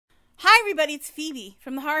Hi everybody, it's Phoebe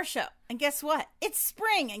from The Horror Show. And guess what? It's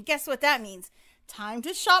spring, and guess what that means? Time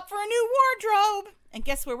to shop for a new wardrobe. And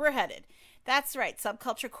guess where we're headed? That's right,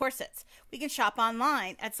 Subculture Corsets. We can shop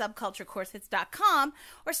online at subculturecorsets.com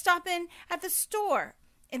or stop in at the store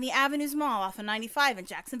in the Avenues Mall off of 95 in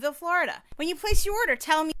Jacksonville, Florida. When you place your order,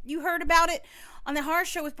 tell me you heard about it on The Horror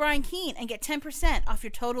Show with Brian Keene and get 10% off your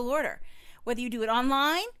total order, whether you do it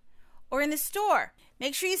online or in the store.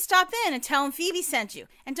 Make sure you stop in and tell them Phoebe sent you.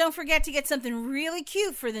 And don't forget to get something really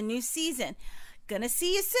cute for the new season. Gonna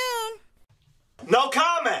see you soon. No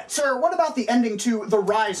comment! Sir, what about the ending to The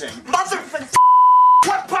Rising? Motherfucker!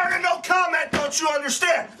 What part of no comment don't you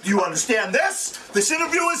understand? Do you understand this? This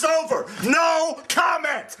interview is over. No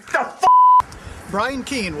comment! The f***! Brian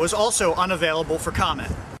Keene was also unavailable for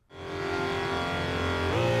comment.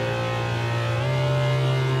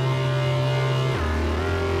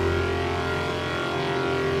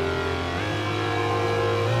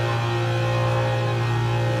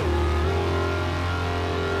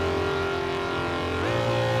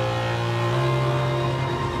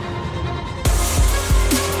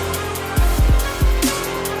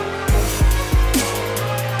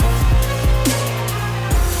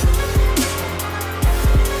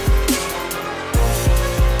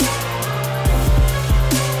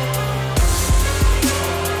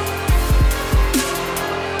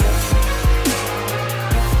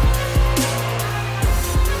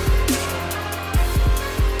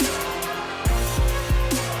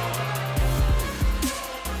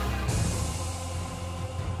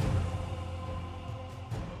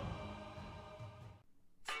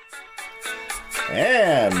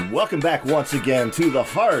 And welcome back once again to The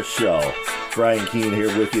Horror Show. Brian Keene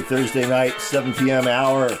here with you Thursday night, 7 p.m.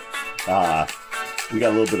 hour. We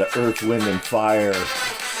got a little bit of Earth, Wind, and Fire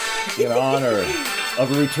in honor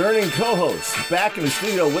of a returning co-host back in the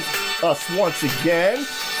studio with us once again,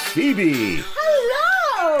 Phoebe.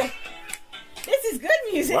 Hello! This is good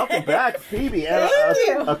music. Welcome back, Phoebe. Thank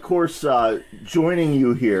you. Of course, joining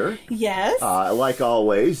you here, Yes. like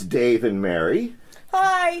always, Dave and Mary.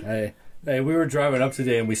 Hi. Hey, we were driving up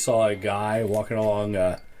today and we saw a guy walking along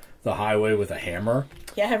the highway with a hammer.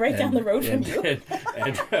 Yeah, right down the road from you.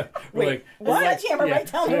 And we're Wait, like, what? Like, Hammer right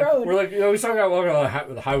down the road. We're like, we saw a guy walking along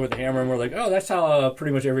the highway with a hammer, and we're like, oh, that's how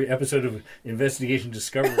pretty much every episode of Investigation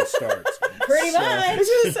Discovery starts. Pretty much.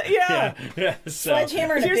 Yeah. So,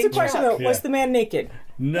 Sledgehammer and a Here's big the question, truck. though. Was the man naked?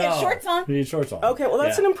 no. He had shorts on. He had shorts on. Okay, well,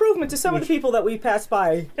 that's an improvement to some of the people that we passed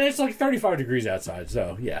by. And it's like 35 degrees outside,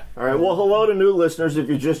 so yeah. All right, well, hello to new listeners. If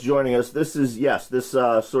you're just joining us, this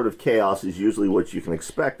sort of chaos is usually what you can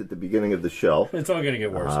expect at the beginning of the show. It's all going to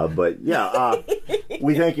get worse. But yeah,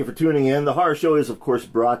 we thank you for tuning in. The Horror Show is, of course,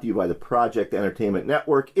 brought to you by the Project Entertainment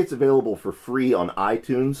Network. It's available for free on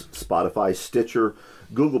iTunes, Spotify, Stitcher,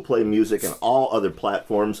 Google Play Music, and all other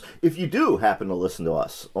platforms. If you do happen to listen to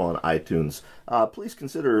us on iTunes, please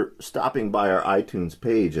consider stopping by our iTunes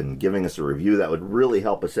page and giving us a review. That would really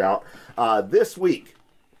help us out. This week,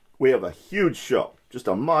 we have a huge show, just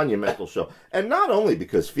a monumental show. And not only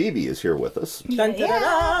because Phoebe is here with us, Dun, dun,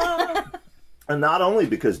 dun, dun. and not only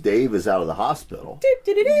because Dave is out of the hospital,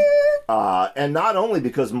 and not only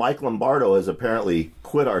because Mike Lombardo has apparently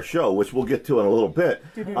quit our show, which we'll get to in a little bit.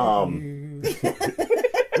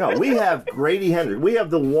 No, we have Grady Hendrix. We have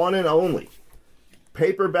the one and only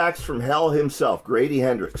Paperbacks from Hell himself, Grady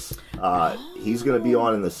Hendrix. He's going to be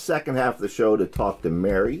on in the second half of the show to talk to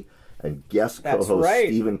Mary and guest co-host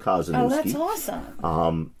Stephen Kozeniewski. Oh, that's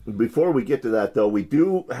awesome. Before we get to that, though, we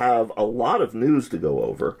do have a lot of news to go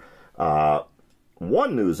over.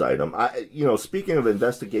 One news item, speaking of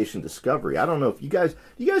Investigation Discovery, I don't know if you guys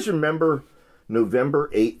remember November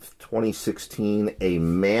 8th, 2016, a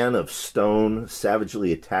man of stone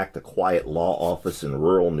savagely attacked a quiet law office in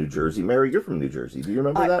rural New Jersey. Mary, you're from New Jersey. Do you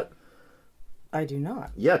remember that? I do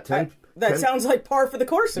not. Yeah, That sounds like par for the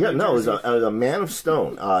course. Yeah, no, it was a man of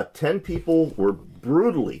stone. 10 people were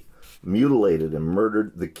brutally mutilated and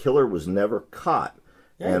murdered. The killer was never caught.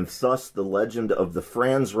 And thus the legend of the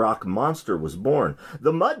Franz Rock Monster was born.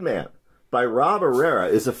 The Mudman by Rob Herrera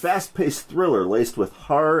is a fast-paced thriller laced with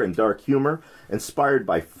horror and dark humor. Inspired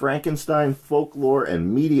by Frankenstein, folklore,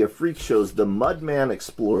 and media freak shows, The Mudman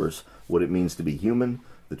explores what it means to be human,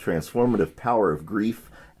 the transformative power of grief,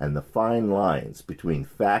 and the fine lines between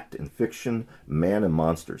fact and fiction, man and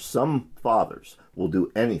monster. Some fathers will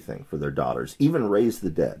do anything for their daughters, even raise the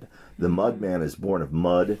dead. The Mudman is born of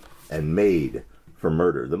mud and made for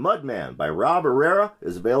murder. The Mudman by Rob Herrera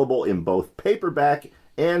is available in both paperback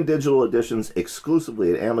and digital editions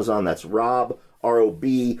exclusively at Amazon. That's Rob,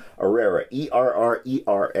 R-O-B, Herrera,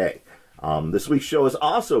 E-R-R-E-R-A. This week's show is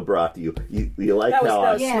also brought to you. You like That was, how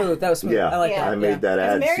that was Yeah. smooth. That was smooth. yeah, I like that. I made that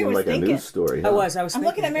ad Mary seem was like thinking. a news story. I huh? was I'm thinking.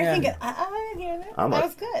 looking at Mary yeah. thinking, I didn't hear that. I'm That a-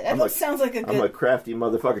 was good. I'm That a- sounds like a I'm a good. crafty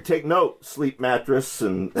motherfucker. Take note, Sleep Mattress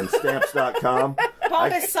and Stamps.com.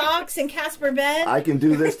 Papa's socks and Casper bed. I can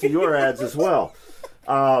do this to your ads as well.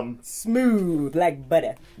 Smooth like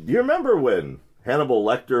butter. Do you remember when Hannibal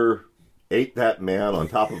Lecter ate that man on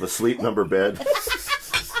top of a Sleep Number bed?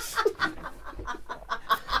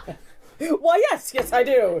 Well, yes, I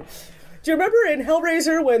do. Do you remember in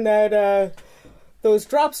Hellraiser when that those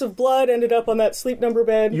drops of blood ended up on that Sleep Number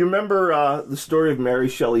bed? You remember the story of Mary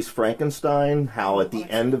Shelley's Frankenstein? How at the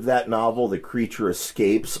end of that novel, the creature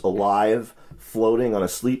escapes alive, floating on a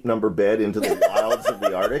Sleep Number bed into the wilds of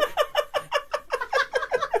the Arctic?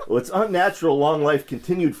 Well, its unnatural long life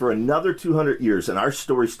continued for another 200 years, and our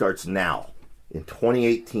story starts now, in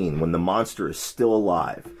 2018, when the monster is still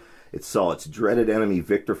alive. It saw its dreaded enemy,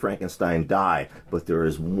 Victor Frankenstein, die, but there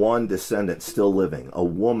is one descendant still living, a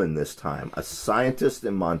woman this time, a scientist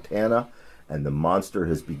in Montana, and the monster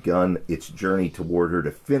has begun its journey toward her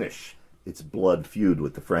to finish its blood feud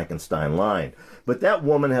with the Frankenstein line. But that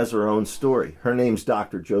woman has her own story. Her name's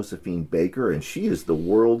Dr. Josephine Baker, and she is the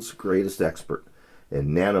world's greatest expert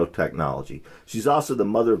in nanotechnology. She's also the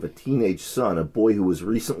mother of a teenage son, a boy who was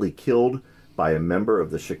recently killed by a member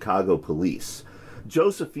of the Chicago police.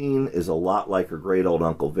 Josephine is a lot like her great old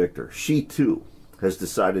Uncle Victor. She, too, has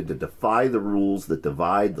decided to defy the rules that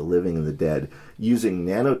divide the living and the dead. Using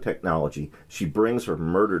nanotechnology, she brings her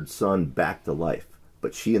murdered son back to life.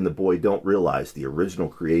 But she and the boy don't realize the original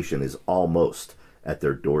creation is almost at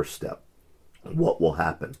their doorstep. What will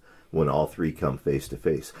happen when all three come face to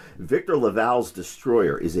face? Victor Laval's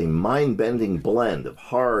Destroyer is a mind-bending blend of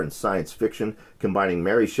horror and science fiction, combining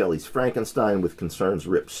Mary Shelley's Frankenstein with concerns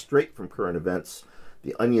ripped straight from current events.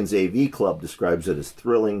 The Onion's AV Club describes it as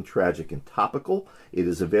thrilling, tragic, and topical. It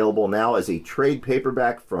is available now as a trade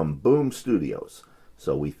paperback from Boom Studios.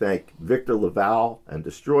 So we thank Victor Laval and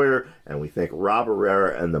Destroyer, and we thank Rob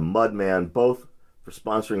Herrera and the Mudman, both for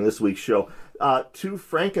sponsoring this week's show. Two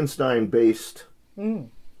Frankenstein-based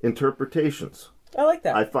interpretations. I like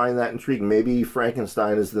that. I find that intriguing. Maybe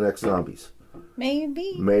Frankenstein is the next zombies.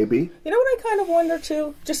 Maybe. Maybe. You know what I kind of wonder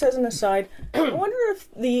too, just as an aside? I wonder if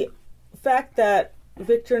the fact that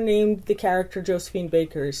Victor named the character Josephine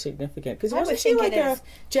Baker is significant. Because wasn't she like a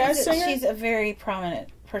jazz singer? She's a very prominent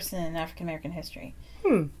person in African American history.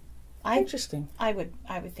 Interesting. I would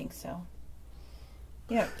think so.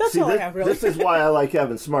 Yeah. That's all I have, really. This is why I like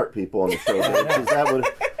having smart people on the show. Because that would,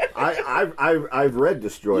 I've read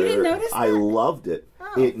Destroyer. You didn't notice I that? loved it.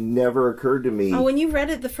 Oh. It never occurred to me. Oh, when you read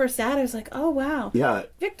it the first ad, I was like, oh wow. Yeah.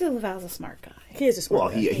 Victor Laval's a smart guy. He is a smart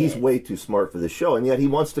Well, guy. he's way too smart for the show, and yet he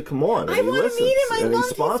wants to come on. And I he want to listens, meet him. I and he love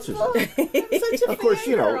sponsors his it. book. I'm such a Of course,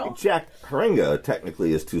 you know, fangirl. Jack Haringa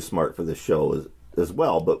technically is too smart for the show as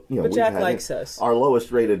well, but you know, But we've Jack had likes us. our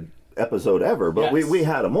lowest rated episode ever, but Yes. we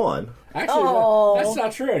had him on. Actually, that's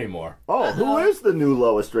not true anymore. Oh, who is the new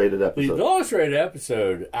lowest rated The episode? lowest rated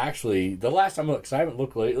episode, actually, the last time I looked, 'cause I haven't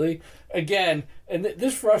looked lately, again, and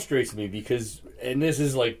this frustrates me because, and this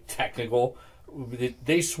is like technical,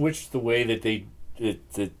 they switched the way that they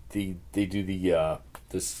do the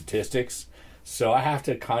statistics, so I have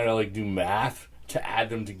to kind of like do math to add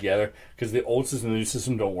them together because the old system and the new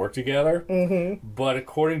system don't work together. Mm-hmm. But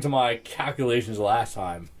according to my calculations last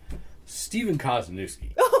time, Stephen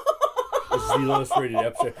Kozeniewski is the lowest rated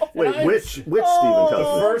episode. Wait, which Stephen The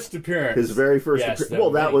Kozeniewski? first appearance. His very first Yes, appearance.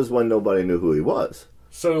 Well, that right. was when nobody knew who he was.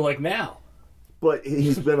 So like now. But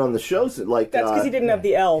he's been on the show since, like, That's because he didn't have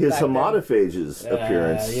the L. his back then. Homotophages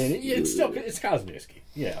appearance. Yeah, it's Kozeniewski.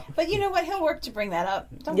 Yeah. But you know what? He'll work to bring that up.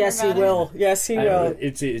 Don't Yes, he worry about will. Yes, he will.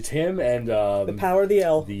 It's him and The power of the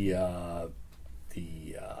L. the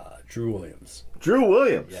Drew Williams. Drew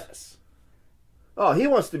Williams. Yes. Oh, he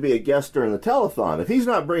wants to be a guest during the telethon. If he's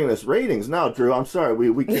not bringing us ratings now, Drew, I'm sorry,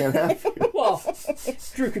 we can't have you. Well,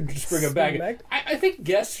 Drew could just bring a bag. I think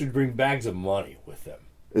guests should bring bags of money with them.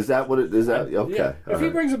 Is that what it is? That okay? Yeah. all If he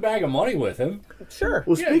right. brings a bag of money with him, Sure.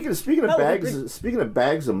 Well, Yeah. speaking of Hell, bags, speaking of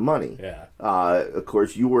bags of money, yeah, of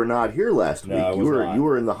course, you were not here last No, week. I was not. You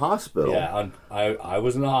were in the hospital, yeah. I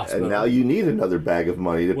was in the hospital, and now you need another bag of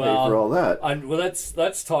money to pay for all that. Well,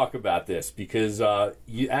 let's talk about this because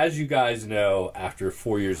as you guys know, after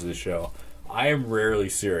 4 years of the show, I am rarely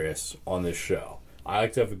serious on this show. I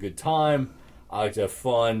like to have a good time. I like to have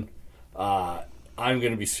fun. I'm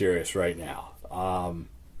going to be serious right now.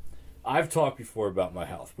 I've talked before about my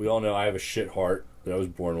health. We all know I have a shit heart that I was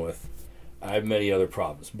born with. I have many other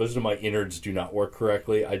problems. Most of my innards do not work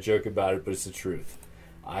correctly. I joke about it, but it's the truth.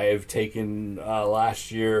 I have taken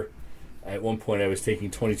last year At one point, I was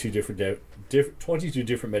taking 22 different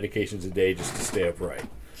medications a day just to stay upright.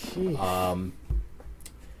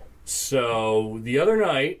 So the other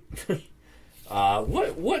night, I'm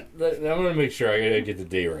going to make sure I gotta get the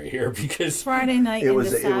day right here because Friday night. It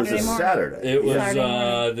was a Saturday. It was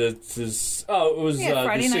the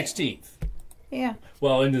Friday night. 16th. Yeah.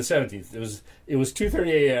 Well, into the 17th. It was 2:30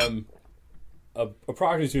 a.m.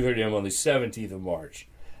 Approximately 2:30 a.m. on the 17th of March.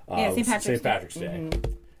 St. Patrick's Day.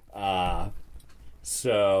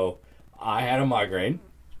 So I had a migraine,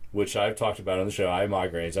 which I've talked about on the show. I have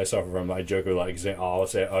migraines. I suffer from. I joke like saying, I'll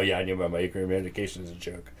say, "Oh yeah, I knew my migraine medication is a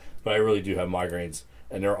joke," but I really do have migraines,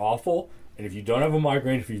 and they're awful. And if you don't have a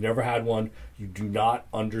migraine, if you've never had one, you do not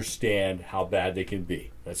understand how bad they can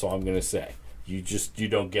be. That's all I'm going to say. You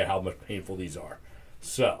don't get how much painful these are.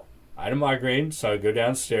 So I had a migraine, so I go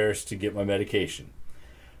downstairs to get my medication.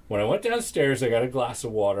 When I went downstairs, I got a glass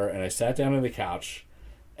of water, and I sat down on the couch.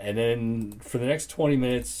 And then for the next 20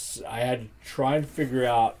 minutes, I had to try and figure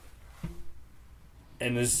out,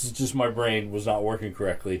 and this is just my brain was not working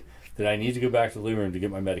correctly, that I need to go back to the living room to get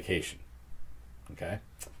my medication. Okay?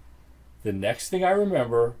 The next thing I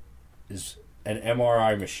remember is an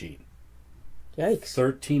MRI machine. Yikes.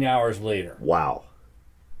 13 hours later. Wow.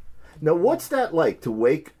 Now, what's that like to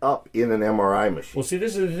wake up in an MRI machine? Well, see,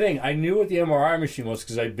 this is the thing. I knew what the MRI machine was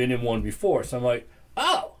because I'd been in one before. So I'm like,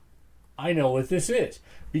 oh, I know what this is.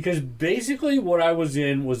 Because basically what I was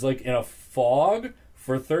in was like in a fog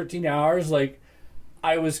for 13 hours. Like,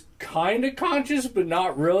 I was kind of conscious, but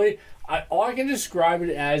not really. All I can describe it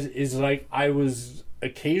as is like I was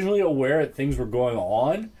occasionally aware that things were going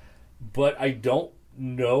on, but I don't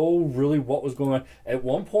know really what was going on. At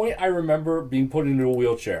one point, I remember being put into a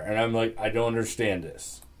wheelchair, and I'm like, I don't understand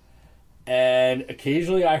this. And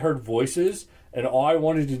occasionally I heard voices, and all I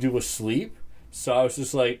wanted to do was sleep. So I was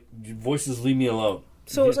just like, voices, leave me alone.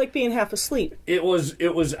 So it was like being half asleep. It was.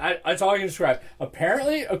 That's all I can describe.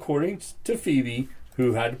 Apparently, according to Phoebe,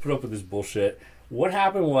 who had to put up with this bullshit, what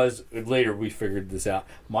happened was, later we figured this out,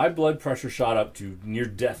 my blood pressure shot up to near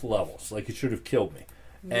death levels. Like, it should have killed me.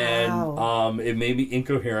 Wow. And it made me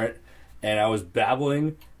incoherent, and I was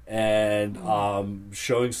babbling and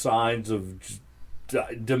showing signs of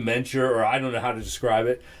dementia, or I don't know how to describe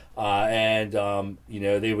it.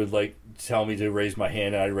 They would like tell me to raise my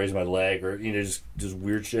hand and I'd raise my leg, or just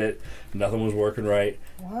weird shit. Nothing was working right.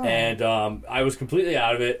 Wow. And I was completely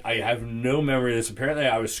out of it. I have no memory of this. Apparently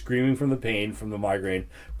I was screaming from the pain from the migraine,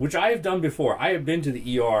 which I have done before. I have been to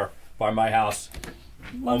the ER by my house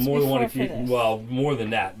on more than one occasion. Well, more than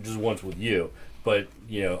that, just once with you. But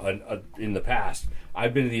in the past,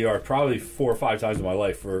 I've been to the ER probably 4 or 5 times in my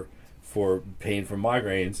life for pain from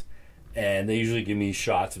migraines, and they usually give me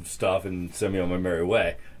shots of stuff and send me on my merry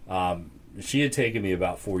way. She had taken me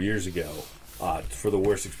about 4 years ago for the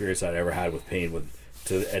worst experience I'd ever had with pain.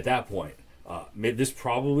 At that point, this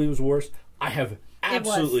probably was worse. I have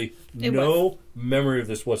absolutely no memory of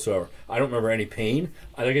this whatsoever. I don't remember any pain.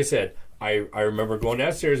 Like I said, I remember going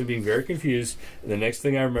downstairs and being very confused. And the next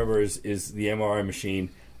thing I remember is the MRI machine,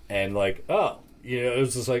 and like, oh. It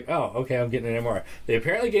was just like, oh, okay, I'm getting an MRI. They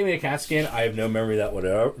apparently gave me a CAT scan. I have no memory of that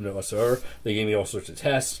whatsoever. They gave me all sorts of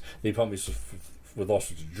tests. They pumped me with all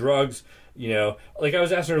sorts of drugs. Like I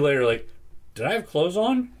was asking her later, like, did I have clothes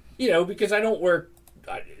on? Because I don't wear,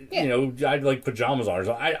 I had like pajamas on.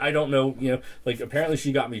 So I don't know, like apparently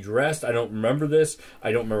she got me dressed. I don't remember this.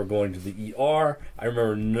 I don't remember going to the ER. I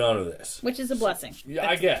remember none of this. Which is a blessing.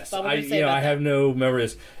 I guess. I have no memory of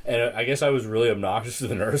this. And I guess I was really obnoxious to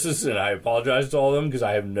the nurses, and I apologize to all of them because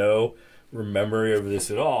I have no memory of this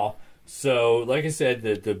at all. So, like I said,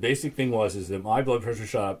 the basic thing is that my blood pressure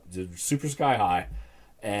shot up to super sky high,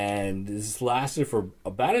 and this lasted for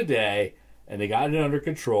about a day, and they got it under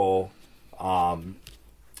control.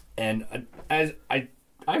 And as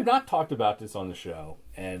I've not talked about this on the show,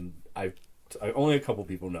 and I only a couple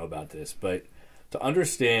people know about this, but to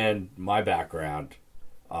understand my background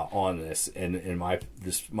on this and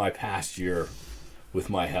my past year with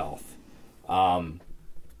my health.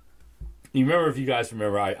 You remember, if you guys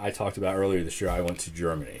remember, I talked about earlier this year, I went to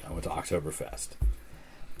Germany. I went to Oktoberfest.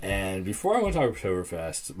 And before I went to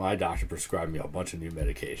Oktoberfest, my doctor prescribed me a bunch of new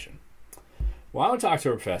medication. Well, I went to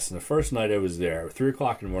Oktoberfest, and the first night I was there, 3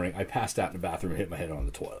 o'clock in the morning, I passed out in the bathroom and hit my head on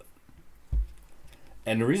the toilet.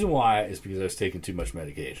 And the reason why is because I was taking too much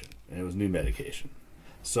medication, and it was new medication.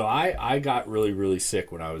 So I got really, really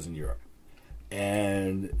sick when I was in Europe.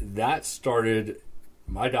 And that started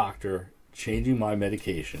my doctor changing my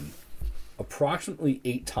medication approximately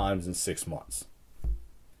 8 times in 6 months.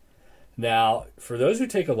 Now, for those who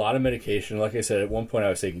take a lot of medication, like I said, at one point I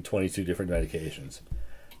was taking 22 different medications.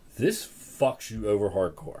 This fucks you over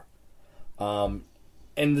hardcore.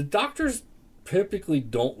 And the doctors typically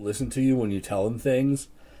don't listen to you when you tell them things.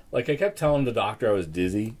 Like, I kept telling the doctor I was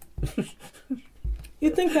dizzy.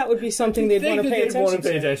 You'd think that would be something they'd want to pay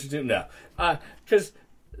attention to. No. Because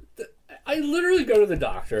I literally go to the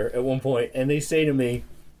doctor at one point, and they say to me,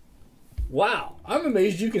 wow, I'm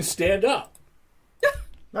amazed you can stand up.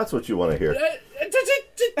 That's what you want to hear.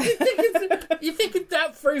 You think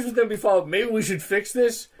that phrase was going to be followed? Maybe we should fix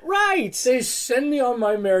this? Right. They send me on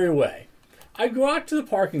my merry way. I go out to the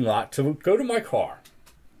parking lot to go to my car.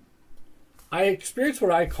 I experienced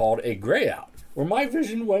what I called a gray out, where my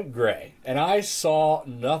vision went gray, and I saw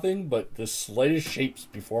nothing but the slightest shapes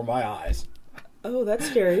before my eyes. Oh, that's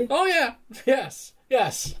scary. Oh, yeah. Yes.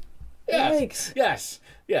 Yikes. Yes.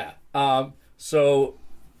 Yeah. So,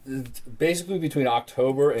 basically between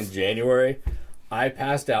October and January, I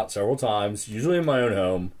passed out several times, usually in my own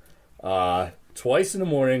home. Twice in the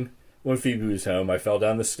morning when Phoebe was home, I fell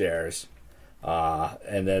down the stairs.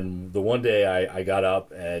 And then the one day I got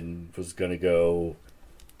up and was going to go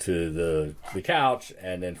to the couch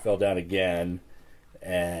and then fell down again.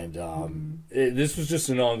 And this was just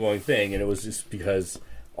an ongoing thing, and it was just because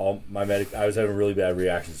I was having really bad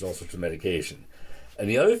reactions to all sorts of medication. And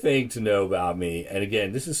the other thing to know about me, and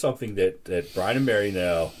again, this is something that Brian and Mary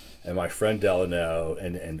know, and my friend Della know,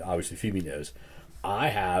 and obviously Phoebe knows, I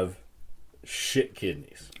have shit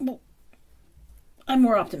kidneys. Well, I'm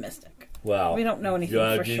more optimistic. Well, we don't know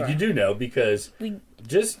anything for sure. You do know, because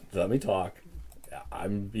just let me talk.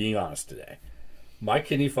 I'm being honest today. My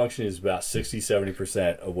kidney function is about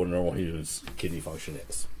 60-70% of what a normal human's kidney function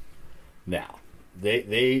is. Now,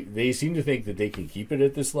 they seem to think that they can keep it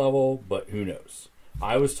at this level, but who knows?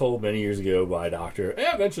 I was told many years ago by a doctor,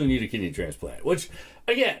 I eventually need a kidney transplant, which,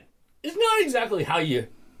 again, is not exactly how you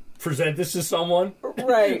present this to someone.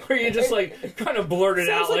 Right. Where you just, like, kind of blurt it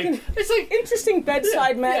out. It's like interesting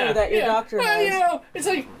bedside manner that your doctor has. Well, you know, it's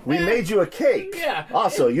like... We made you a cake. Yeah.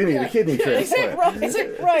 Also, you need a kidney transplant. It's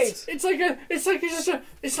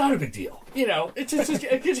not a big deal. You know, it's just a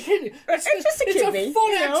kidney. It's a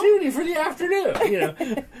fun activity for the afternoon. You know,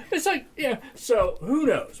 it's like, yeah. So who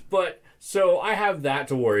knows? But so I have that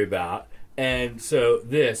to worry about, and so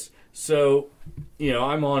you know,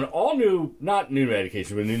 I'm on all new, not new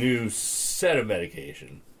medication, but a new set of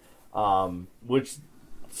medication, which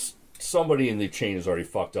somebody in the chain has already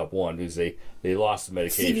fucked up one, because they lost the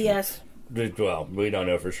medication. CVS. Well, we don't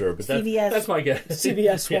know for sure, but that's my guess.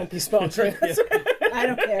 CVS won't be sponsoring us. I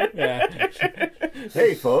don't care. Yeah.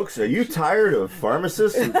 Hey, folks, are you tired of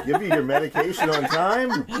pharmacists who give you your medication on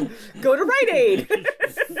time? Go to Rite Aid.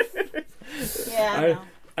 Yeah.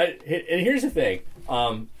 And here's the thing.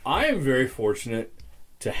 I am very fortunate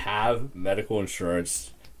to have medical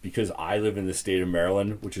insurance because I live in the state of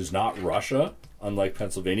Maryland, which is not Russia, unlike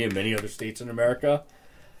Pennsylvania and many other states in America.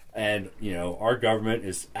 And, you know, our government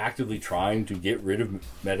is actively trying to get rid of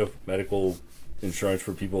medical insurance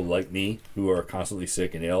for people like me who are constantly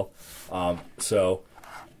sick and ill. So,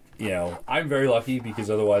 you know, I'm very lucky, because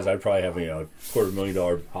otherwise I'd probably have, you know, a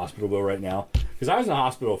 $250,000 hospital bill right now. Because I was in the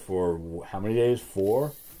hospital for how many days?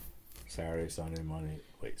 4? Saturday, Sunday, Monday.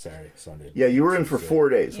 Wait, Saturday, Sunday. Yeah, you were in for 4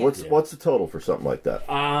 days. Yeah. What's the total for something like that?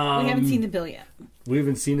 We haven't seen the bill yet. We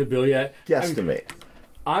haven't seen the bill yet. Guesstimate.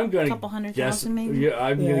 I'm going to couple $100,000 guess, maybe. Yeah,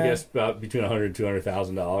 I'm going to guess about between $100,000 and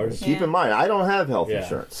 $200,000. Keep in mind, I don't have health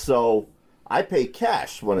insurance, so I pay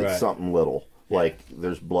cash when it's something little, like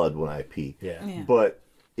there's blood when I pee. Yeah. But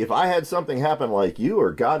if I had something happen like you,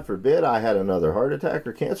 or God forbid, I had another heart attack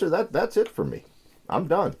or cancer, that's it for me. I'm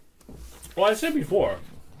done. Well, I said before.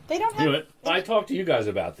 They don't have. I talked to you guys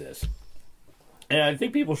about this, and I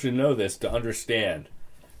think people should know this to understand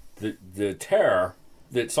the terror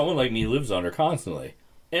that someone like me lives under constantly,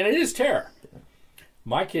 and it is terror.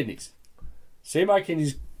 My kidneys. Say my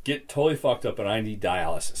kidneys get totally fucked up and I need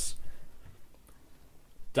dialysis.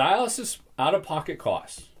 Dialysis out-of-pocket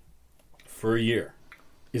costs for a year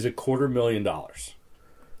is $250,000.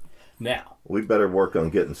 Now, we better work on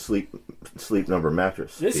getting sleep number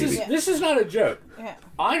mattress. This is not a joke. Yeah.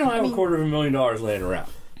 I don't have $250,000 laying around.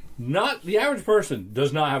 Not the average person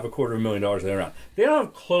does not have $250,000 laying around. They don't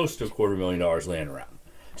have close to $250,000 laying around.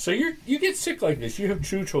 So you get sick like this, you have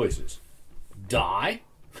two choices: die,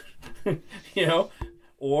 you know,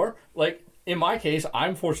 or like in my case,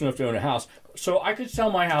 I'm fortunate enough to own a house, so I could sell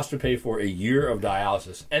my house to pay for a year of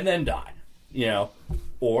dialysis and then die, you know.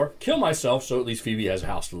 Or kill myself so at least Phoebe has a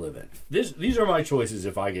house to live in. These are my choices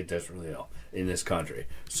if I get desperately ill in this country.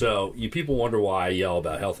 So you people wonder why I yell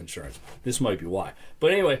about health insurance. This might be why.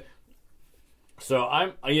 But anyway, so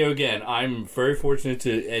I'm very fortunate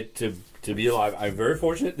to be alive. I'm very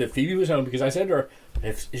fortunate that Phoebe was home, because I said to her,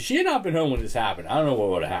 if she had not been home when this happened, I don't know what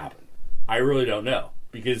would have happened. I really don't know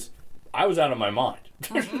because I was out of my mind.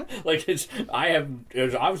 Like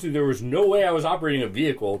obviously there was no way I was operating a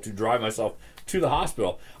vehicle to drive myself to the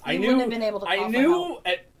hospital. I knew wouldn't have been able to call for help.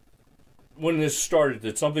 When this started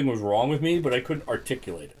that something was wrong with me, but I couldn't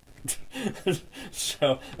articulate it.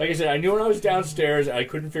 So, like I said, I knew when I was downstairs, I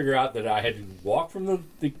couldn't figure out that I had to walk from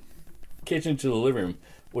the kitchen to the living room,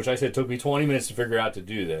 which I said took me 20 minutes to figure out to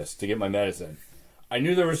do this, to get my medicine. I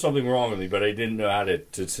knew there was something wrong with me, but I didn't know how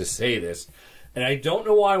to say this. And I don't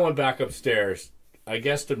know why I went back upstairs. I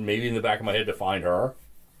guess to maybe in the back of my head to find her.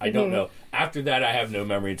 I don't know. After that, I have no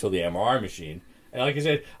memory until the MRI machine. And like I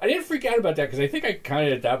said, I didn't freak out about that because I think I kind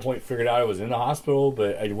of at that point figured out I was in the hospital,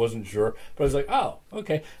 but I wasn't sure. But I was like, oh,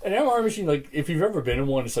 okay. An MRI machine, like if you've ever been in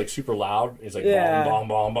one, it's like super loud. It's like bong, bong,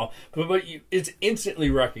 bong, bong. But it's instantly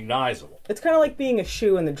recognizable. It's kind of like being a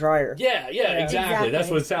shoe in the dryer. Yeah, exactly. That's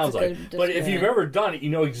what it sounds like. But if you've ever done it, you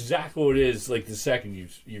know exactly what it is like the second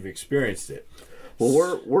you've experienced it.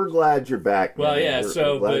 Well, we're glad you're back. Man. Well, yeah.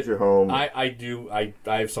 We're glad you're home. I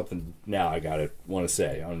have something now. I want to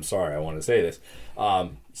say. I'm sorry. I want to say this.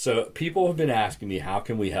 So people have been asking me, how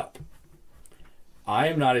can we help? I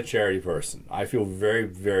am not a charity person. I feel very,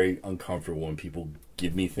 very uncomfortable when people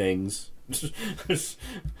give me things.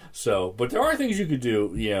 So, but there are things you could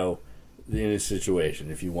do. You know, in a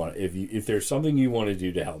situation, if you want, if there's something you want to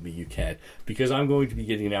do to help me, you can. Because I'm going to be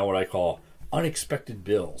getting now what I call unexpected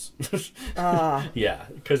bills. Yeah,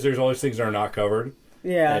 because there's all these things that are not covered.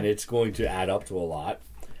 Yeah. And it's going to add up to a lot.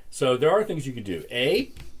 So there are things you can do.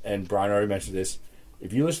 And Brian already mentioned this,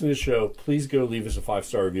 if you listen to this show, please go leave us a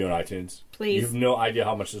 5-star review on iTunes. Please. You have no idea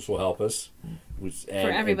how much this will help us. For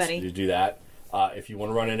everybody. To do that. If you want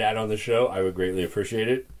to run an ad on the show, I would greatly appreciate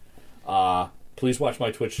it. Please watch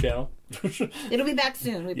my Twitch channel. It'll be back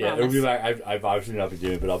soon, we promise. It'll be back. I've obviously not been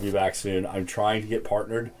doing it, but I'll be back soon. I'm trying to get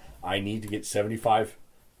partnered. I need to get 75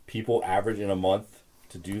 people average in a month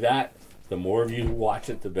to do that. The more of you who watch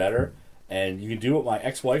it, the better. And you can do what my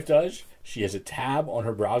ex-wife does. She has a tab on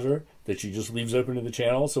her browser that she just leaves open to the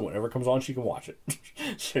channel, so whenever it comes on, she can watch it.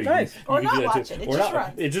 So nice. Or not watch it. It just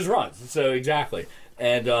runs. It just runs. So exactly.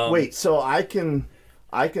 And wait, so I can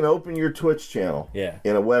open your Twitch channel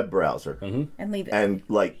in a web browser and leave it and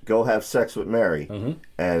like go have sex with Mary,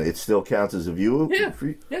 and it still counts as a view.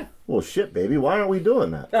 Yeah. Well, shit, baby, why aren't we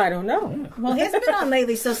doing that? I don't know. Well, he hasn't been on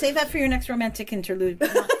lately, so save that for your next romantic interlude.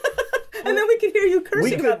 And then we can hear you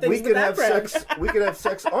cursing about things in the background. We could have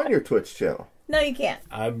sex on your Twitch channel. No, you can't.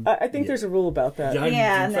 I think there's a rule about that.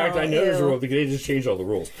 In fact, I know there's a rule because they just changed all the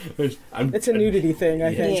rules. It's a nudity thing,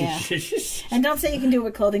 I think. Yeah. And don't say you can do it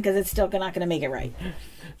with clothing because it's still not going to make it right.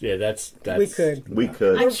 Yeah, that's we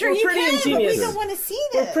could. I'm sure you can, ingenious. but we don't want to see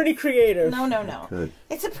this. We're pretty creative. No. Good.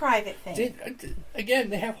 It's a private thing.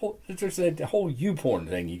 Again, they have there's a whole YouPorn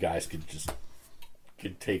thing you guys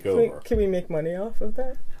could take over. Can we make money off of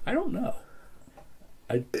that? I don't know.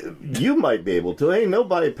 You might be able to. Ain't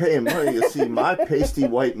nobody paying money to see my pasty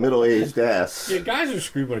white middle-aged ass. Yeah, guys are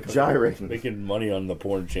screwing gyrating, making money on the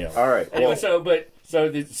porn channel. All right. Anyway, so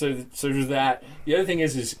there's that. The other thing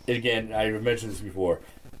is again, I mentioned this before.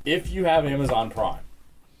 If you have Amazon Prime,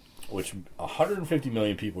 which 150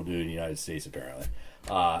 million people do in the United States apparently,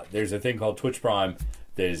 there's a thing called Twitch Prime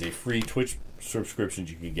that is a free Twitch subscription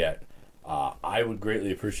you can get. I would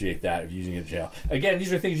greatly appreciate that if using the channel. Again,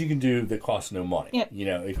 these are things you can do that cost no money. Yep. You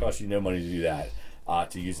know, it costs you no money to do that,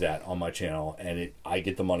 to use that on my channel, and I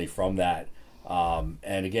get the money from that.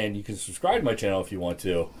 And again, you can subscribe to my channel if you want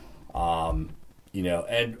to. You know,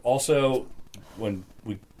 and also by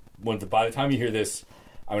the time you hear this,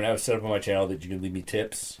 I'm gonna have it set up on my channel that you can leave me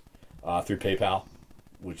tips through PayPal,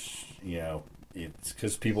 which it's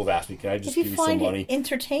because people have asked me, can I just give you some money? If you find it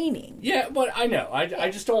entertaining. Yeah, but I know. I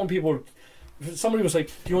just don't want people. Somebody was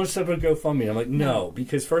like, do you want to set up a GoFundMe? I'm like, no,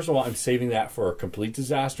 because first of all, I'm saving that for a complete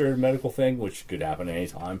disaster medical thing, which could happen at any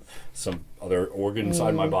time. Some other organ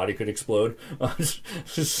inside my body could explode. But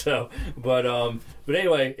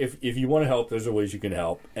anyway, if you want to help, those are ways you can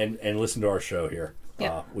help and listen to our show here,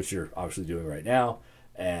 which you're obviously doing right now.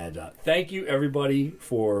 And thank you, everybody,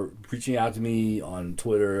 for reaching out to me on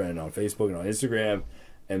Twitter and on Facebook and on Instagram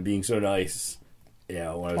and being so nice. When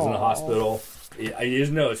I was in the hospital,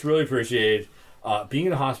 it's really appreciated. Being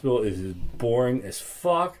in the hospital is as boring as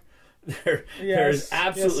fuck. There's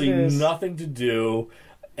absolutely nothing to do,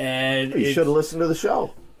 and you should have listened to the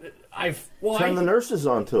show. Turn the nurses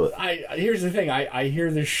onto it. Here's the thing. I hear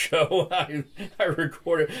this show. I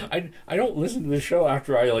record it. I don't listen to the show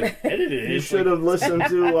after I edit it. You should have listened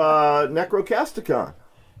to Necrocasticon.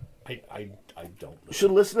 I I don't.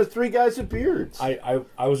 Should listen to Three Guys with Beards. I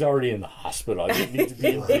was already in the hospital. I didn't need to be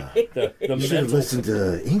in the You should have listened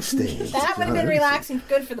to Ink Stains. That would have been relaxing,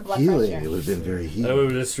 good for the blood Healing. pressure. It would have been very healing. That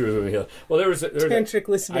would have been true. Well, there was tantric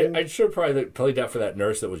listening. I should have probably played that for that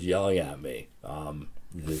nurse that was yelling at me.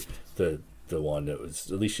 The one that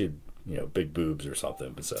was, at least she had, big boobs or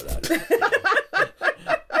something. But so that.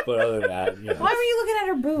 But other than that, Why were you looking at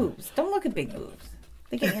her boobs? Don't look at big boobs.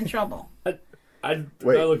 They get you in trouble. I'd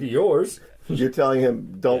look at yours. You're telling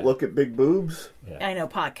him don't look at big boobs? Yeah. I know,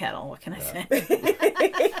 pot kettle. What can I say?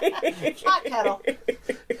 Pot kettle.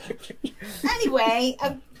 Anyway,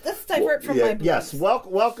 let's divert from my boobs. Yes,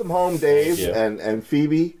 welcome home, Dave and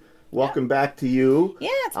Phoebe. Welcome back to you. Yeah,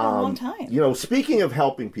 it's been a long time. Speaking of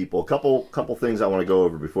helping people, a couple things I want to go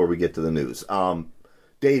over before we get to the news.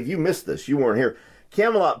 Dave, you missed this. You weren't here.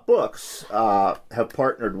 Camelot Books have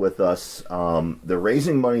partnered with us. They're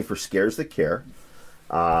raising money for Scares That Care.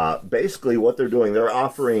 Basically, what they're doing, they're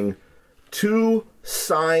offering 2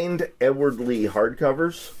 signed Edward Lee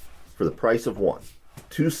hardcovers for the price of 1.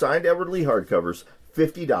 2 signed Edward Lee hardcovers,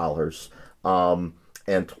 $50,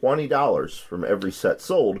 and $20 from every set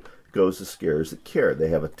sold goes to Scares That Care. They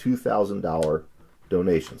have a $2,000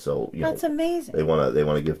 donation. So that's amazing. They want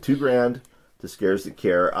to give $2,000 to Scares That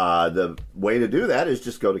Care. The way to do that is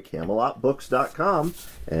just go to CamelotBooks.com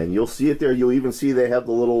and you'll see it there. You'll even see they have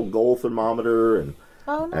the little goal thermometer and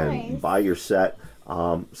buy your set.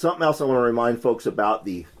 Something else I want to remind folks about: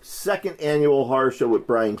 the 2nd annual horror show with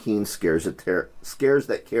Brian Keene, Scares That Care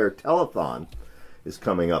telethon is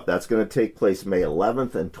coming up. That's going to take place May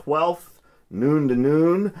 11th and 12th, noon to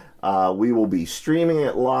noon. We will be streaming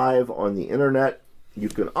it live on the internet. You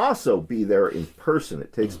can also be there in person.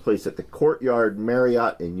 It takes place at the Courtyard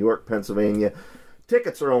Marriott in York, Pennsylvania.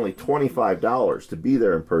 Tickets are only $25 to be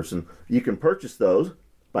there in person. You can purchase those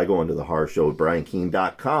by going to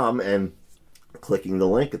thehorrorshow.briankeene.com and clicking the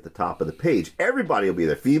link at the top of the page. Everybody will be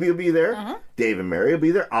there. Phoebe will be there. Dave and Mary will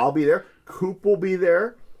be there. I'll be there. Coop will be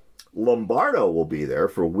there. Lombardo will be there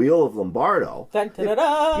for Wheel of Lombardo. Dun, dun, dun,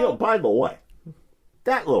 dun. By the way,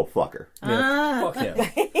 that little fucker. Fuck him.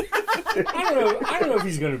 I don't know if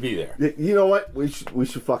he's going to be there. You know what? We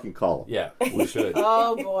should fucking call him. Yeah, we should.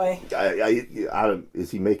 Oh boy.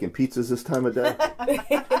 Is he making pizzas this time of day?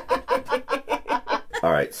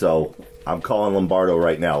 All right, so I'm calling Lombardo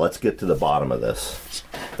right now. Let's get to the bottom of this.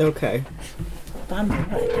 Okay. Hello,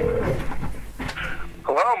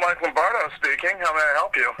 Mike Lombardo speaking. How may I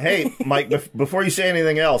help you? Hey, Mike, before you say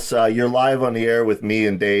anything else, you're live on the air with me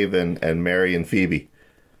and Dave and Mary and Phoebe.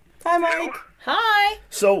 Hi, Mike. Hi.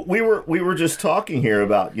 So we were just talking here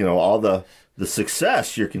about, all the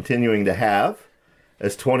success you're continuing to have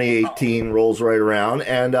as 2018 rolls right around,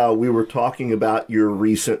 and we were talking about your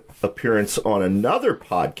recent appearance on another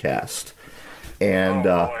podcast. And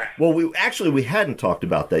we hadn't talked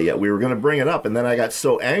about that yet. We were going to bring it up, and then I got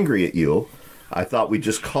so angry at you, I thought we'd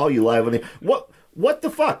just call you live on the... What the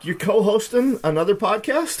fuck? You're co-hosting another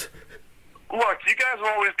podcast? Look, you guys will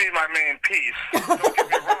always be my main piece. Don't get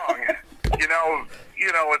me wrong.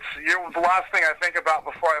 You're the last thing I think about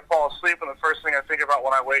before I fall asleep, and the first thing I think about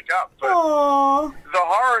when I wake up. But Aww. The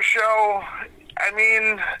horror show,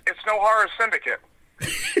 it's no horror syndicate.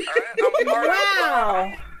 All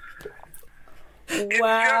right?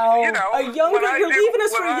 Wow. Just, you're leaving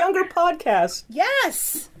us for a younger podcast.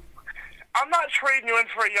 Yes. I'm not trading you in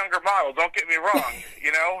for a younger model, don't get me wrong,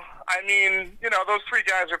 those 3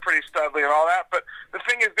 guys are pretty studly and all that, but the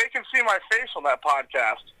thing is, they can see my face on that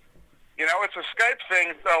podcast. It's a Skype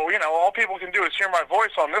thing, so, all people can do is hear my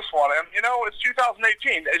voice on this one, and, it's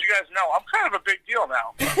 2018. As you guys know, I'm kind of a big deal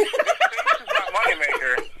now. This is my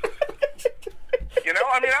moneymaker.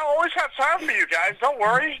 I'll always have time for you guys, don't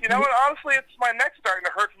worry. And honestly, it's my neck starting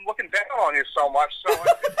to hurt from looking down on you so much, so...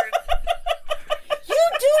 You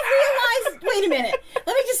do realize... Wait a minute.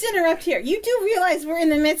 Let me just interrupt here. You do realize we're in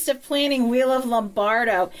the midst of planning Wheel of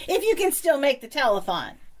Lombardo, if you can still make the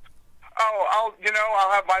telethon. Oh,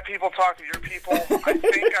 I'll have my people talk to your people. I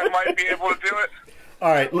think I might be able to do it.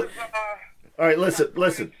 All right. All right, listen.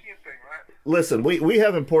 Listen, we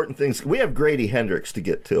have important things. We have Grady Hendrix to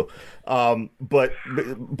get to. But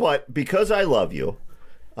because I love you,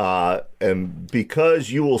 and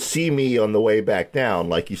because you will see me on the way back down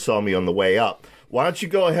like you saw me on the way up, why don't you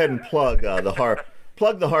go ahead and plug the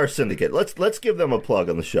Horror Syndicate? Let's give them a plug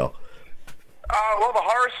on the show. The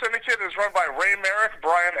Horror Syndicate is run by Ray Merrick,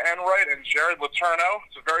 Brian Enright, and Jared Letourneau.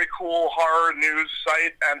 It's a very cool horror news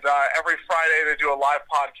site, and every Friday they do a live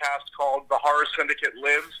podcast called The Horror Syndicate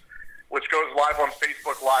Lives, which goes live on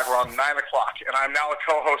Facebook Live around 9 o'clock, and I'm now a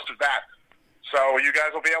co-host of that. So you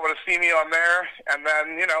guys will be able to see me on there, and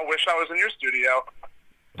then, wish I was in your studio.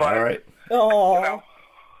 But all right. Oh. You know?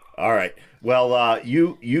 All right. Well,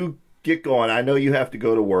 you get going. I know you have to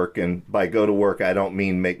go to work, and by go to work, I don't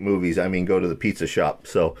mean make movies. I mean go to the pizza shop.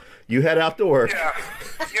 So you head out to work. Yeah.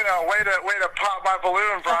 You know, way to pop my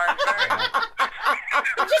balloon, Brian.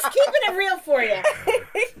 I'm just keeping it real for you.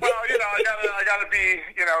 Well, you know, I gotta be,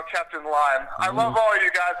 you know, kept in line. I love all of you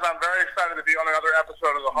guys, and I'm very excited to be on another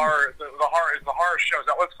episode of the horror show. Is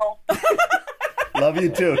that what it's called? Love you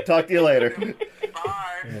too. Talk to you later.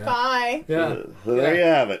 Bye. Yeah. Bye. Yeah. So there you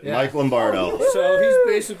have it, Mike Lombardo. So he's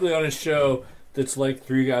basically on a show that's like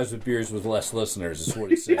Three Guys with Beers with less listeners, is what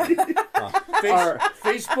he's saying.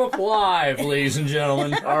 Facebook Live, ladies and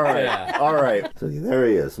gentlemen. All right. All right. So there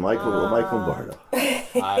he is, Mike Lombardo.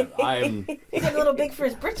 I'm He's a little big for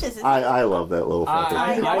his britches. Isn't he? I love that little fucker.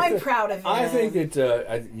 I know. I'm proud of him. I think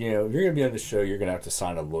that, you know, if you're going to be on the show, you're going to have to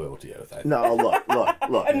sign a loyalty oath. No, look.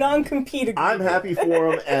 A non-compete agreement. I'm happy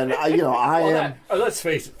for him, and I am. Let's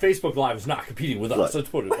face it, Facebook Live is not competing with us. Let's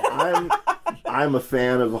put it that way. I'm a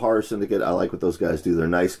fan of the Horror Syndicate. I like what those guys do. They're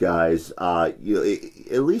nice guys. At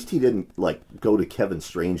least he didn't go to Kevin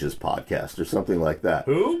Strange's podcast or something like that.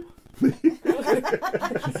 Who?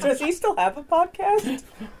 Does he still have a podcast?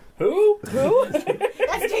 Who?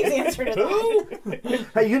 That's Dave's answer to that.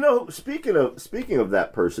 Hey, you know, speaking of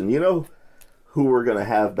that person, you know who we're going to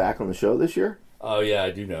have back on the show this year? Oh yeah, I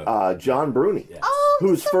do know. John Bruni. Yes. Oh,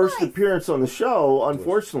 Whose so first nice. appearance on the show,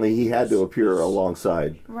 unfortunately, he had to appear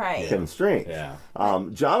alongside Right. Kevin Strange. Yeah.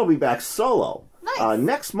 John will be back solo Nice.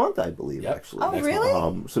 next month, I believe. Yep. Actually. Oh, Next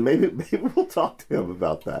really? So maybe we'll talk to him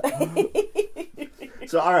about that.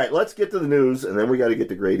 So, all right, let's get to the news, and then we got to get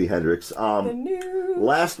to Grady Hendrix. The news.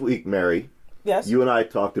 Last week, Mary, Yes. you and I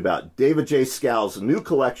talked about David J. Schow's new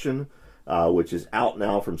collection, which is out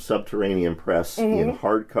now from Subterranean Press in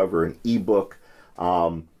hardcover and ebook.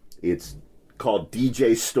 It's called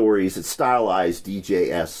DJ Stories. It's stylized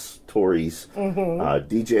DJS Stories.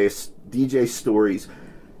 DJ Stories.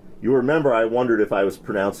 You remember I wondered if I was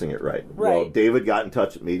pronouncing it right. Well, Right. David got in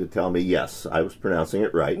touch with me to tell me, yes, I was pronouncing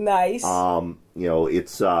it right. Nice. You know,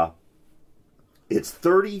 it's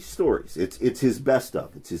 30 stories. It's his best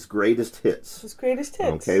of. It's his greatest hits. His greatest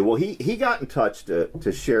hits. Okay, well, he got in touch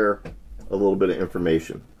to share a little bit of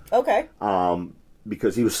information Okay.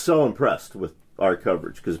 because he was so impressed with our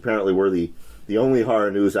coverage, because apparently we're the only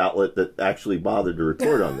horror news outlet that actually bothered to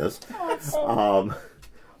report on this.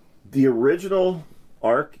 The original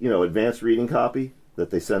ARC, you know, advanced reading copy that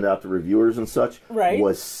they send out to reviewers and such, Right.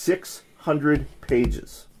 was 600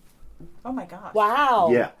 pages. Oh my gosh. Wow.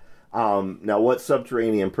 Yeah. Now, what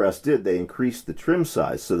Subterranean Press did, they increased the trim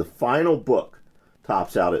size, so the final book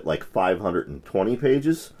tops out at like 520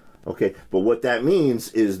 pages. Okay, but what that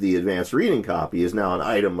means is the advanced reading copy is now an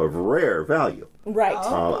item of rare value. Right.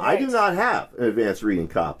 I do not have an advanced reading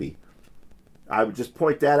copy. I would just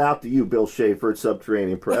point that out to you, Bill Schaefer at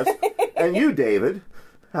Subterranean Press, and you, David.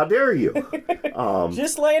 How dare you?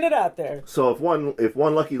 Just laying it out there. So if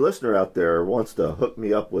one lucky listener out there wants to hook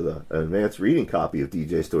me up with an advanced reading copy of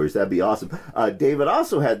DJ Stories, that'd be awesome. David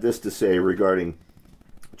also had this to say regarding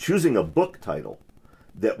choosing a book title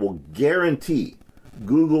that will guarantee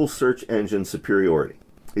Google search engine superiority.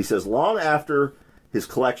 He says, long after his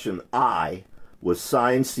collection I was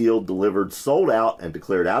signed, sealed, delivered, sold out, and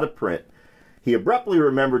declared out of print, he abruptly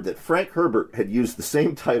remembered that Frank Herbert had used the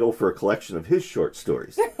same title for a collection of his short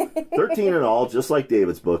stories. 13 in all, just like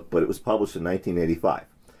David's book, but it was published in 1985.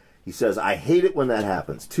 He says, I hate it when that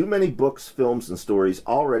happens. Too many books, films, and stories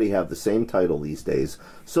already have the same title these days.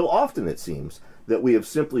 So often, it seems, that we have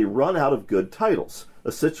simply run out of good titles,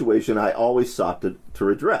 a situation I always sought to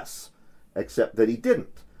redress, except that he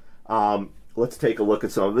didn't. Let's take a look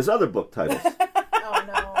at some of his other book titles. Oh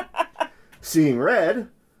no. Seeing Red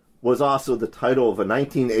was also the title of a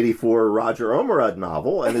 1984 Roger Omerud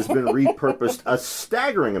novel and has been repurposed a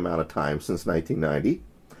staggering amount of times since 1990.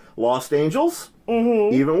 Lost Angels?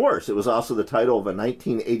 Even worse. It was also the title of a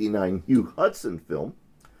 1989 Hugh Hudson film.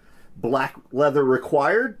 Black Leather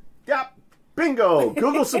Required? Yep. Bingo!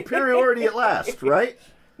 Google superiority at last, right?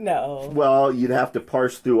 No. Well, you'd have to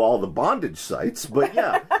parse through all the bondage sites, but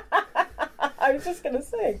yeah. I was just going to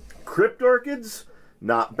say. Crypt Orchids?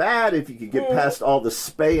 Not bad if you could get past all the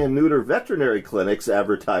spay and neuter veterinary clinics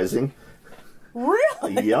advertising.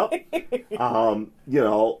 Really? Yep. You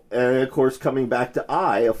know, and of course, coming back to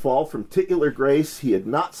a fall from titular grace he had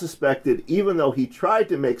not suspected, even though he tried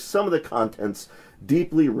to make some of the contents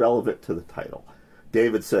deeply relevant to the title.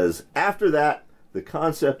 David says, after that, the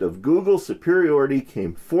concept of Google superiority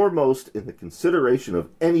came foremost in the consideration of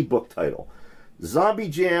any book title. Zombie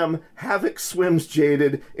Jam, Havoc Swims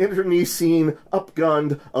Jaded, Internecine,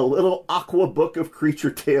 Upgunned, A Little Aqua Book of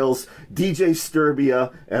Creature Tales, DJ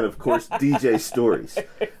Sturbia, and of course DJ Stories.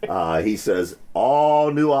 He says,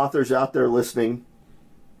 all new authors out there listening,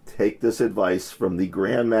 take this advice from the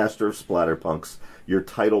Grandmaster of Splatterpunks. Your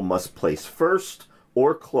title must place first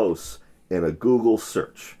or close in a Google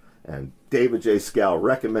search. And David J. Schow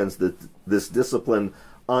recommends this discipline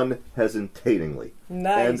unhesitatingly.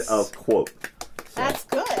 Nice. End of quote. That's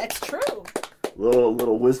good. That's true.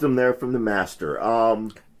 Little wisdom there from the master.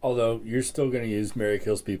 Although you're still going to use Mary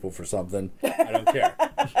Kills People for something, I don't care.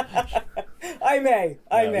 I may.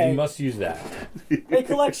 You must use that. A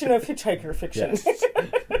collection of hitchhiker fiction. Yes.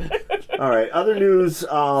 All right. Other news.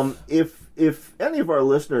 If any of our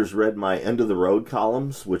listeners read my End of the Road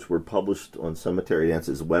columns, which were published on Cemetery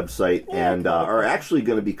Dance's website and are actually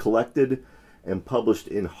going to be collected and published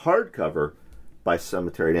in hardcover by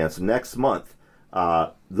Cemetery Dance next month,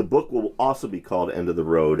 the book will also be called End of the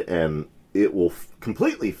Road, and it will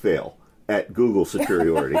completely fail at Google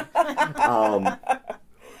superiority.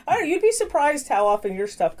 I don't know, you'd be surprised how often your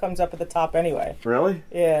stuff comes up at the top anyway. Really?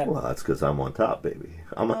 Yeah. Well, that's because I'm on top, baby.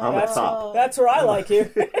 I'm a top. That's where I like you.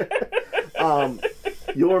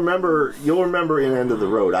 You'll remember in End of the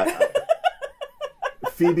Road.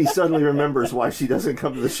 Phoebe suddenly remembers why she doesn't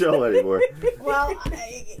come to the show anymore. Well,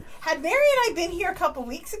 had Mary and I been here a couple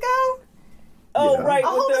weeks ago, Oh, Yeah. right. a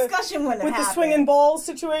whole discussion wouldn't have with the happened. swinging balls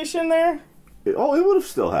situation there. It would have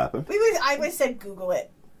still happened. I would have said Google it.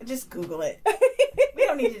 Just Google it. We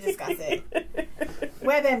don't need to discuss it.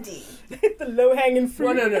 WebMD. The low-hanging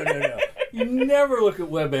fruit. No. You never look at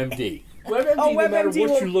WebMD. WebMD, no matter WebMD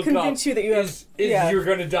what you will look convince up, you that you have, you're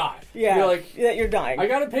going to die. Yeah, You're like, that you're dying. I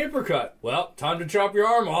got a paper cut. Well, time to chop your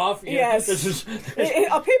arm off. Yes. This is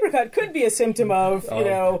A paper cut could be a symptom of,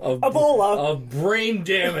 Ebola. Of brain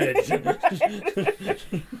damage. All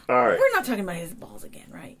right. We're not talking about his balls again,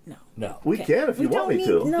 right? No. We can if you want me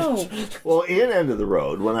to. No. Well, in End of the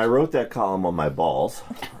Road, when I wrote that column on my balls...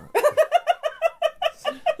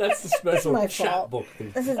 That's the special my chat fault. book.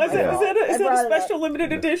 Is that a special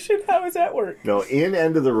limited edition? How does that work? No, in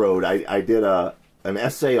End of the Road, I did an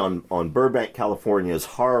essay on Burbank, California's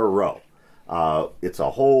Horror Row. It's a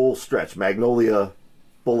whole stretch, Magnolia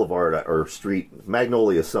Boulevard or Street,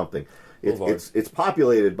 Magnolia something. It's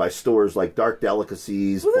populated by stores like Dark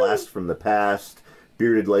Delicacies, Blast from the Past,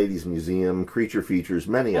 Bearded Ladies Museum, Creature Features,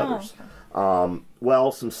 many others.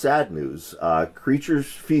 Well, some sad news. Creatures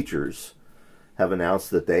Features have announced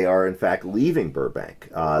that they are, in fact, leaving Burbank.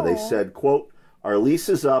 They said, quote, our lease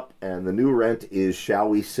is up and the new rent is, shall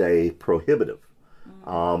we say, prohibitive.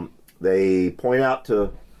 They point out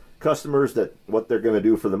to customers that what they're going to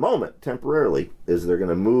do for the moment, temporarily, is they're going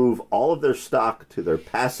to move all of their stock to their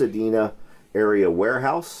Pasadena area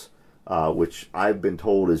warehouse, which I've been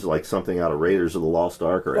told is like something out of Raiders of the Lost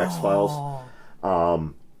Ark or X-Files.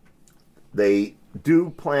 They do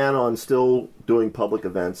plan on still doing public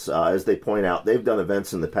events. As they point out, they've done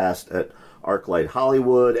events in the past at ArcLight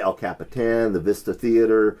Hollywood, El Capitan, the Vista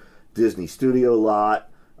Theater, Disney Studio Lot,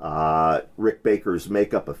 Rick Baker's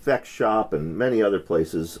Makeup Effects Shop, and many other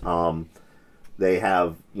places. They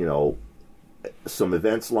have, some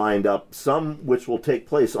events lined up, some which will take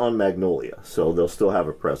place on Magnolia, so they'll still have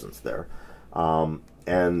a presence there.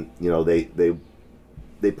 And, they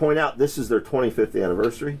point out this is their 25th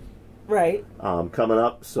anniversary. Right. Coming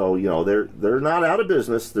up, so they're not out of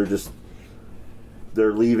business.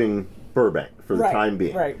 They're leaving Burbank for the time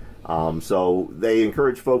being. Right. So they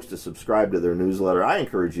encourage folks to subscribe to their newsletter. I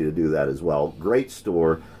encourage you to do that as well. Great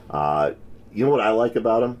store. You know what I like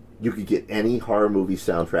about them? You could get any horror movie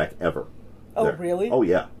soundtrack ever. Oh, there. really? Oh,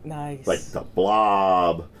 yeah. Nice. Like The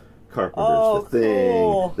Blob, Carpenter's The Thing,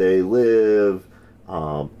 cool. They Live,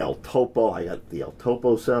 El Topo. I got the El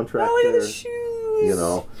Topo soundtrack Oh, look at there. the shoes.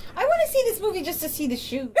 I want to see this movie just to see the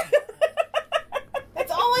shoes.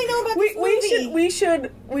 That's all I know about this movie.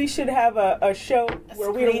 We should have a show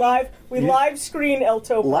where we live screen El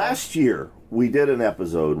Topo. Last year, we did an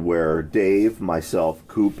episode where Dave, myself,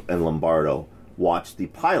 Coop, and Lombardo watched the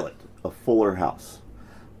pilot of Fuller House.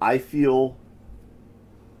 I feel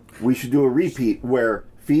we should do a repeat where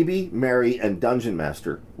Phoebe, Mary, and Dungeon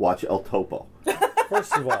Master watch El Topo.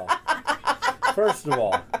 First of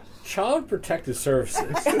all, Child Protective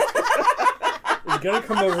Services is going to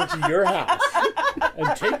come over to your house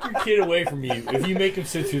and take your kid away from you if you make him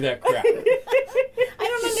sit through that crap. I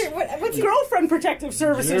don't what's Girlfriend Protective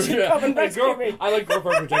Services should come and rescue me. I like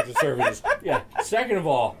Girlfriend Protective Services. Yeah. Second of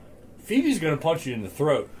all, Phoebe's going to punch you in the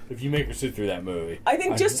throat if you make her sit through that movie. I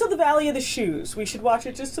think just to the Valley of the Shoes. We should watch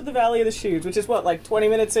it just to the Valley of the Shoes, which is what, like 20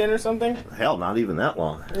 minutes in or something? Hell, not even that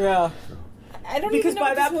long. Yeah. I don't because even know by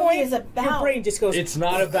what that this movie point, is about. your brain just goes. It's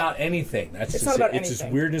not about anything. That's It's just not about It's just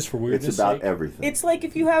anything. weirdness for weirdness. It's about sake. everything. It's like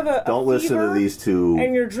if you have a Don't listen to fever these two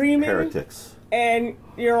and you're dreaming heretics. and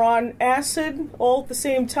you're on acid all at the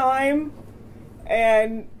same time,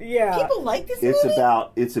 and People like this movie?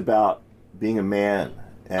 It's about being a man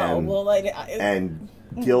and and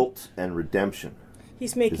guilt and redemption.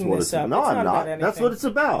 he's Is making what this it's up. No, It's I'm not not. about anything. That's what it's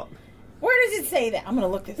about. Where does it say that? I'm going to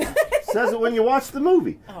look this up. It says it when you watch the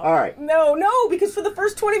movie. All right. No, because for the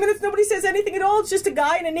first 20 minutes nobody says anything at all. It's just a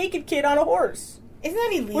guy and a naked kid on a horse Isn't that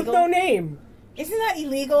illegal? with no name. Isn't that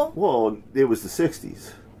illegal? Well, it was the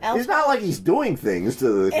 60s. Elf- It's not like he's doing things to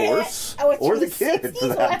the horse Oh, it's or from the kid. 60s? For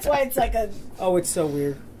Well, that. that's why it's like a... Oh, it's so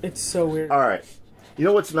weird. It's so weird. All right. You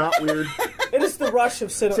know what's not weird? It is the rush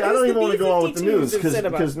of cinema. See, I It is don't the even want to go on with the B-52s news of cinema.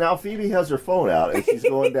 because now Phoebe has her phone out and she's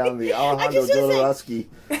going down the Alejandro just wanna Jodorowsky.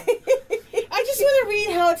 I just want to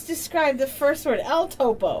read how it's described. The first word, El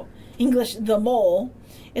Topo, English, The Mole,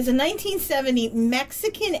 is a 1970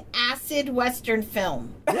 Mexican acid western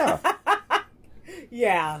film. Yeah.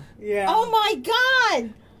 Yeah. Oh my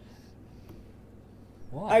God!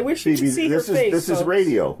 Why? I wish you Phoebe, could see her face. this is folks.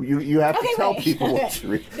 radio. You have to tell wait. people what you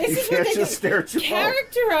read. This You is can't ridiculous. just stare at your phone.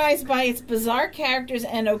 Characterized by its bizarre characters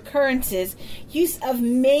and occurrences, use of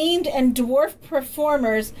maimed and dwarfed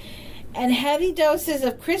performers, and heavy doses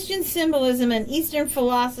of Christian symbolism and Eastern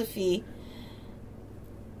philosophy.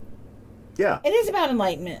 Yeah. It is about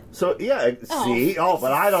enlightenment. So, yeah, see? Oh,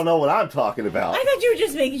 but I don't know what I'm talking about. I thought you were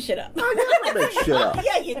just making shit up. I never make shit up.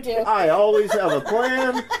 Yeah, you do. I always have a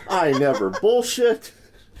plan. I never bullshit.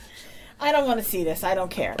 I don't want to see this. I don't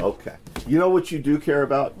care. Okay. You know what you do care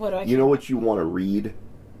about? What do I You care know what you want to read?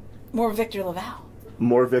 More Victor Laval.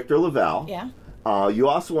 More Victor Laval. Yeah. You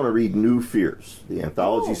also want to read New Fears, the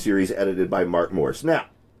anthology series edited by Mark Morris. Now,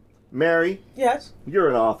 Mary, Yes. you're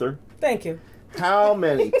an author. Thank you. How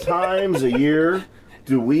many times a year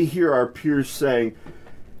do we hear our peers saying,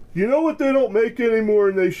 you know what they don't make anymore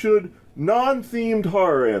and they should? Non-themed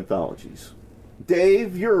horror anthologies.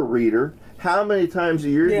 Dave, you're a reader. How many times a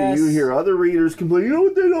year Yes. do you hear other readers complain, you know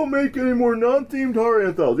what they don't make anymore? Non-themed horror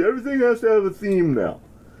anthology. Everything has to have a theme now.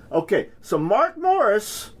 Okay, so Mark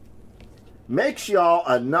Morris makes y'all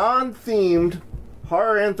a non-themed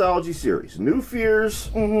horror anthology series. New Fears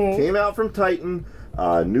came out from Titan.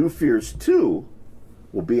 New Fears 2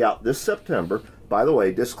 will be out this September. By the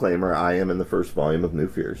way, disclaimer, I am in the first volume of New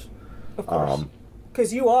Fears. Of course.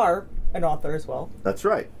 Because you are an author as well. That's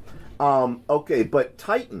right. Okay, but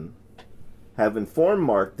Titan have informed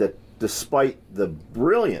Mark that despite the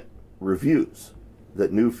brilliant reviews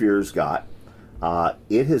that New Fears got,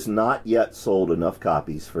 it has not yet sold enough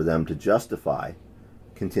copies for them to justify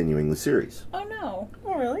continuing the series. Oh, no.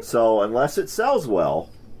 Oh, really? So unless it sells well,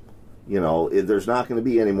 you know, there's not going to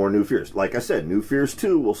be any more New Fears. Like I said, New Fears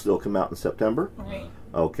 2 will still come out in September. Right.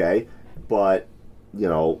 Okay? But, you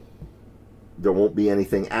know, there won't be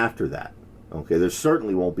anything after that. Okay? There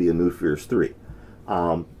certainly won't be a New Fears 3.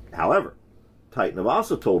 However, Titan have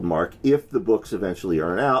also told Mark if the books eventually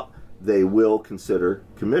earn out, they will consider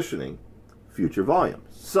commissioning future volumes.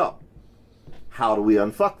 So, how do we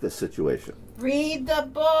unfuck this situation? Read the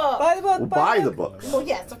book. Buy the book. Well, buy the books. Well,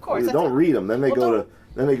 yes, of course. They That's don't what- read them. Then they Well,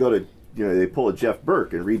 go to, you know, they pull a Jeff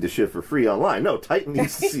Burke and read the shit for free online. No, Titan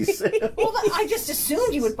needs to see sales. Well, I just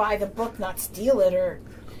assumed you would buy the book, not steal it or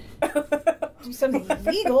do something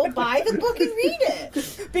illegal. Buy the book and read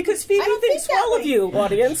it. Because Phoebe I don't think thinks that well of way. you,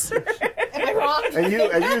 audience. Am I wrong?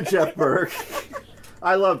 and you, Jeff Burke.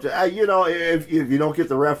 I love to. You know, if you don't get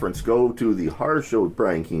the reference, go to the horror show at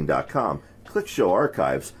BrianKeene.com. Click Show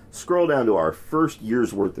Archives. Scroll down to our first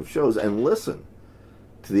year's worth of shows and listen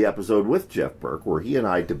to the episode with Jeff Burke where he and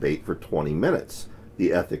I debate for 20 minutes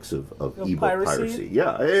the ethics of ebook piracy.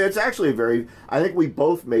 Yeah, it's actually a very... I think we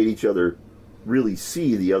both made each other really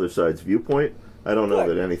see the other side's viewpoint. I don't know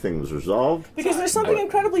Good. that anything was resolved. Because there's something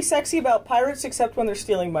incredibly sexy about pirates, except when they're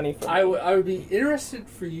stealing money from you. I would be interested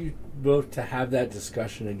for you both to have that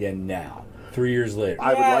discussion again now, 3 years later. I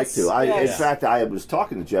would like Yes, to. yes. In fact, I was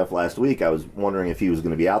talking to Jeff last week. I was wondering if he was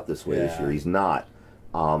going to be out this way this Yeah. year. He's not.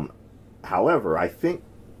 However, I think,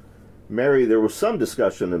 Mary, there was some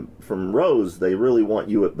discussion from Rose. They really want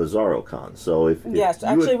you at BizarroCon. So if Yes, you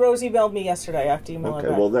actually, Rose emailed me yesterday. I have to email her okay,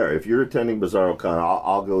 back. well, there. If you're attending BizarroCon,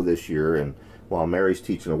 I'll go this year. And while Mary's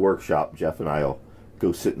teaching a workshop, Jeff and I'll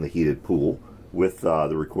go sit in the heated pool with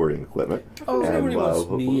the recording equipment. Oh, nobody wants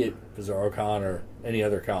uh, me at BizarroCon or any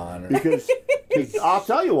other con. Or... Because I'll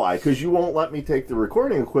tell you why. Because you won't let me take the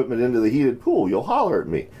recording equipment into the heated pool. You'll holler at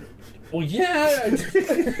me. Well, yeah.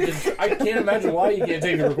 I can't imagine why you can't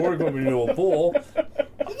take the recording equipment into a pool.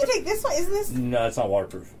 You can take this one. Isn't this? No, it's not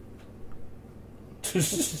waterproof.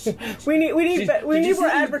 We need more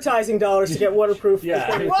advertising dollars to get waterproof.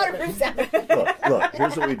 Yeah. Waterproof sound. Look,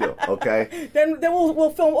 here's what we do, okay? Then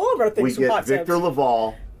we'll film all of our things We from get hot Victor tubs.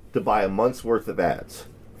 Laval to buy a month's worth of ads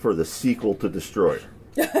for the sequel to Destroyer.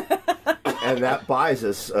 And that buys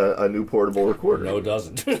us a new portable recorder. No, it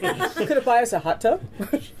doesn't. Could it buy us a hot tub? I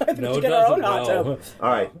think No, we it should get our own doesn't. hot No. tub. All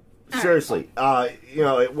right. Seriously,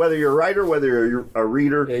 whether you're a writer, whether you're a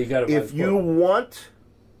reader, Yeah, you gotta buy if the you book. want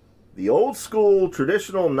the old school,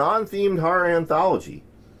 traditional, non-themed horror anthology,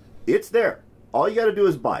 it's there. All you got to do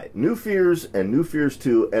is buy it. New Fears and New Fears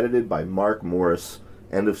 2, edited by Mark Morris.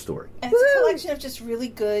 End of story. And it's a collection of just really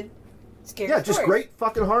good, scary stories. Yeah, just great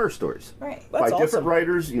fucking horror stories. Right. By That's different awesome.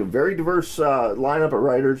 writers, very diverse lineup of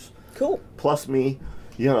writers. Cool. Plus me,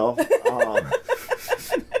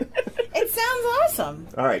 It sounds awesome.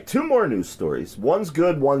 All right, 2 more news stories. One's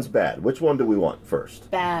good, one's bad. Which one do we want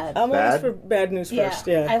first? Bad. I'm always Bad? for bad news yeah. first.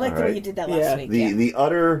 Yeah. I like the All way right. you did that Yeah. last week. The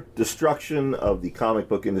utter destruction of the comic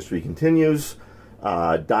book industry continues.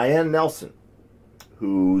 Diane Nelson,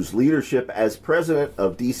 whose leadership as president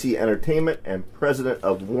of DC Entertainment and president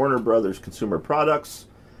of Warner Brothers Consumer Products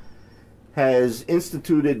has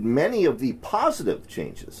instituted many of the positive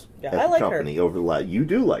changes Yeah, at I the like her. company over the last. You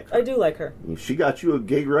do like her. I do like her. She got you a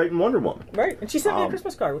gig writing Wonder Woman. Right. And she sent me a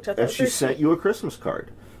Christmas card, which I thought And was she very sent sweet. you a Christmas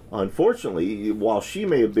card. Unfortunately, while she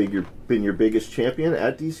may have been your biggest champion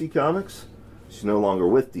at DC Comics, she's no longer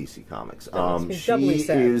with DC Comics. makes me doubly She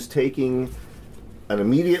sad. is taking an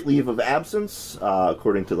immediate leave of absence,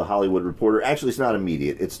 according to the Hollywood Reporter. Actually, it's not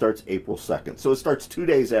immediate. It starts April 2nd. So it starts 2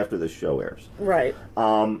 days after this show airs. Right.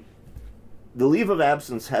 The leave of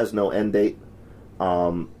absence has no end date.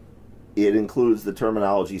 It includes the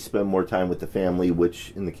terminology "spend more time with the family,"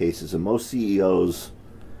 which, in the cases of most CEOs,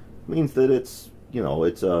 means that it's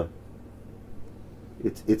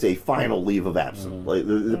a final leave of absence. Like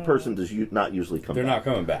the person does not usually come. They're back.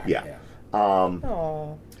 not coming back. Yeah.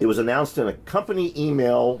 Oh. It was announced in a company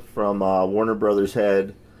email from Warner Brothers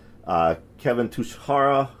head Kevin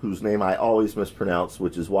Tushihara, whose name I always mispronounce,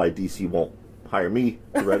 which is why DC won't hire me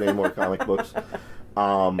to write any more comic books.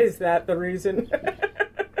 Is that the reason?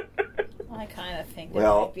 I kind of think there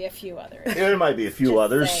Well, might be a few others. There might be a few Just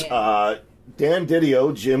others. saying. Dan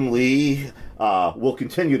Didio, Jim Lee will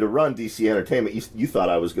continue to run DC Entertainment. You thought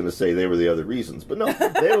I was going to say they were the other reasons, but no,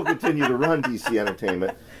 they will continue to run DC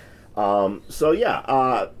Entertainment. I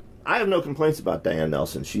have no complaints about Diane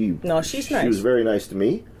Nelson. She's nice. She was very nice to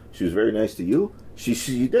me. She was very nice to you.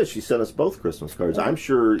 She did. She sent us both Christmas cards. I'm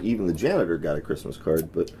sure even the janitor got a Christmas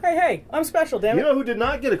card. But Hey, I'm special, damn you it. know who did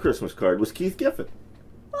not get a Christmas card was Keith Giffen,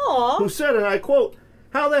 Aw. who said, and I quote,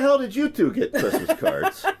 "How the hell did you two get Christmas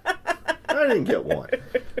cards? I didn't get one."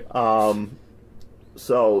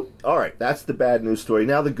 So, all right, that's the bad news story.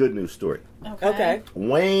 Now the good news story. Okay.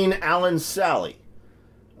 Wayne Allen Sallee.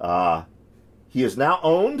 He is now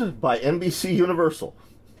owned by NBC Universal.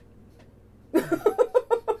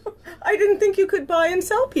 I didn't think you could buy and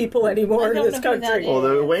sell people anymore I in don't this know who that country. is.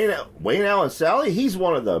 Well, Wayne Allen Sallee, he's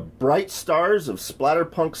one of the bright stars of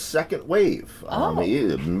Splatterpunk's second wave. He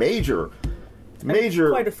is a major,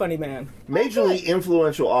 Quite a funny man. majorly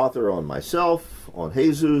influential author on myself, on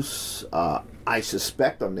Jesus, I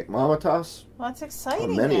suspect on Nick Mamatas, Well, that's exciting.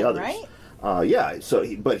 on many then, others.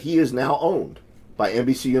 Right? But he is now owned by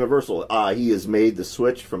NBC Universal. He has made the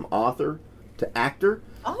switch from author to actor.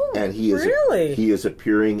 Oh, And he is really? he is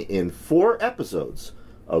appearing in 4 episodes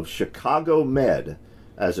of Chicago Med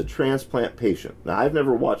as a transplant patient. Now, I've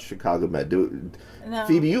never watched Chicago Med. No.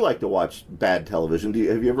 Phoebe, you like to watch bad television.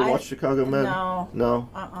 Have you ever watched Chicago Med? No. No?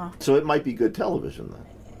 So it might be good television then.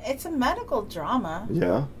 It's a medical drama.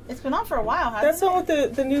 Yeah. It's been on for a while, hasn't That's it? not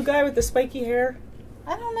with the new guy with the spiky hair?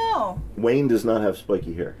 I don't know. Wayne does not have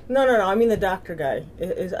spiky hair. No. I mean the doctor guy.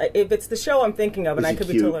 If it's the show I'm thinking of, and Is I he could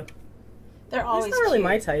be cute? totally... They're He's always not really cute.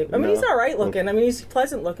 my type. I mean, No. he's all right looking. I mean, he's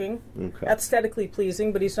pleasant looking, Okay. aesthetically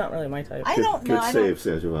pleasing, but he's not really my type. I don't know. Good I save,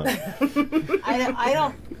 SanGiovanni. I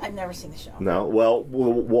don't. I've never seen the show. No, well,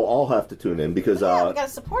 we'll all have to tune in because Yeah, we got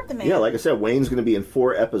to support the man. yeah, like I said, Wayne's going to be in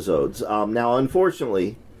 4 episodes. Now,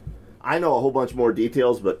 unfortunately, I know a whole bunch more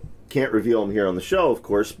details, but can't reveal them here on the show, of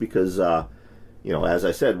course, because, as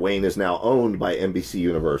I said, Wayne is now owned by NBC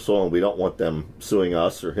Universal, and we don't want them suing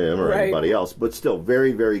us or him or Right. anybody else. But still,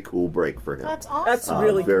 very, very cool break for him. That's awesome. That's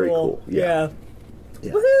really very cool. cool. Yeah.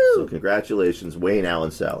 Yeah. Woohoo! So congratulations, Wayne Allen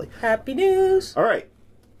Sallee. Happy news. All right,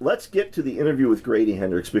 let's get to the interview with Grady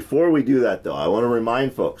Hendrix. Before we do that, though, I want to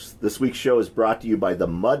remind folks, this week's show is brought to you by The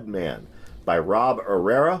Mudman by Rob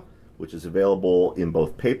Herrera, which is available in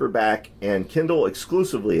both paperback and Kindle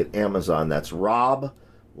exclusively at Amazon. That's Rob,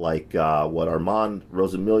 like what Armand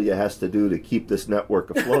Rosamilia has to do to keep this network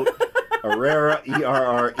afloat. Errera,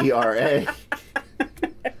 E-R-R-E-R-A.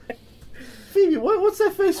 Phoebe, what's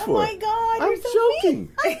that face for? Oh my God, I'm you're so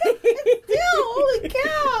joking. Still, holy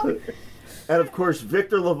cow. And of course,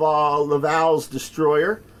 Victor Laval's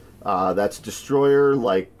Destroyer. That's Destroyer,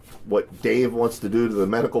 like what Dave wants to do to the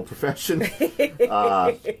medical profession,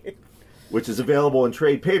 which is available in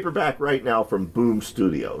trade paperback right now from Boom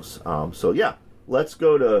Studios. So yeah, let's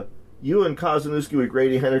go to you and Kozeniewski with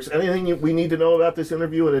Grady Hendrix. Anything we need to know about this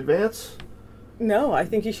interview in advance? No, I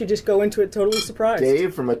think you should just go into it totally surprised.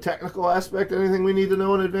 Dave, from a technical aspect, anything we need to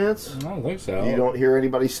know in advance? I don't think so. You don't hear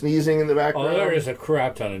anybody sneezing in the background? Oh, there is a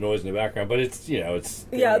crap ton of noise in the background, but it's, it's...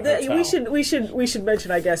 Yeah, we should mention,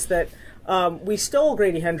 I guess, that we stole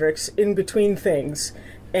Grady Hendrix in between things,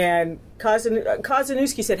 and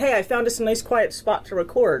Kozeniewski said, "Hey, I found us a nice quiet spot to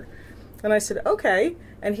record." And I said, "Okay."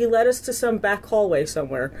 And he led us to some back hallway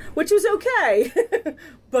somewhere, which was okay,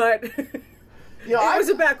 but... It was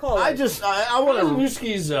a back hallway. I want to...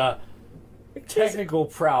 Kozeniewski's technical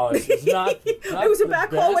prowess is not it was a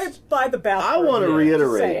back hallway by the bathroom. I want to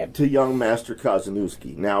reiterate to young Master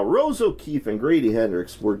Kozeniewski. Now, Rose O'Keefe and Grady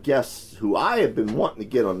Hendrix were guests who I have been wanting to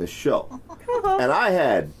get on this show. And I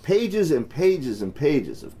had pages and pages and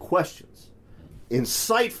pages of questions.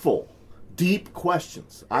 Insightful, deep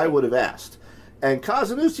questions I would have asked. And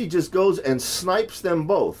Kozeniewski just goes and snipes them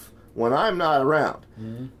both when I'm not around.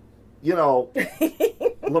 Mm-hmm. You know,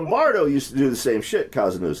 Lombardo used to do the same shit,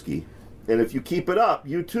 Kozeniewski. And if you keep it up,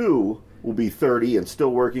 you too will be 30 and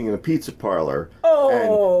still working in a pizza parlor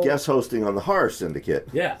and guest hosting on the Horror Syndicate.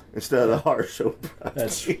 Yeah. Instead of the Horror Show.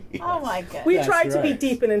 That's Oh my God. We tried to be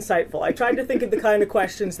deep and insightful. I tried to think of the kind of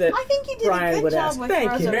questions that I think you did Brian a good would job ask. with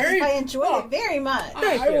Thank Rose you. O'Keefe. Mary, I enjoyed it very much.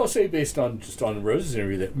 I will say, based on Rose's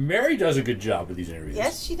interview, that Mary does a good job with these interviews.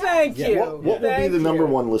 Yes, she does. Thank you. What will be the number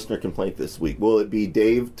one listener complaint this week? Will it be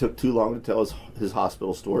Dave took too long to tell his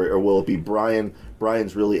hospital story, or will it be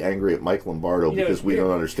Brian's really angry at Mike Lombardo because we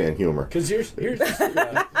don't understand humor? Because here's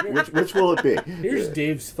which will it be? Here's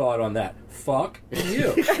Dave's thought on that. Fuck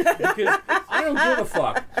you. Because I don't give a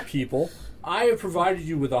fuck, people. I have provided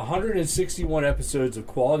you with 161 episodes of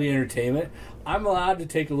quality entertainment. I'm allowed to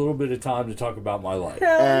take a little bit of time to talk about my life.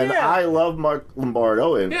 I love Mark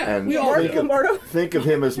Lombardo, and we all think of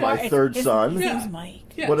him as my third son. His name's Mike.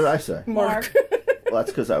 Yes. What did I say? Mark. Well,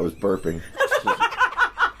 that's because I was burping.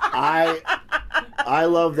 I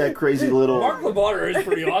love that crazy little... Mark Lombardo is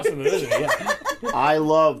pretty awesome, isn't he? Yeah. I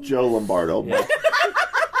love Joe Lombardo,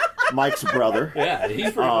 Mike's brother. Yeah,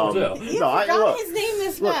 he's pretty cool, too. You forgot his name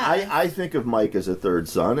this fast. I think of Mike as a third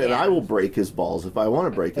son, and I will break his balls if I want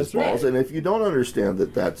to break his balls. And if you don't understand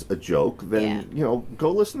that that's a joke, then,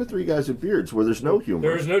 go listen to Three Guys with Beards, where there's no humor.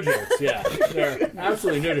 There's no jokes, yeah. There are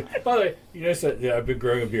absolutely no jokes. By the way, you notice that I've been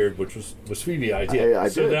growing a beard, which was Phoebe's idea.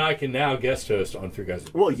 So that I can now guest host on Three Guys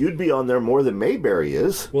with Beards. Well, you'd be on there more than Mayberry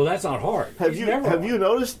is. Well, that's not hard. Have you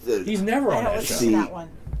noticed that he's never on that show? That one.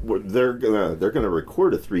 They're gonna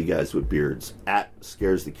record a Three Guys with Beards at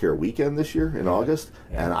Scares the Cure weekend this year in August,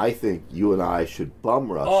 and I think you and I should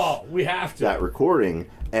bum rush. Oh, we have to that recording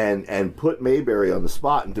and put Mayberry on the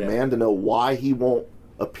spot and demand to know why he won't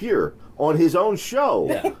appear on his own show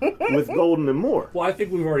with Golden and Moore. Well, I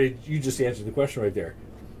think you just answered the question right there.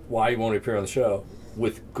 Why he won't appear on the show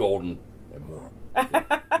with Golden and Moore. Right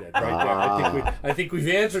there. I think we've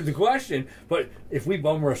answered the question. But if we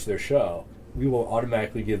bum rush their show, we will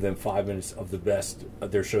automatically give them 5 minutes of the best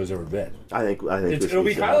of their show's ever been. I think it'll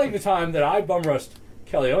be kind of like the time that I bum rushed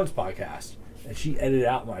Kelly Owens' podcast, and she edited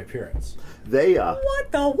out my appearance. They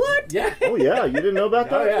what the what? Yeah. Oh yeah, you didn't know about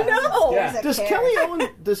that? Oh, yeah. No. Yeah. Does Kelly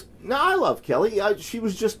Owens? No, I love Kelly. She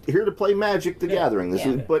was just here to play Magic the Gathering this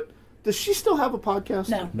week, but does she still have a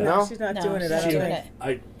podcast? No, she's not doing it.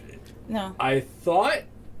 I thought,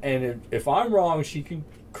 and if I'm wrong, she can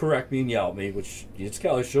correct me and yell at me, which it's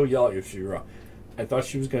Kelly, she'll yell at you if she's wrong. I thought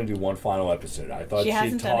she was going to do one final episode. I thought she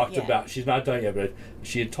had talked about, she's not done it yet, but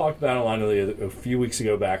she had talked about it online a few weeks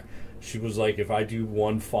ago back. She was like, if I do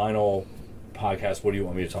one final podcast, what do you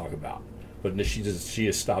want me to talk about? But she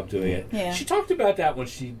has stopped doing it. Yeah. She talked about that when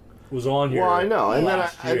she was on here. Well, I know,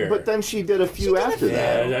 and but then she did a few after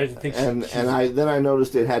that. Yeah, I think then I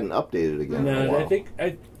noticed it hadn't updated again. No, I think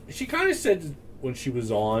she kind of said when she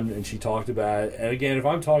was on and she talked about it. And again, if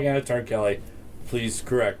I'm talking out of turn, Kelly, please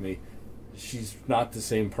correct me. She's not the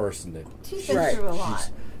same person that she's been through a lot.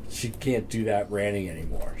 She can't do that ranting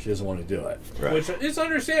anymore. She doesn't want to do it, which is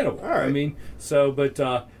understandable. All right. I mean, so but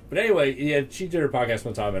anyway, yeah, she did her podcast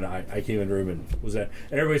one time, and I came in the room and was there,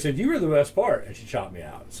 and everybody said you were the best part, and she chopped me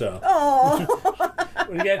out. So, but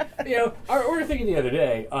again, we were thinking the other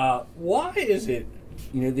day, why is it,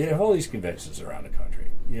 they have all these conventions around the country.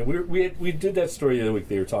 we did that story the other week.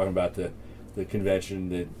 They were talking about the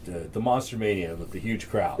convention, the Monster Mania with the huge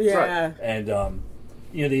crowds. Yeah. Right. And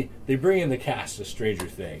they bring in the cast of Stranger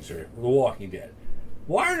Things or The Walking Dead.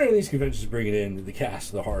 Why are none of these conventions bringing in the cast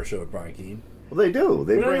of the horror show with Brian Keene? Well, they do.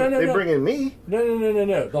 They bring in me.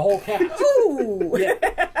 No. The whole cast. Ooh.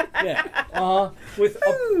 Yeah. With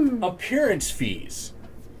appearance fees.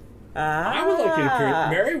 I would like an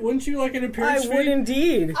appearance. Mary, wouldn't you like an appearance fee? I would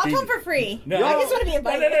indeed. I'll come for free. No. I just want to be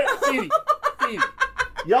invited. No. Phoebe.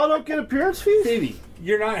 Y'all don't get appearance fees? Phoebe,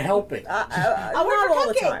 you're not helping. I'll work Not for all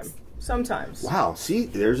the cupcakes. time. Sometimes. Wow, see,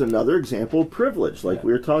 there's another example of privilege. Like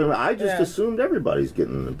we were talking about, I just assumed everybody's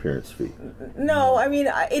getting an appearance fee. No, I mean,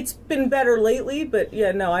 it's been better lately, but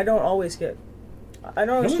no, I don't always get.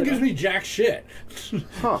 No one gives me jack shit.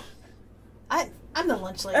 Huh. I'm the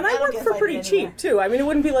lunch lady. And I don't work get for invited pretty anywhere. cheap too. I mean, it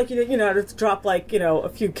wouldn't be like to drop like a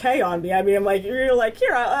few K on me. I mean, I'm like you're like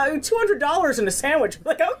here, $200 in a sandwich. I'm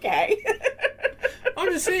like okay. I'm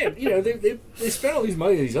just saying, they spend all these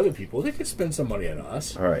money on these other people. They could spend some money on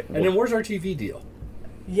us. All right. And then where's our TV deal?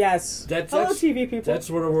 Yes. Hello, TV people. That's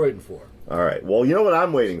what we're waiting for. All right. Well, you know what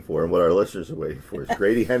I'm waiting for, and what our listeners are waiting for is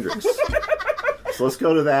Grady Hendrix. So let's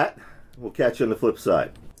go to that. We'll catch you on the flip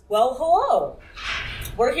side. Well, hello.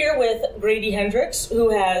 We're here with Grady Hendrix, who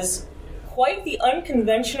has quite the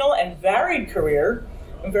unconventional and varied career.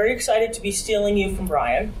 I'm very excited to be stealing you from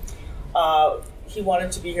Brian. He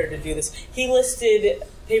wanted to be here to do this. He listed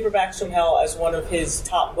Paperbacks from Hell as one of his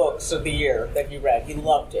top books of the year that he read. He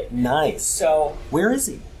loved it. Nice. So, where is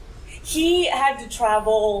he? he had to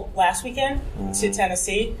travel last weekend to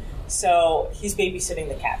Tennessee, so he's babysitting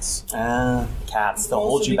the cats. Cats. They'll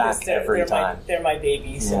hold Mostly you because back every time. They're my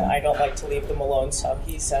babies, and I don't like to leave them alone, so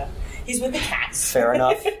he's with the cats. Fair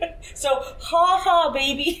enough. So, ha,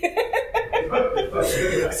 baby.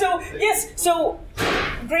 So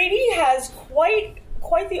Grady has quite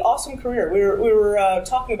the awesome career. We were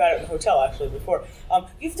talking about it in the hotel actually before.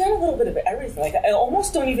 You've done a little bit of everything. Like I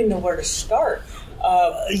almost don't even know where to start.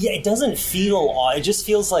 It doesn't feel. It just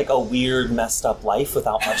feels like a weird, messed up life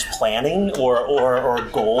without much planning or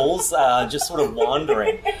goals. Just sort of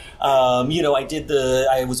wandering.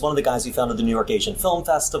 I was one of the guys who founded the New York Asian Film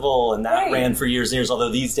Festival, and that ran for years and years.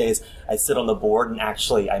 Although these days I sit on the board, and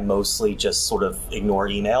actually I mostly just sort of ignore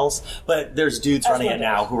emails. But there's dudes running it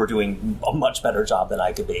now who are doing a much better job than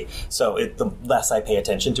I could be. So the less I pay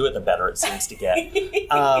attention to it, the better it seems to get.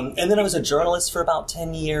 And then I was a journalist for about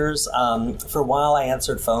 10 years. For a while, I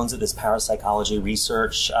answered phones at this parapsychology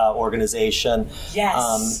research organization.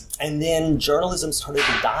 Yes. And then journalism started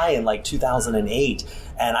to die in like 2008.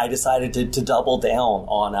 And I decided to double down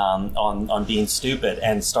on being stupid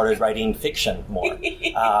and started writing fiction more.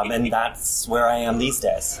 And that's where I am these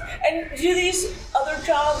days. And do these other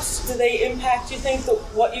jobs, do they impact, you think,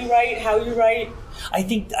 what you write, how you write? I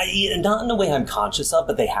think not in a way I'm conscious of,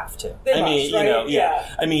 but they have to. They must, right?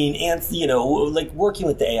 Yeah. I mean, and like working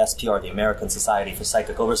with the ASPR, the American Society for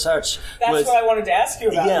Psychical Research. That's what I wanted to ask you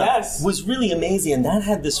about. Yes, was really amazing, and that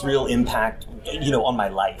had this real impact, on my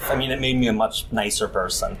life. I mean, it made me a much nicer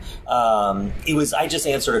person. I just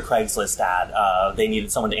answered a Craigslist ad. They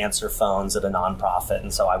needed someone to answer phones at a nonprofit,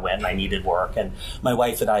 and so I went and I needed work. And my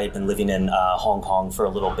wife and I had been living in Hong Kong for a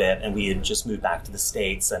little bit, and we had just moved back to the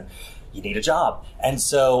States, and you need a job. And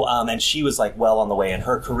so, and she was like well on the way in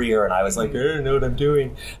her career, and I was like, I don't know what I'm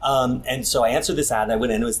doing. And so I answered this ad, and I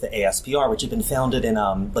went in. It was the ASPR, which had been founded in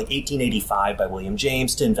like 1885 by William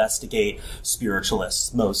James to investigate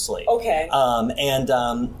spiritualists mostly. Okay.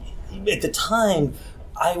 At the time,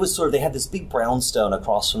 I was they had this big brownstone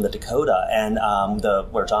across from the Dakota, and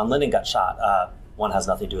where John Lennon got shot. One has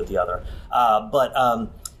nothing to do with the other.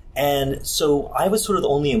 And so I was sort of the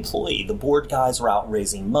only employee. The board guys were out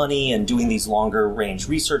raising money and doing these longer range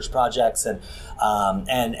research projects, and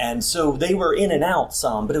so they were in and out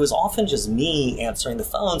some, but it was often just me answering the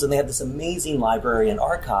phones. And they had this amazing library and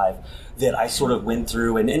archive that I sort of went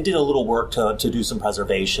through and did a little work to do some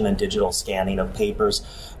preservation and digital scanning of papers.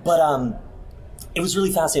 But it was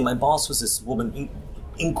really fascinating. My boss was this woman,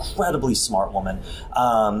 incredibly smart woman,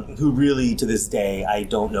 who really to this day I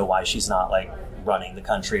don't know why she's not like running the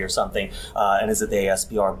country or something, and is at the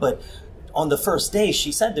ASPR. But on the first day,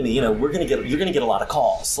 she said to me, you're going to get a lot of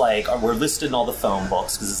calls. Like, we're listed in all the phone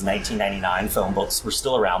books because it's 1999. Phone books were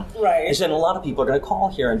still around. Right. And she said a lot of people are going to call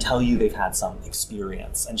here and tell you they've had some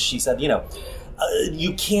experience. And she said,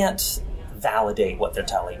 you can't validate what they're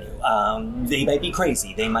telling you. They might be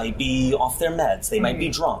crazy. They might be off their meds. They might be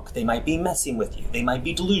drunk. They might be messing with you. They might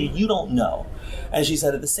be deluded. You don't know. And she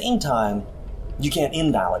said at the same time, you can't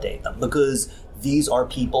invalidate them because these are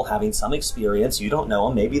people having some experience. You don't know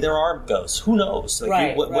them. Maybe there are ghosts. Who knows?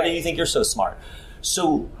 Like, what do you think? You're so smart.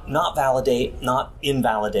 So not validate, not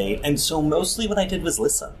invalidate. And so mostly what I did was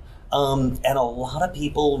listen. And a lot of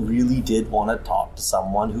people really did want to talk to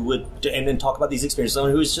someone who would, and then talk about these experiences,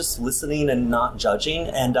 someone who was just listening and not judging.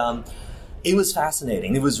 And it was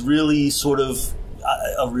fascinating. It was really sort of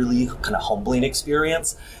a really kind of humbling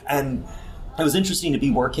experience. And it was interesting to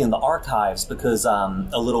be working in the archives because a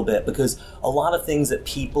little bit, because a lot of things that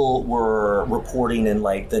people were reporting in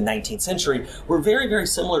like the 19th century were very, very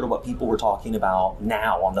similar to what people were talking about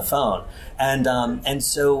now on the phone. And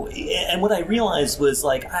so what I realized was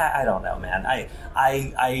like, I don't know, man.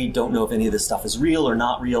 I don't know if any of this stuff is real or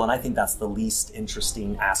not real, and I think that's the least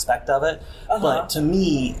interesting aspect of it. But to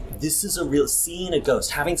me, this is a real, seeing a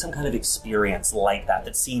ghost, having some kind of experience like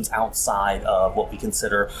that seems outside of what we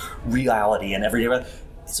consider reality and everyday life.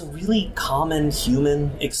 It's a really common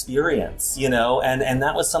human experience, you know, and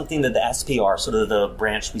that was something that the SPR, sort of the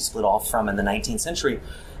branch we split off from in the 19th century,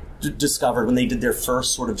 discovered when they did their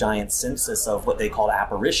first sort of giant census of what they called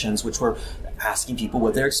apparitions, which were asking people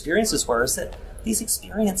what their experiences were, is that these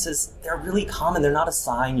experiences, they're really common. They're not a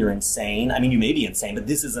sign you're insane. I mean, you may be insane, but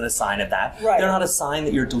this isn't a sign of that. Right. They're not a sign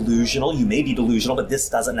that you're delusional. You may be delusional, but this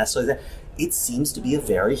doesn't necessarily. It seems to be a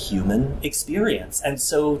very human experience. And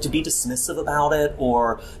so to be dismissive about it,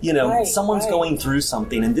 or, you know, someone's going through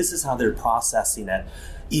something and this is how they're processing it.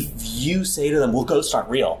 If you say to them, well, ghosts aren't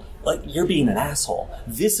real, like, you're being an asshole.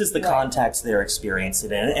 This is the context they're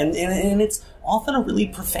experiencing it in. And it's often a really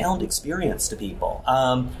profound experience to people.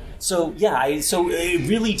 So it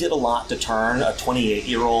really did a lot to turn a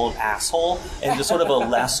 28-year-old asshole into sort of a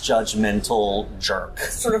less judgmental jerk.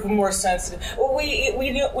 Sort of a more sensitive. Well,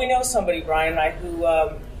 we know somebody, Brian and I, who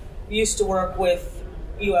used to work with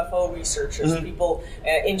UFO researchers, people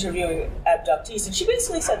interviewing abductees, and she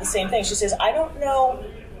basically said the same thing. She says, I don't know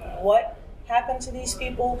what happened to these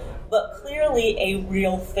people, but clearly a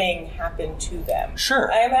real thing happened to them.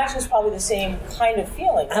 Sure. I imagine it's probably the same kind of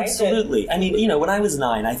feeling, right? Absolutely. I mean, you know, when I was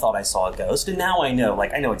 9, I thought I saw a ghost, and now I know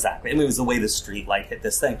exactly. I mean, it was the way the street light hit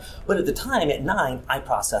this thing. But at the time, at 9, I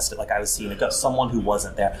processed it like I was seeing a ghost, someone who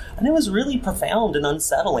wasn't there. And it was really profound and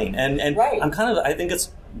unsettling. And I'm kind of, I think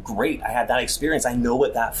it's great I had that experience. I know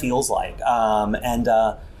what that feels like.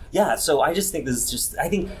 So I just think this is just, I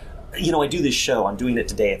think, you know, I do this show, I'm doing it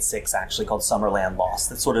today at 6 actually, called Summerland Lost.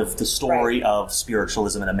 That's sort of the story of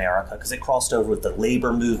spiritualism in America, because it crossed over with the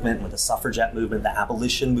labor movement, with the suffragette movement, the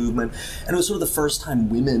abolition movement, and it was sort of the first time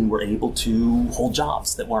women were able to hold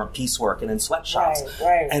jobs that weren't piecework and in sweatshops.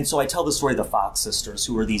 And so I tell the story of the Fox sisters,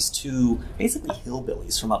 who were these two basically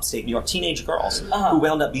hillbillies from upstate New York, teenage girls, who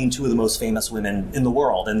wound up being two of the most famous women in the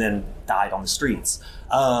world and then died on the streets.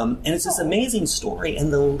 And it's this amazing story,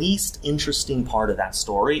 and the least interesting part of that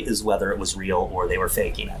story is whether it was real or they were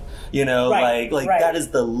faking it. You know, that is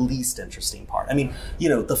the least interesting part. I mean, you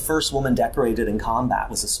know, the first woman decorated in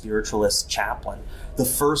combat was a spiritualist chaplain. The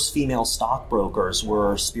first female stockbrokers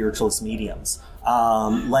were spiritualist mediums.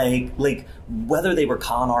 Whether they were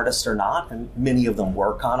con artists or not, and many of them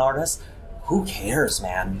were con artists, who cares,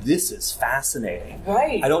 man? This is fascinating.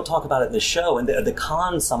 I don't talk about it in the show, and the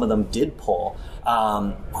cons some of them did pull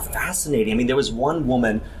were fascinating. I mean, there was one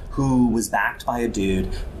woman who was backed by a dude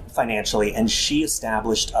financially, and she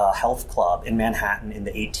established a health club in Manhattan in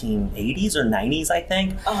the 1880s or 90s, I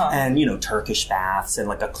think. And, you know, Turkish baths and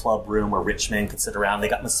like a club room where rich men could sit around. They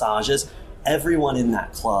got massages. Everyone in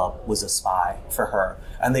that club was a spy for her.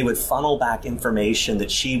 And they would funnel back information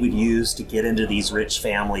that she would use to get into these rich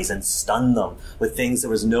families and stun them with things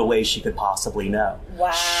there was no way she could possibly know.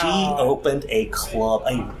 She opened a club,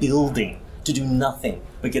 a building, to do nothing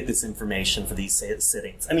but get this information for these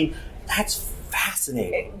sittings. I mean, that's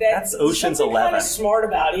fascinating. That's Ocean's 11. Kind of smart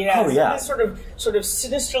about it. Sort of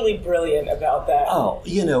sinisterly brilliant about that.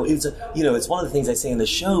 It's one of the things I say in the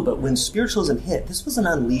show. But when spiritualism hit, this was an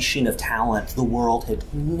unleashing of talent the world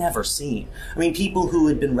had never seen. I mean, people who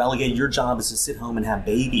had been relegated, your job is to sit home and have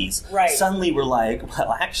babies, suddenly were like,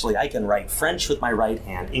 well, actually, I can write French with my right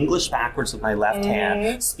hand, English backwards with my left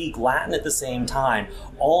hand, speak Latin at the same time,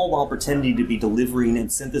 all while pretending to be delivering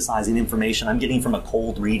and synthesizing information I'm getting from a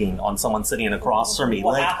cold reading on someone sitting across from me.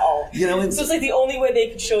 Wow. So it's like the only way they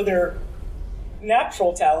could show their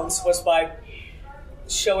natural talents was by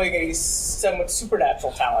showing a somewhat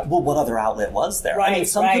supernatural talent. Well, what other outlet was there? I mean,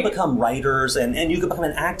 some could become writers and you could become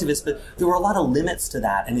an activist, but there were a lot of limits to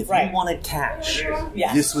that. And if you wanted cash,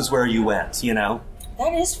 this was where you went, you know?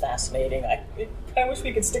 That is fascinating. I wish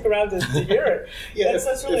we could stick around to hear it.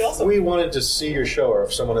 That's really awesome. If we wanted to see your show, or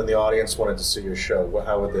if someone in the audience wanted to see your show,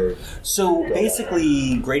 how would they? So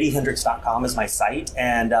basically, GradyHendrix.com is my site,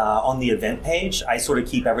 and on the event page, I sort of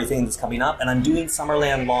keep everything that's coming up, and I'm doing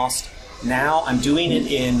Summerland Lost now. I'm doing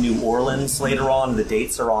it in New Orleans later on. The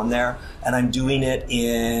dates are on there. And I'm doing it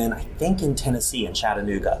in, I think, in Tennessee, in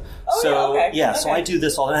Chattanooga. So I do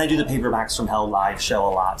this all, and I do the Paperbacks from Hell live show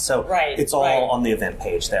a lot. So it's all on the event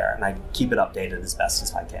page there, and I keep it updated as best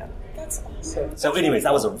as I can. That's awesome. So anyways,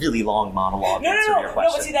 that was a really long monologue answer to your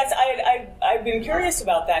question. No, but see, I've been curious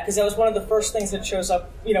about that, because that was one of the first things that shows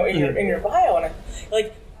up, in your bio, and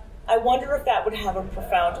I wonder if that would have a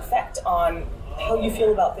profound effect on how you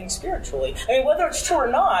feel about things spiritually. I mean, whether it's true or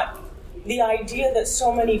not, the idea that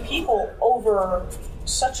so many people over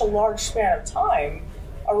such a large span of time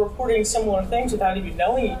are reporting similar things without even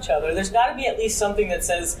knowing each other, there's got to be at least something that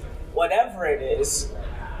says, whatever it is,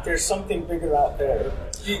 there's something bigger out there.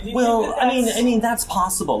 Well, I mean, that's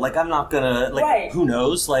possible. Like, I'm not gonna, who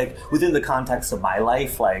knows? Like, within the context of my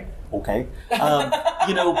life, okay. But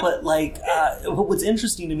what's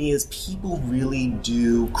interesting to me is people really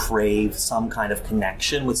do crave some kind of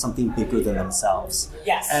connection with something bigger than themselves.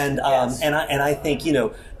 Yes. And I think,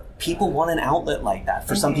 people want an outlet like that.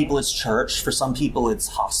 For some people it's church, for some people it's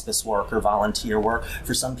hospice work or volunteer work,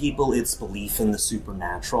 for some people it's belief in the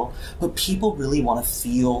supernatural, but people really want to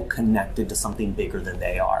feel connected to something bigger than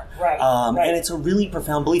they are. Right. And it's a really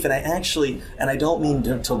profound belief, and I don't mean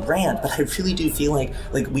to rant, but I really do feel like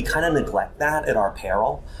we kind of neglect that at our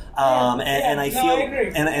peril. I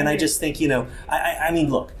agree. I just think, I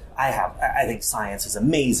mean, look, I think science is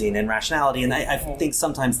amazing and rationality, and I think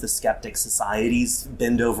sometimes the skeptic societies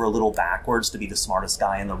bend over a little backwards to be the smartest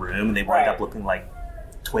guy in the room, and they wind up looking like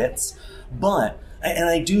twits. But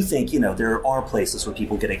I do think, there are places where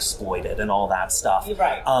people get exploited and all that stuff.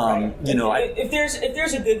 Right. If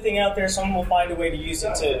there's a good thing out there, someone will find a way to use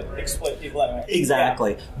it to exploit people anyway.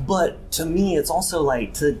 Exactly. Yeah. But to me, it's also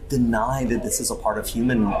to deny that this is a part of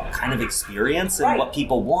human kind of experience, and what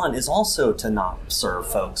people want is also to not serve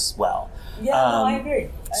folks well. Yeah, I agree.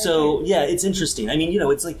 It's interesting. I mean,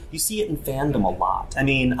 it's like you see it in fandom a lot. I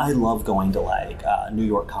mean, I love going to New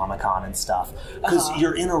York Comic-Con and stuff, because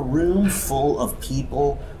you're in a room full of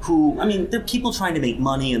people who, there are people trying to make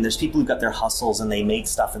money, and there's people who've got their hustles and they make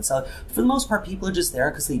stuff and sell it. For the most part, people are just there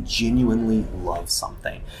because they genuinely love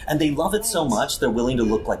something, and they love it so much they're willing to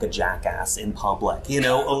look like a jackass in public,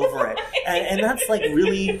 over it, and that's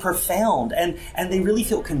really profound, and they really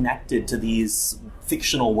feel connected to these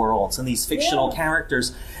fictional worlds and these fictional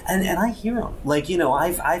characters, and I hear them.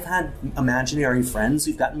 I've had imaginary friends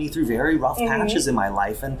who've gotten me through very rough patches in my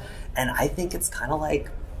life, and I think it's kind of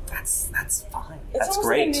that's fine. That's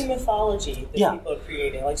great. It's almost like a new mythology that people are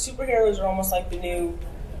creating. Like, superheroes are almost like the new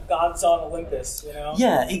gods on Olympus,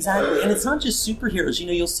 Yeah, exactly. And it's not just superheroes.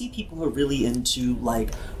 You'll see people who are really into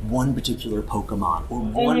one particular Pokemon or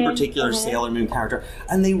one particular Sailor Moon character,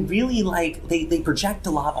 and they really they project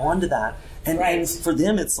a lot onto that. And for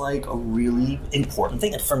them, it's a really important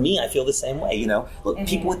thing. And for me, I feel the same way. Look,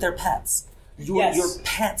 people with their pets. Your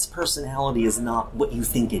pet's personality is not what you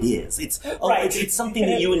think it is. It's something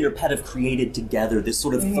that you and your pet have created together, this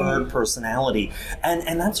sort of third personality.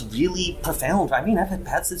 And that's really profound. I mean, I've had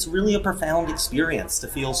pets. It's really a profound experience to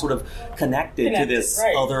feel sort of connected to this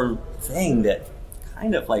other thing that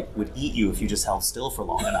kind of would eat you if you just held still for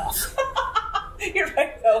long enough. You're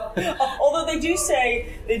right, though. Although they do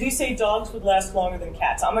say dogs would last longer than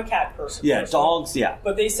cats. I'm a cat person. Yeah, dogs,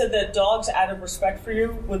 But they said that dogs, out of respect for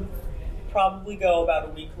you, would probably go about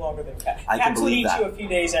a week longer than cats. Cats would eat you a few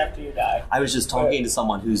days after you die. I was just talking to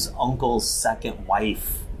someone whose uncle's second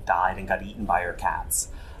wife died and got eaten by her cats.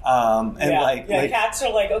 Cats are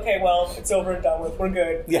okay, well, it's over and done with. We're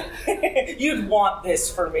good. Yeah. You'd want this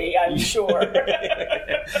for me, I'm sure.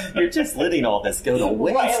 You're just letting all this go to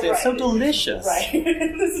waste. It's so delicious. Right.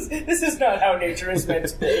 This is not how nature is meant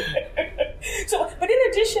to be. But in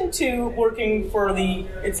addition to working for the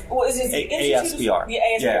ASPR. The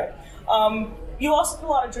ASPR. Yeah. You also did a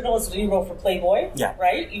lot of journalism. You wrote for Playboy. Yeah.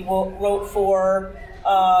 Right? You wrote for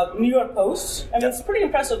New York Post. It's pretty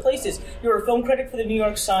impressive places. You were a film critic for the New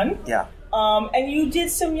York Sun. Yeah. And you did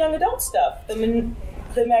some young adult stuff.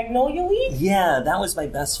 The Magnolia League? Yeah, that was my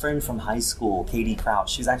best friend from high school, Katie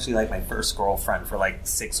Crouch. She was actually my first girlfriend for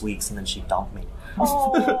 6 weeks, and then she dumped me.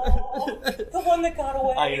 Oh, the one that got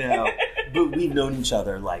away. I know. But we've known each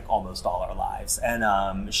other almost all our lives.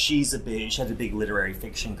 And she had a big literary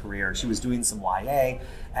fiction career. She was doing some YA,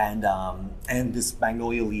 and this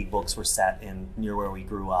Magnolia League books were set near where we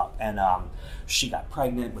grew up. And she got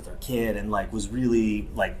pregnant with her kid and was really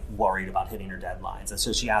worried about hitting her deadlines. And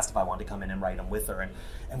so she asked if I wanted to come in and write them with her.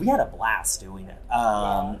 And we had a blast doing it.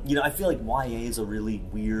 I feel like YA is a really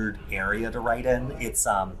weird area to write in. It's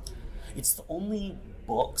the only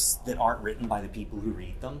books that aren't written by the people who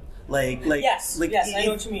read them. Yes, I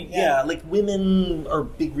know what you mean. Yeah, like women are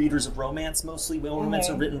big readers of romance. Mostly, romance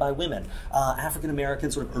are written by women. African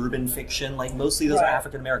American sort of urban fiction, like mostly those are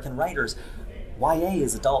African American writers. YA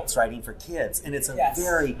is adults writing for kids, and it's a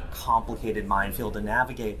very complicated minefield to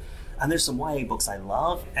navigate. And there's some YA books I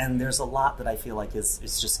love, and there's a lot that I feel like is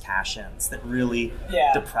just cash-ins that really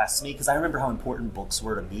depress me, because I remember how important books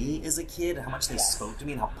were to me as a kid, and how much they spoke to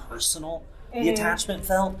me, and how personal the attachment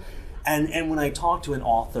felt. And when I talk to an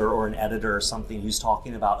author or an editor or something who's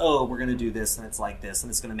talking about, oh, we're going to do this, and it's like this, and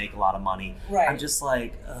it's going to make a lot of money, I'm just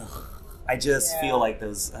like, ugh. I just feel like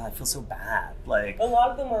those, I feel so bad. Like a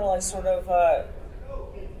lot of them are like sort of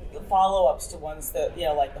follow-ups to ones that, you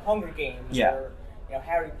know, like the Hunger Games or, you know,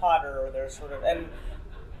 Harry Potter, or they're sort of, and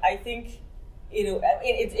I think, you know,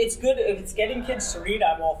 it's good if it's getting kids to read.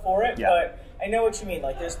 I'm all for it, but I know what you mean.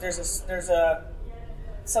 Like there's a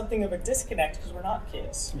something of a disconnect because we're not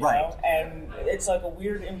kids, you know? And it's like a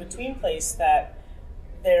weird in-between place that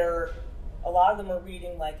a lot of them are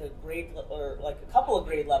reading like a grade or like a couple of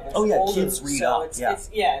grade levels. Oh yeah, older. kids read so up.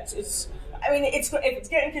 It's I mean, if it's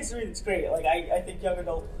getting kids to read, it's great. Like I think young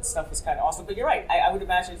adult stuff is kind of awesome. But you're right. I would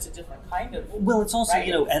imagine it's a different kind of. Well, it's also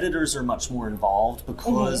you know, editors are much more involved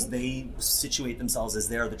because they situate themselves as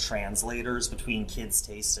they're the translators between kids'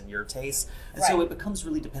 taste and your taste, and so it becomes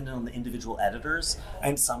really dependent on the individual editors.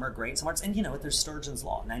 And some are great, some aren't. And you know, there's Sturgeon's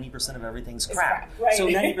law: 90% of everything's crap. So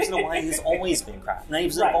 90% of YA has always been crap.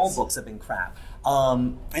 90% of all books have been crap.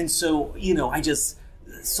 And so you know,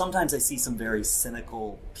 sometimes I see some very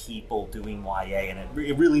cynical people doing YA, and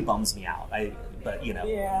it really bums me out. But you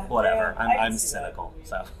know, whatever. I'm cynical.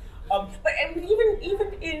 So, but and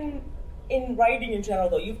even in writing in general,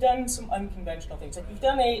 though, you've done some unconventional things. Like you've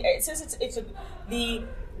done it says the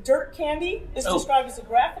Dirt Candy is described as a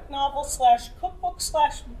graphic novel / cookbook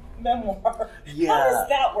 / memoir. Yeah. How does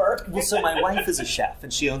that work? Well, so my wife is a chef,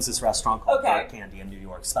 and she owns this restaurant called Dirt Candy in New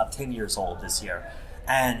York. It's about 10 years old this year.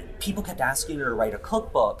 And people kept asking her to write a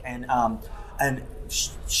cookbook, and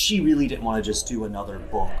she really didn't want to just do another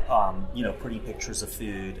book, you know, pretty pictures of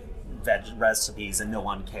food, veg recipes, and no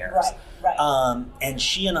one cares. And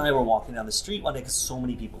she and I were walking down the street one day because so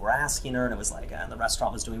many people were asking her, and it was like, the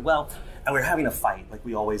restaurant was doing well, and we were having a fight like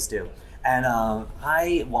we always do. And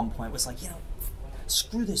I, at one point, was like, you know,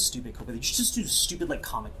 screw this stupid cookbook. You should just do a stupid like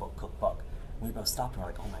comic book cookbook. And we both stopped and were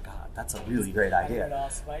like, oh my God, that's a really great idea.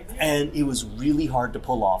 Awesome idea. And it was really hard to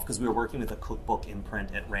pull off because we were working with a cookbook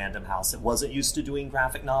imprint at Random House. It wasn't used to doing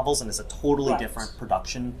graphic novels, and it's a totally different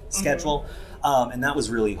production schedule. And that was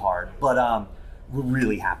really hard. But we're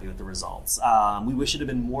really happy with the results. We wish it had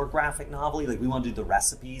been more graphic novel-y. Like, we want to do the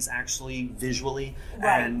recipes actually visually.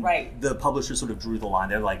 And the publisher sort of drew the line.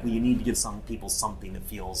 They're like, well, you need to give some people something that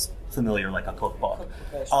feels familiar, like a cookbook.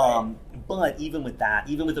 But even with that,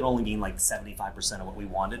 even with it only being like 75% of what we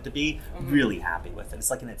want it to be, really happy with it. It's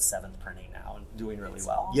like in its 7th printing now and doing really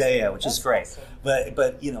well. Awesome. Which is great. Awesome.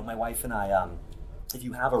 But you know, my wife and I, if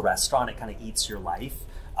you have a restaurant, it kind of eats your life.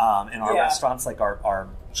 And our restaurant's like our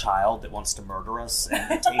child that wants to murder us, and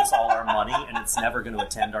it takes all our money, and it's never going to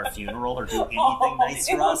attend our funeral or do anything nice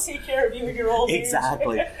for us. It will take care of you in your old age.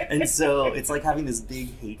 Exactly. And so it's like having this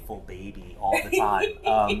big hateful baby all the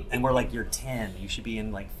time. And we're like, you're 10, you should be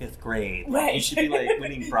in like 5th grade. Like, you should be like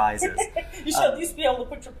winning prizes. You should at least be able to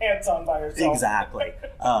put your pants on by yourself. Exactly.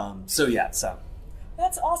 So.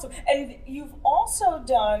 That's awesome. And you've also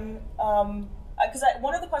done, because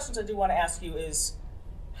one of the questions I do want to ask you is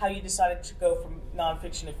how you decided to go from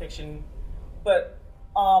nonfiction to fiction. But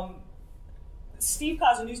Steve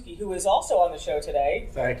Kozeniewski, who is also on the show today.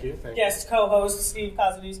 Thank you. Guest co-host Steve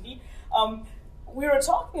Kozeniewski. We were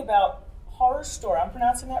talking about Horror Store. I'm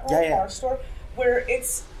pronouncing that right? Yeah. Horror Store, where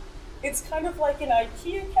it's kind of like an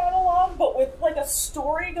IKEA catalog, but with like a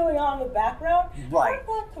story going on in the background. Right.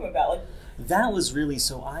 How did that come about? Like, that was really,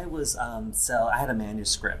 so I was, I had a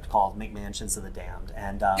manuscript called McMansions of the Damned,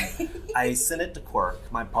 and I sent it to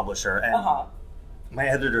Quirk, my publisher, and my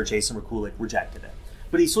editor, Jason Rakulik, rejected it.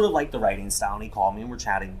 But he sort of liked the writing style, and he called me, and we're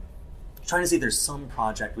chatting, trying to see if there's some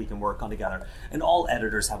project we can work on together. And all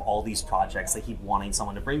editors have all these projects they keep wanting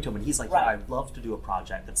someone to bring to them, and he's like, yeah, I'd love to do a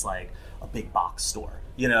project that's like a big box store,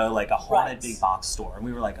 you know, like a haunted big box store. And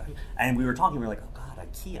we were like, and we were talking, we were like, oh God,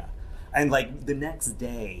 IKEA. And like the next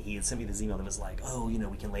day, he had sent me this email that was like, oh, you know,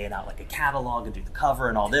 we can lay it out like a catalog and do the cover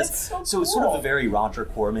and all this. That's so cool. So it's sort of a very Roger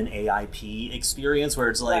Corman AIP experience where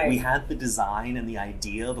it's like we had the design and the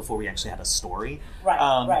idea before we actually had a story.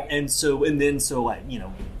 And so,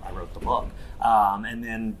 I wrote the book and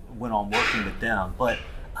then went on working with them. But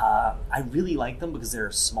I really like them because they're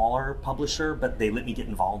a smaller publisher, but they let me get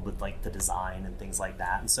involved with like the design and things like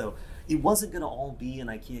that. And so it wasn't going to all be an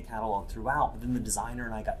IKEA catalog throughout, but then the designer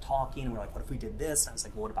and I got talking and we're like, what if we did this? And I was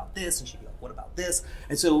like, well, what about this? And she'd be like, what about this?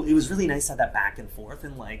 And so it was really nice to have that back and forth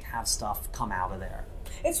and like have stuff come out of there.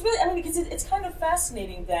 It's really, I mean, because it's kind of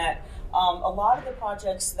fascinating that a lot of the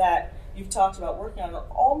projects that you've talked about working on are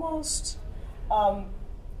almost,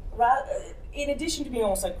 in addition to being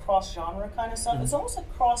almost like cross-genre kind of stuff, it's almost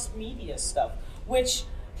like cross-media stuff, which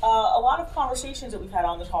a lot of conversations that we've had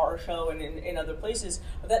on this horror show and in other places,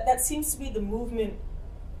 that seems to be the movement,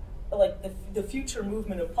 like the future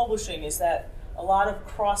movement of publishing, is that a lot of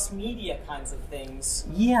cross-media kinds of things.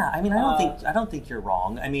 Yeah, I mean, I don't think you're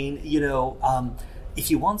wrong. I mean, you know, if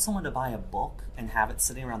you want someone to buy a book and have it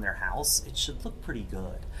sitting around their house, it should look pretty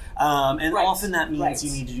good. And often that means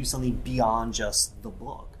you need to do something beyond just the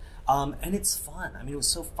book. And it's fun. I mean, it was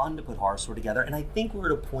so fun to put Horror Store together. And I think we're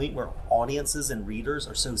at a point where audiences and readers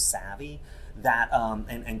are so savvy that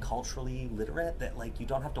and culturally literate that like you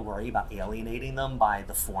don't have to worry about alienating them by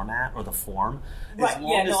the format or the form. Right.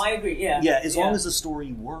 Yeah. No, I agree. Yeah. Yeah. As long as the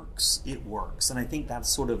story works, it works. And I think that's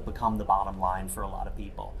sort of become the bottom line for a lot of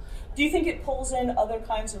people. Do you think it pulls in other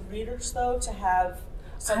kinds of readers though to have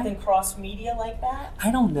something cross-media like that?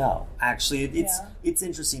 I don't know. Actually, it's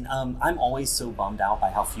interesting. I'm always so bummed out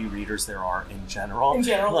by how few readers there are in general. In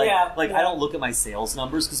general, like, I don't look at my sales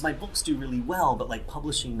numbers because my books do really well, but like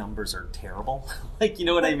publishing numbers are terrible. Like, you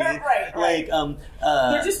know what I mean? Right. Like,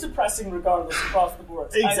 they're just depressing regardless across the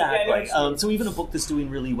board. Exactly. So even a book that's doing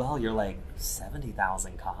really well, you're like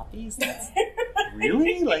 70,000 copies. That's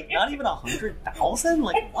really like not even 100,000.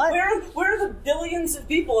 Like what? Where are the billions of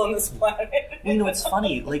people on this planet? You know, it's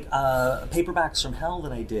funny. Like Paperbacks from Hell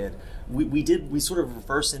that I did, we sort of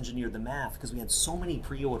reverse engineered the math because we had so many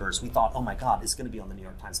pre-orders. We thought, oh my God, it's going to be on the New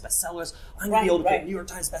York Times bestsellers. I'm going to be able to put New York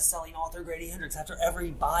Times bestselling author Grady Hendrix after every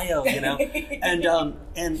bio, you know.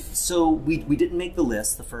 and so we didn't make the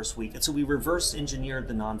list the first week, and so we reverse engineered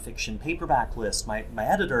the nonfiction paperback list, my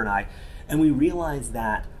editor and I, and we realized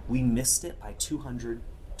that we missed it by 200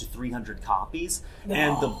 to 300 copies,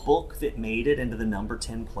 and the book that made it into the number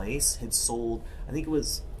 10 place had sold, I think it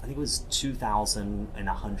was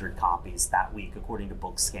 2,100 copies that week, according to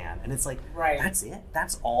BookScan. And it's like, that's it?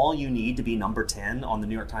 That's all you need to be number 10 on the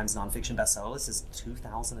New York Times nonfiction bestseller list is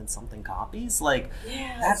 2,000 and something copies? Like,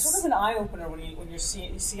 that's sort of an eye-opener when you're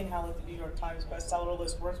seeing how like, the New York Times bestseller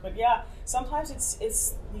list works. But yeah, sometimes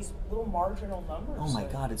it's these little marginal numbers. Oh my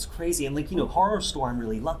God, it's crazy. And like, you know, Horror Store, I'm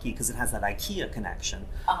really lucky because it has that IKEA connection.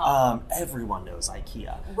 Everyone knows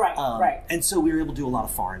IKEA. Right. And so we were able to do a lot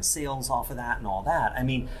of foreign sales off of that and all that. I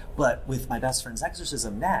mean, but with My Best Friend's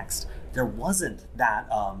Exorcism next, there wasn't that,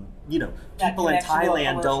 you know, people in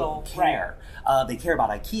Thailand don't care. They care about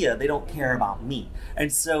IKEA, they don't care about me.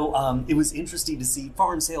 And so it was interesting to see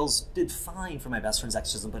foreign sales did fine for My Best Friend's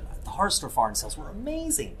Exorcism, but the Horror Store foreign sales were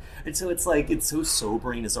amazing. And so it's like, it's so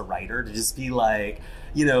sobering as a writer to just be like,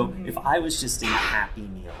 you know, if I was just in a Happy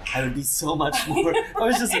Meal, I would be so much more, if I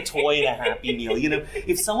was just a toy in a Happy Meal, you know,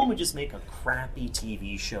 if someone would just make a crappy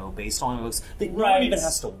TV show based on books that no one even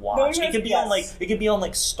has to watch. It could be on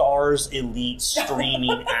like Starz Elite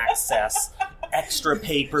streaming access, extra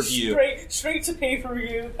pay-per-view. Straight to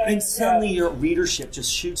pay-per-view. And suddenly your readership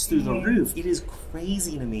just shoots through the roof. It is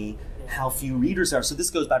crazy to me how few readers are. So this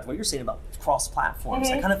goes back to what you're saying about cross-platforms.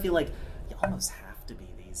 I kind of feel like you almost have to be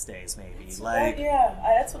these days, maybe.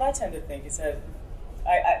 That's what I tend to think. Is that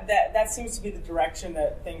that seems to be the direction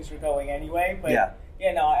that things are going anyway. But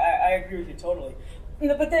I agree with you totally.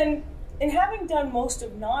 But then, in having done most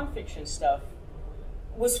of nonfiction stuff,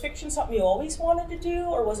 was fiction something you always wanted to do,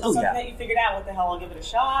 or was it something that you figured out, what the hell, I'll give it a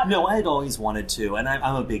shot? No, I had always wanted to, and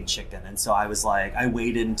I'm a big chicken, and so I was like, I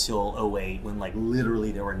waited until 2008 when like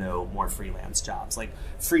literally there were no more freelance jobs. Like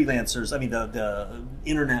freelancers, I mean the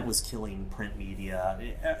internet was killing print media,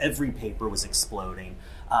 every paper was exploding.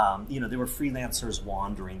 You know, there were freelancers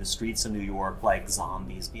wandering the streets of New York like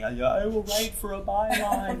zombies. I will write for a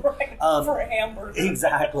byline. For a hamburger.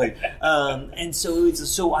 Exactly. And so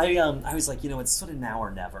I was like, you know, it's sort of now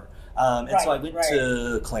or never. So I went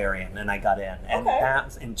to Clarion and I got in. And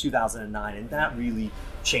that in 2009, and that really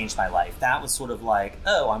changed my life. That was sort of like,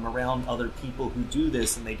 oh, I'm around other people who do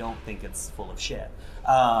this and they don't think it's full of shit.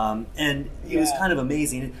 And it was kind of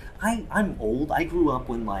amazing. I'm old. I grew up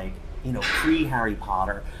when like, you know, pre-Harry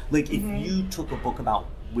Potter. Like, if you took a book about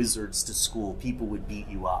wizards to school, people would beat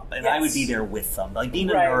you up. And I would be there with them. Like, being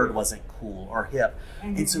a nerd wasn't cool or hip.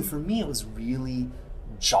 And so for me, it was really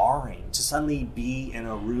jarring to suddenly be in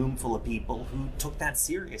a room full of people who took that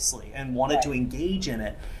seriously and wanted to engage in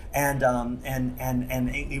it. And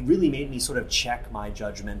it really made me sort of check my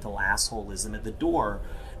judgmental assholism at the door,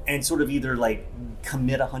 and sort of either like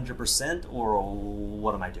commit 100% or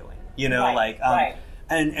what am I doing? You know, right.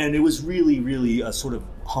 And it was really a sort of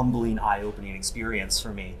humbling, eye-opening experience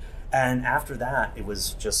for me. And after that, it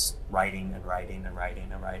was just writing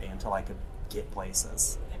until I could get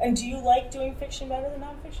places. And do you like doing fiction better than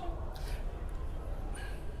nonfiction?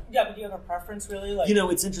 Yeah, but do you have a preference, really? Like, you know,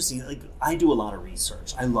 it's interesting. Like, I do a lot of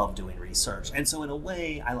research. I love doing research, and so in a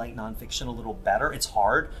way, I like nonfiction a little better. It's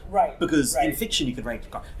hard, right? Because in fiction, you could write,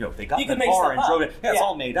 you know, they got the car and drove it. Yeah, it's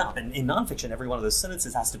all made up. And in nonfiction, every one of those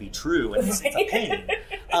sentences has to be true, and it's a pain.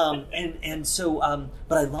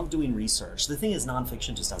 But I love doing research. The thing is,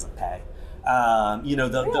 nonfiction just doesn't pay. You know,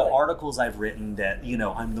 the articles I've written that, you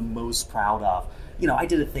know, I'm the most proud of. You know, I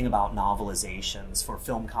did a thing about novelizations for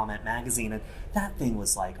Film Comment magazine, and that thing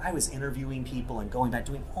was like, I was interviewing people and going back,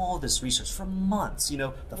 doing all this research for months, you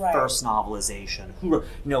know, the first novelization, who wrote,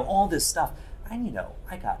 you know, all this stuff. And, you know,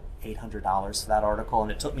 I got $800 for that article,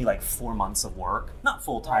 and it took me like 4 months of work. Not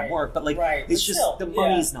full-time work, but like, it's just, the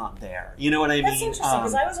money's not there. You know what I mean? That's interesting,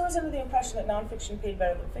 because I was always under the impression that nonfiction paid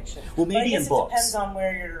better than fiction. Well, maybe in books. It depends on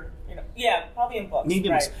where you're, you know, yeah, probably in books. Maybe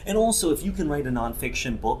in books. And also, if you can write a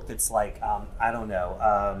nonfiction book that's like, I don't know,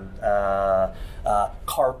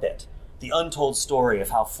 Carpet, the untold story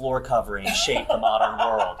of how floor covering shaped the modern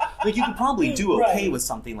world. Like, you could probably do okay with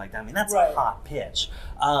something like that. I mean, that's a hot pitch.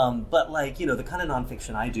 But like, you know, the kind of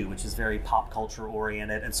nonfiction I do, which is very pop culture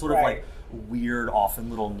oriented and sort of like weird, often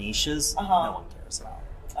little niches, no one cares about.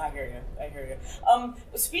 I hear you.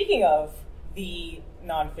 Speaking of the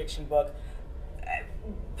nonfiction book,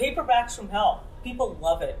 Paperbacks from Hell. People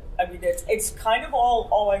love it. I mean, it's kind of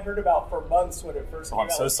all I heard about for months when it first came out. I'm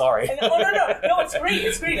so sorry. And, no, it's great.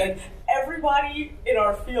 It's great. Like, everybody in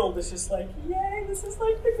our field is just like, yay, this is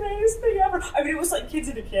like the greatest thing ever. I mean, it was like kids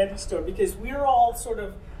in a candy store, because we were all sort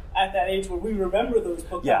of at that age where we remember those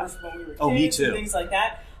book covers when we were kids me too. And things like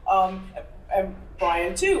that. And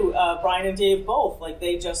Brian too. Brian and Dave both. Like,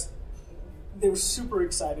 they were super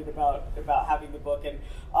excited about having the book. And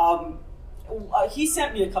he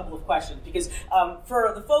sent me a couple of questions, because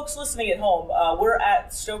for the folks listening at home, we're at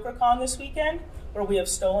StokerCon this weekend, where we have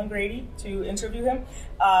Stolen Grady to interview him.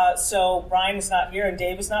 So Brian is not here and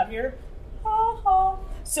Dave is not here.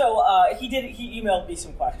 So he emailed me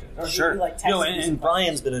some questions. Or sure. He texted me and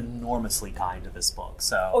Brian's been enormously kind to this book.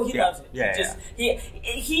 So he loves it. Yeah.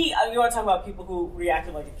 He you want to talk about people who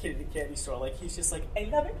reacted like a kid in a candy store? Like, he's just like, I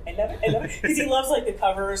love it, because he loves like the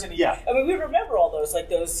covers. And I mean, we remember all those, like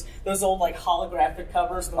those old like holographic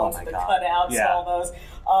covers, the ones with the cutouts and all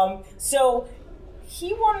those. So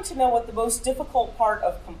he wanted to know what the most difficult part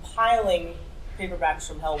of compiling Paperbacks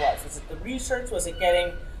from Hell was. Was it the research? Was it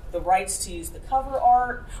getting the rights to use the cover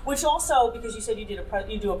art? Which also, because you said you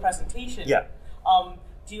do a presentation. Yeah.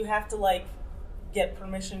 Do you have to like get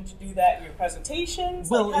permission to do that in your presentations?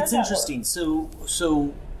 Well, it's interesting. So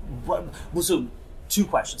 2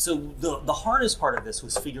 questions. So the hardest part of this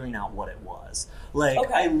was figuring out what it was.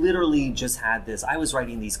 Like, I literally just had this. I was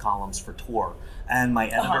writing these columns for Tor, and my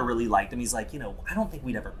editor really liked them. He's like, you know, I don't think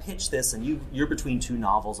we'd ever pitch this, and you're between 2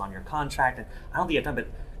 novels on your contract, and I don't think you have time, but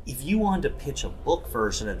if you wanted to pitch a book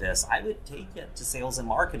version of this, I would take it to sales and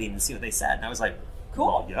marketing and see what they said. And I was like,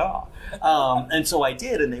 cool, well, yeah. And so I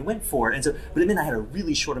did, and they went for it. And so, but it meant I had a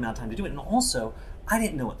really short amount of time to do it. And also, I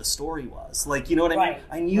didn't know what the story was. Like, you know what I mean?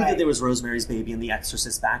 I knew that there was Rosemary's Baby and The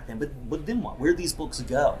Exorcist back then, but then what? Where'd these books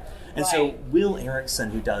go? And so Will Erickson,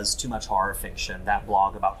 who does Too Much Horror Fiction, that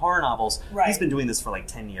blog about horror novels, he's been doing this for like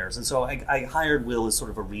 10 years. And so I hired Will as sort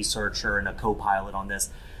of a researcher and a co-pilot on this.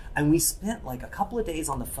 And we spent like a couple of days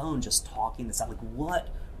on the phone just talking this out. Like,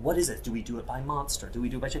 what is it? Do we do it by monster? Do we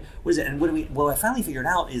do it by shit? What is it? And what I finally figured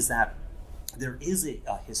out is that there is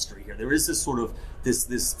a history here. There is this sort of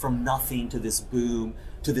this from nothing to this boom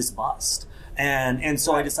to this bust. And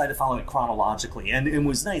so I decided to follow it chronologically. And it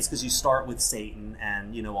was nice because you start with Satan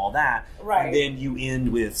and, you know, all that. Right. And then you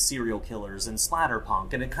end with serial killers and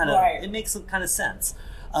splatterpunk. And it kind of, it makes some kind of sense.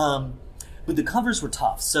 But the covers were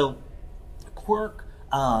tough. So Quirk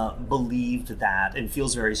believed that, and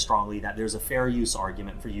feels very strongly that there's a fair use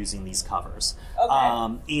argument for using these covers,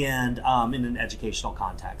 and in an educational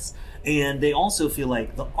context. And they also feel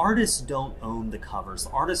like the artists don't own the covers. The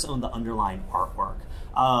artists own the underlying artwork.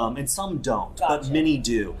 And some don't, but many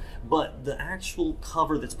do. But the actual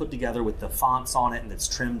cover that's put together with the fonts on it and that's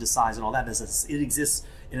trimmed to size and all that, it exists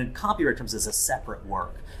in copyright terms as a separate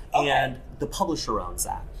work. And the publisher owns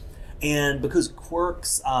that. And because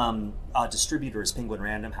Quirk's distributor is Penguin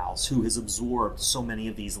Random House, who has absorbed so many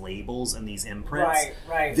of these labels and these imprints,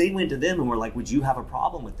 right. They went to them and were like, would you have a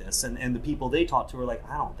problem with this? And the people they talked to were like,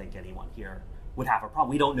 I don't think anyone here would have a problem.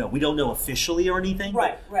 We don't know. We don't know officially or anything.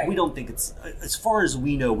 Right. We don't think it's, as far as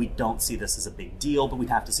we know, we don't see this as a big deal, but we'd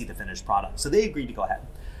have to see the finished product. So they agreed to go ahead.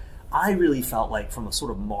 I really felt like, from a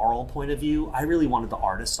sort of moral point of view, I really wanted the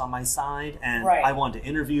artists on my side, and I wanted to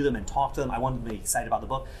interview them and talk to them. I wanted them to be excited about the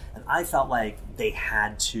book, and I felt like they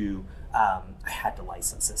had to, I had to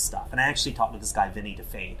license this stuff. And I actually talked to this guy, Vinny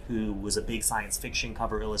DeFate, who was a big science fiction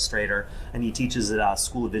cover illustrator, and he teaches at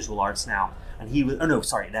School of Visual Arts now, and he was,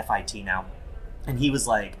 at FIT now, and he was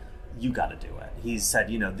like, you got to do it. He said,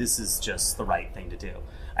 this is just the right thing to do.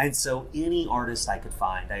 And so any artist I could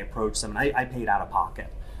find, I approached them, and I paid out of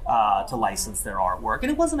pocket to license their artwork,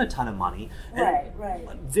 and it wasn't a ton of money. Right.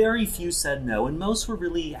 Very few said no, and most were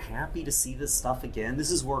really happy to see this stuff again.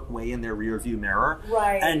 This is work way in their rearview mirror.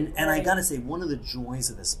 And I gotta say, one of the joys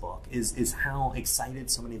of this book is how excited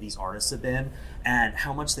so many of these artists have been, and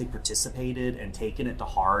how much they participated and taken it to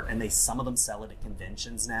heart. And some of them sell it at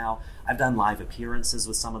conventions now. I've done live appearances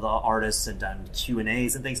with some of the artists and done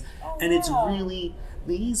Q&As and things, and it's really,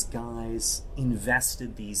 these guys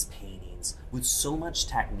invested these paintings with so much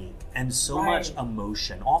technique and so much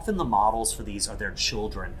emotion. Often the models for these are their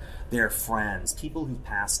children, their friends, people who've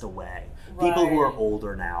passed away, people who are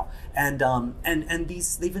older now, and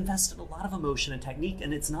these, they've invested a lot of emotion and technique,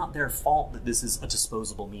 and it's not their fault that this is a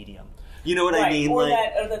disposable medium. You know what I mean? Or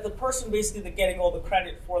that the person basically that's getting all the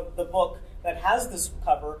credit for the book that has this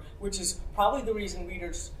cover, which is probably the reason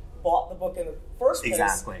readers bought the book in the first place.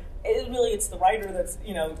 Exactly. It's the writer that's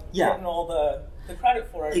getting all the credit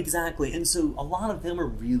for it. Exactly. And so a lot of them are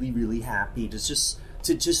really, really happy to just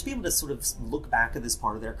be able to sort of look back at this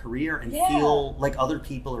part of their career and feel like other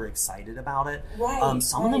people are excited about it.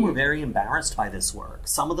 Some of them were very embarrassed by this work.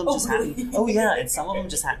 Some of them hadn't. And some of them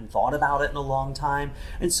just hadn't thought about it in a long time.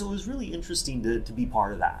 And so it was really interesting to be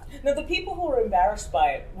part of that. Now, the people who were embarrassed by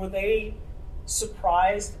it, were they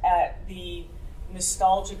surprised at the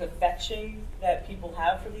nostalgic affection that people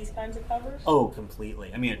have for these kinds of covers? Oh,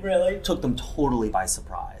 completely. I mean, it took them totally by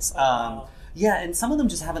surprise. Wow. And some of them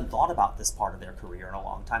just haven't thought about this part of their career in a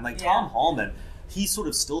long time. Like Tom Hallman, he sort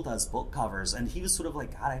of still does book covers, and he was sort of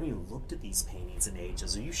like, God, I haven't even looked at these paintings in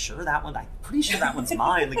ages. Are you sure that one? I'm pretty sure that one's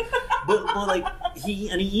mine. But he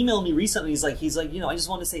emailed me recently. He's like, I just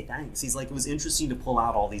want to say thanks. He's like, it was interesting to pull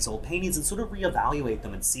out all these old paintings and sort of reevaluate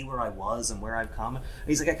them and see where I was and where I've come. And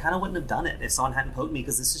he's like, I kind of wouldn't have done it if someone hadn't poked me,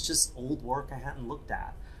 because this is just old work I hadn't looked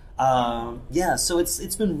at. So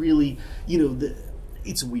it's been really,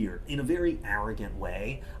 it's weird. In a very arrogant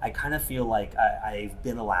way, I kind of feel like I've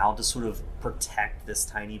been allowed to sort of protect this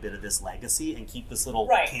tiny bit of this legacy and keep this little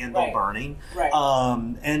candle burning. I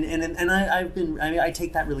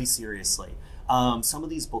take that really seriously. Some of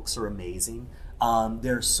these books are amazing.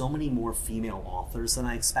 There are so many more female authors than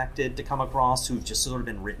I expected to come across who've just sort of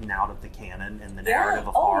been written out of the canon and the narrative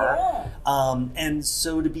of horror. And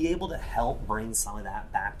so to be able to help bring some of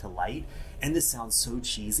that back to light, and this sounds so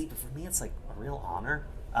cheesy, but for me it's like a real honor.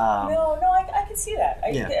 I can see that.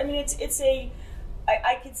 I mean,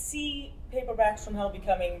 I could see Paperbacks from Hell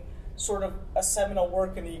becoming sort of a seminal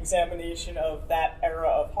work in the examination of that era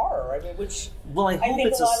of horror. I mean, which I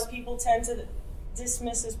think a lot of people tend to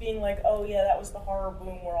dismiss as being like, oh yeah, that was the horror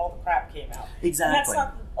boom where all the crap came out. Exactly. And that's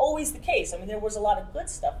not always the case. I mean, there was a lot of good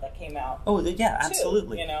stuff that came out. Oh yeah,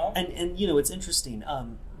 absolutely. Too, And it's interesting.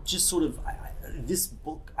 Just sort of, this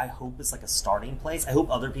book, I hope, is like a starting place. I hope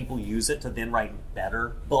other people use it to then write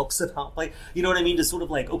better books about, like, you know what I mean? To sort of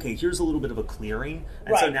like, okay, here's a little bit of a clearing,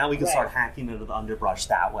 and so now we can start hacking into the underbrush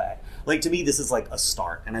that way. Like, to me, this is like a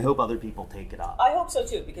start, and I hope other people take it up. I hope so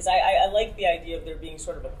too, because I like the idea of there being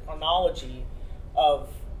sort of a chronology of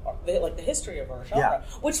the history of our genre,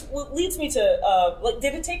 which leads me to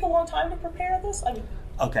did it take a long time to prepare this?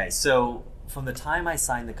 Okay, so from the time I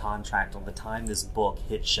signed the contract till the time this book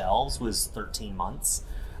hit shelves was 13 months,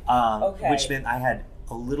 which meant I had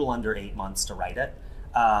a little under 8 months to write it.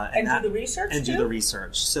 And do the research And too? do the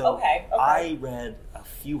research. So okay. I read a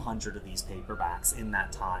few hundred of these paperbacks in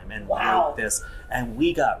that time and wrote this, and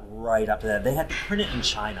we got right up to that. They had to print it in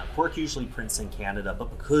China. Quirk usually prints in Canada, but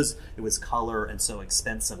because it was color and so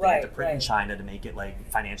expensive, they had to print in China to make it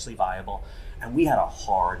like financially viable. And we had a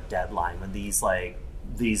hard deadline when these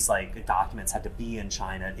documents had to be in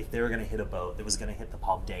China. If they were going to hit a boat, it was going to hit the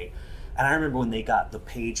pub date. And I remember when they got the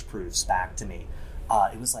page proofs back to me,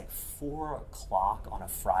 it was like 4 o'clock on a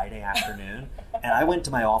Friday afternoon, And I went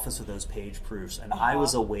to my office with those page proofs, and I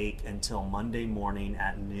was awake until Monday morning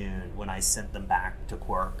at noon when I sent them back to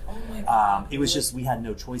Quirk. Oh my God. It was just, we had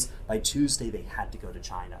no choice. By Tuesday, they had to go to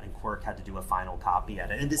China, and Quirk had to do a final copy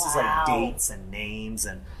edit. And this is like dates and names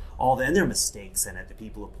and all that, and there are mistakes in it that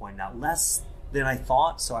people have pointed out. Less than I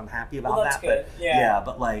thought, so I'm happy about that's that. good.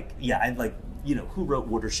 But who wrote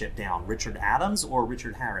Watership Down? Richard Adams or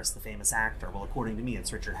Richard Harris, the famous actor? Well, according to me,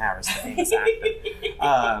 it's Richard Harris, the famous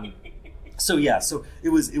actor. So it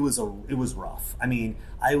was rough. I mean,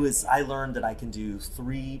 I learned that I can do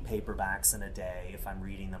 3 paperbacks in a day if I'm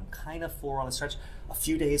reading them, kind of 4 on a stretch. A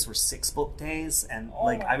few days were 6-book days, and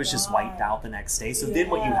I was just wiped out the next day. So then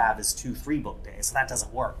what you have is 2 3-book days, so that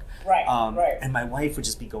doesn't work. Right. And my wife would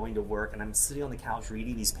just be going to work, and I'm sitting on the couch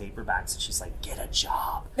reading these paperbacks, and she's like, "Get a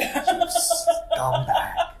job, you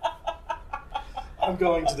scumbag." I'm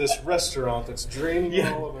going to this restaurant that's draining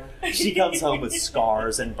all over. She comes home with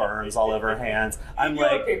scars and burns all over her hands. I'm You're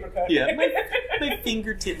like, a paper cut. yeah, my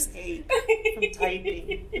fingertips ache from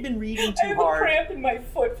typing. I've been reading I too have hard. a cramp in my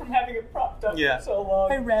foot from having it propped up Yeah. for so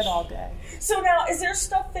long. I read all day. So now, is there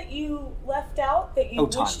stuff that you left out that you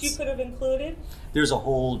tons. wished you could have included? There's a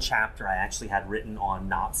whole chapter I actually had written on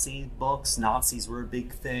Nazi books. Nazis were a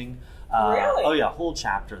big thing. Really? Oh yeah, a whole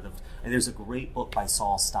chapter. And there's a great book by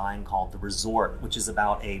Saul Stein called The Resort, which is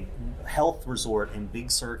about a health resort in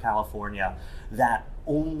Big Sur, California, that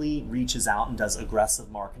only reaches out and does aggressive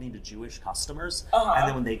marketing to Jewish customers. And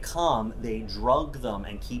then when they come, they drug them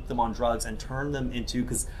and keep them on drugs and turn them into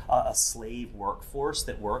a slave workforce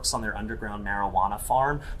that works on their underground marijuana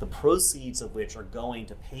farm, the proceeds of which are going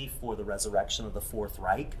to pay for the resurrection of the Fourth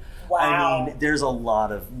Reich. Wow. I mean, there's a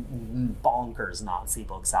lot of bonkers Nazi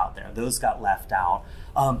books out there. Those got left out.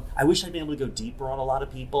 I wish I'd been able to go deeper on a lot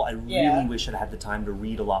of people. I really wish I'd had the time to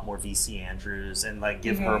read a lot more V.C. Andrews and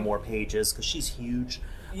give her more pages, because she's huge.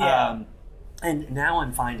 Yeah. And now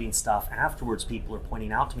I'm finding stuff afterwards people are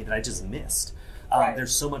pointing out to me that I just missed. Right.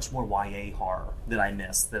 There's so much more YA horror that I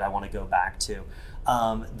missed that I want to go back to.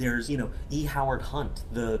 There's, E. Howard Hunt,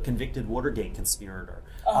 the convicted Watergate conspirator.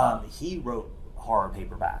 He wrote horror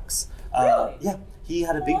paperbacks. Really? Yeah. He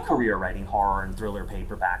had a big career writing horror and thriller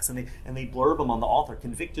paperbacks, and they blurb him on the author,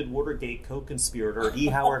 convicted Watergate co-conspirator E.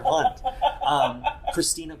 Howard Hunt.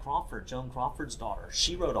 Christina Crawford, Joan Crawford's daughter,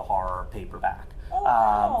 she wrote a horror paperback.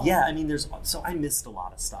 Yeah, I mean, so I missed a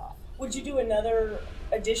lot of stuff. Would you do another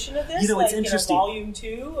edition of this? It's interesting. Volume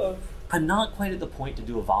 2 of... I'm not quite at the point to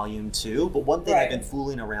do a volume 2, but one thing I've been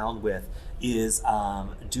fooling around with is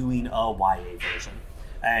doing a YA version.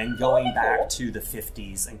 And going back to the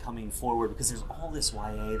 50s and coming forward, because there's all this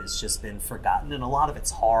YA that's just been forgotten, and a lot of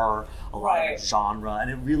it's horror, a lot of it's genre,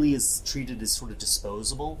 and it really is treated as sort of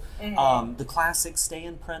disposable. The classics stay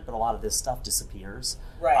in print, but a lot of this stuff disappears.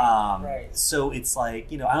 So it's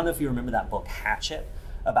like, I don't know if you remember that book, Hatchet,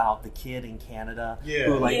 about the kid in Canada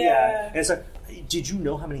who and so did you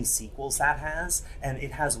know how many sequels that has? And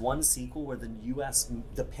it has one sequel where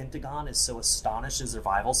the Pentagon is so astonished at his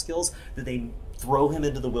survival skills that they throw him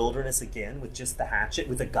into the wilderness again with just the hatchet,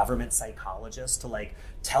 with a government psychologist to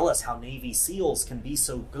tell us how Navy SEALs can be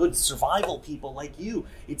so good survival people like you.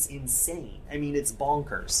 It's insane. I mean, it's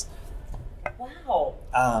bonkers. Wow.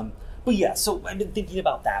 But yeah, so I've been thinking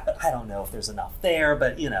about that, but I don't know if there's enough there,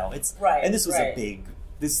 but it's and this was a big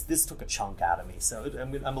This took a chunk out of me, so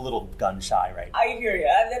I'm a little gun shy right now. I hear you.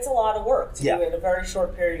 That's a lot of work to do in a very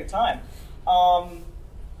short period of time.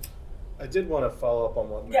 I did want to follow up on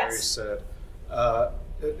what Mary said.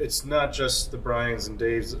 It's not just the Bryans and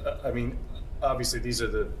Daves. I mean, obviously these are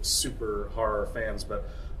the super horror fans, but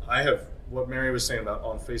I have what Mary was saying about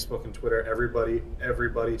on Facebook and Twitter.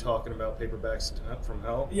 Everybody talking about Paperbacks from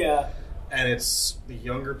Hell. Yeah. And it's the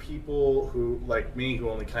younger people who, like me, who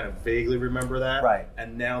only kind of vaguely remember that. Right.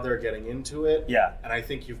 And now they're getting into it. Yeah. And I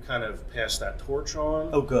think you've kind of passed that torch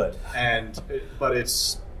on. Oh, good. But it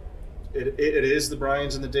is the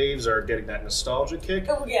Bryans and the Daves are getting that nostalgia kick.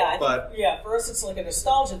 Oh, yeah. For us, it's like a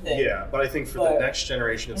nostalgia thing. Yeah, but I think for the next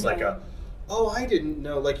generation, it's like I didn't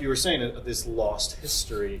know, like you were saying, this lost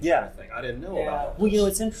history kind of thing. I didn't know about it. Well,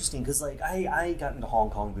 it's interesting because I got into Hong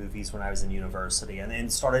Kong movies when I was in university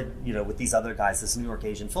and started, with these other guys, this New York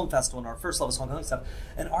Asian Film Festival, and our first love was Hong Kong stuff.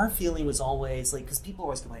 And our feeling was always because people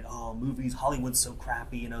always complain, oh, movies, Hollywood's so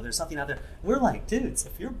crappy, there's nothing out there. We're like, dudes,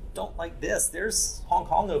 if you don't like this, there's Hong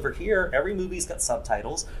Kong over here. Every movie's got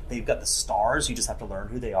subtitles. They've got the stars. You just have to learn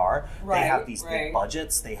who they are. They have these big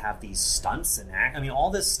budgets. They have these stunts and all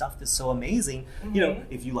this stuff is so amazing. amazing. You know,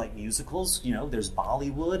 if you like musicals, you know, there's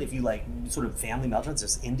Bollywood. If you like sort of family melodramas,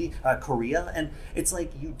 there's Korea. And it's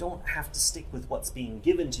like you don't have to stick with what's being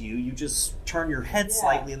given to you. You just turn your head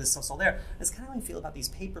slightly and this stuff's all there. It's kind of how I feel about these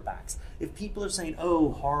paperbacks. If people are saying,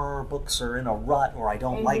 oh, horror books are in a rut, or I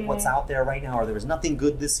don't like what's out there right now, or there was nothing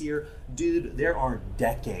good this year, dude, there are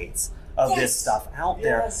decades of this stuff out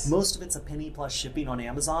there. Most of it's a penny plus shipping on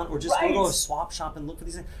Amazon, or just go to a swap shop and look for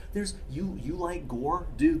these things. There's you like gore,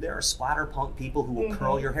 dude, there are splatterpunk people who will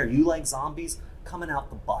curl your hair. You like zombies, coming out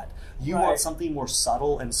the butt. You want something more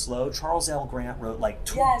subtle and slow. Charles L. Grant wrote like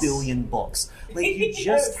 2 billion books. Like you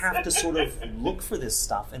just have to sort of look for this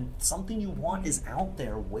stuff, and something you want is out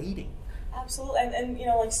there waiting. Absolutely. And you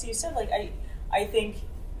know, like Steve said, like I think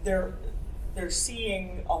they're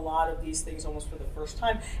seeing a lot of these things almost for the first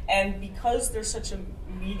time, and because they're such a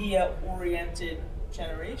media-oriented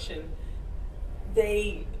generation,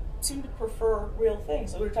 they seem to prefer real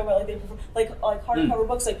things. So we were talking about like they prefer like hardcover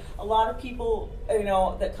books. Like a lot of people, you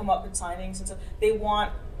know, that come up at signings and stuff, they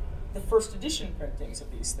want the first edition printings of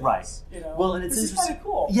these things. Right. You know? Well, and it's interesting. Kind of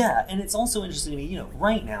cool. Yeah, and it's also interesting to me, you know,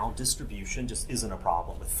 right now distribution just isn't a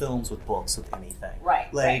problem with films, with books, with anything.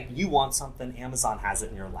 Right. Like you want something, Amazon has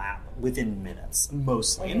it in your lap within minutes,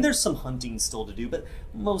 mostly. And there's some hunting still to do, but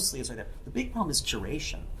mostly it's right there. The big problem is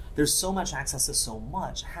curation. There's so much access to so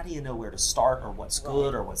much. How do you know where to start, or what's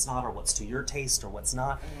good, or what's not, or what's to your taste, or what's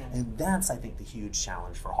not? And that's, I think, the huge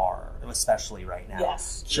challenge for horror, especially right now.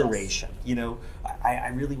 Curation. You know, I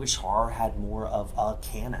really wish horror had more of a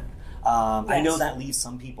canon. I know that leaves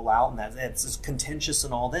some people out, and that it's contentious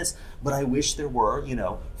and all this, but I wish there were, you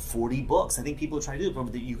know, 40 books. I think people are trying to do it,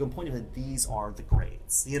 but you can point to that these are the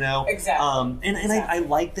grades, you know? Exactly. I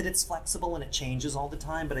like that it's flexible and it changes all the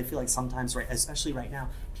time, but I feel like sometimes, right, especially right now,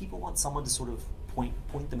 people want someone to sort of point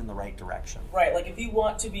them in the right direction. Right, like if you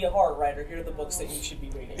want to be a horror writer, here are the books that you should be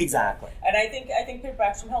reading. Exactly. And I think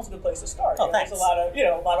Paperbacks from Hell is a good place to start. Oh, thanks. There's a lot of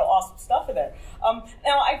awesome stuff in there.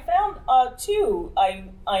 Now I found too.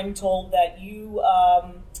 I'm told that you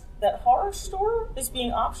that Horror Store is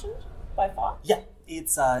being optioned by Fox. Yeah.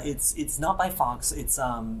 It's not by Fox. It's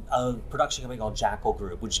a production company called Jackal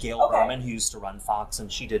Group, which Gail Berman, who used to run Fox,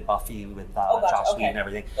 and she did Buffy with Josh Lee and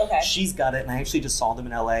everything. She's got it, and I actually just saw them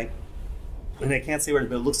in LA. And I can't say where,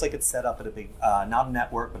 but it looks like it's set up at a big, not a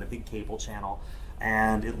network, but a big cable channel.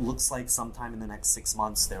 And it looks like sometime in the next 6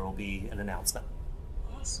 months there will be an announcement.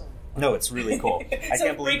 Awesome. No, it's really cool. I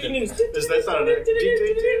can't believe breaking news. Is that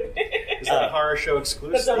a horror show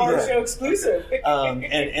exclusive? That's a horror show exclusive.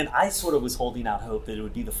 And I sort of was holding out hope that it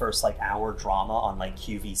would be the first like hour drama on like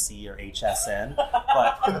QVC or HSN,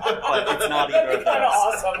 but it's not either of those. Kind of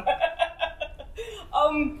awesome.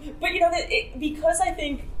 But you know, because I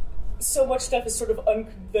think so much stuff is sort of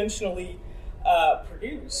unconventionally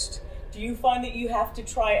produced, do you find that you have to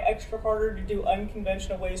try extra harder to do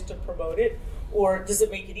unconventional ways to promote it? Or does it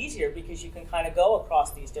make it easier because you can kind of go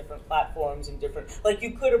across these different platforms and different, like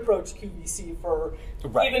you could approach QVC for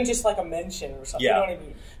even just like a mention or something, you know what I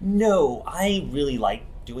mean? No, I really like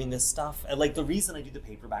doing this stuff. And like the reason I do the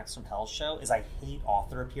Paperbacks from Hell show is I hate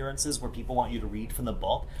author appearances where people want you to read from the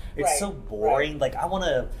book. It's so boring. Like I want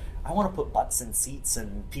to put butts in seats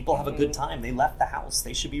and people have a good time. They left the house.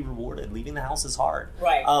 They should be rewarded. Leaving the house is hard.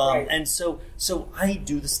 And so I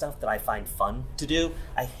do the stuff that I find fun to do.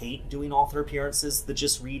 I hate doing author appearances, the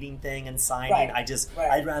just reading thing and signing.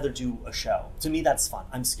 I'd rather do a show. To me, that's fun.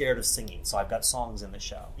 I'm scared of singing, so I've got songs in the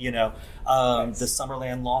show. You know, the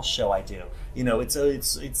Summerland Lost show I do. You know, it's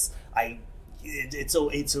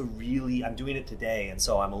a really, I'm doing it today, and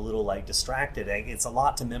so I'm a little like distracted. It's a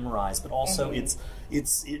lot to memorize, but also it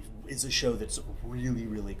is a show that's really,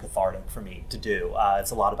 really cathartic for me to do.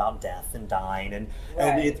 It's a lot about death and dying, and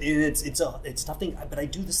it's nothing. But I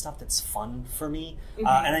do the stuff that's fun for me,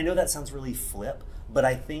 and I know that sounds really flip, but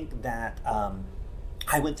I think that.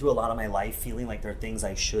 I went through a lot of my life feeling like there are things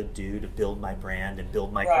I should do to build my brand and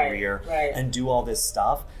build my career and do all this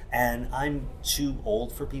stuff. And I'm too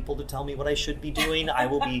old for people to tell me what I should be doing. I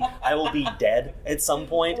will be dead at some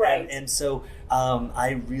point. And so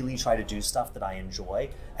I really try to do stuff that I enjoy.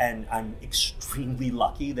 And I'm extremely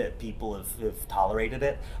lucky that people have tolerated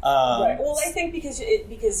it. Well, I think because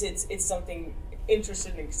it's something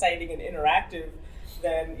interesting, exciting, and interactive,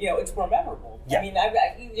 then it's more memorable. I mean,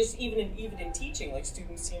 I just even in teaching, like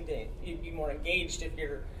students seem to be more engaged if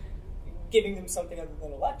you're giving them something other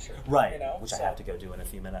than a lecture, which I have to go do in a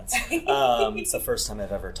few minutes. It's the first time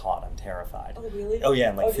I've ever taught. I'm terrified. Oh, really? Oh, yeah,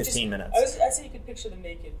 in like 15 minutes. I said you could picture them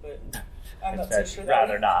naked, but I'm not so sure.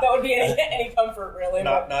 Rather not. That would be any comfort, really.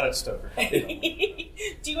 Not at Stoker.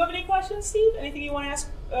 Do you have any questions, Steve? Anything you want to ask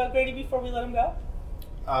Grady before we let him go?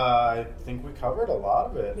 I think we covered a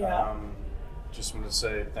lot of it. Yeah. just want to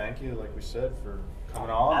say thank you, like we said, for coming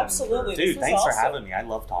on. Absolutely. Dude, thanks for having me. I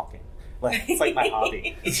love talking. It's like my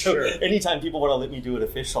hobby. Sure. Anytime people want to let me do it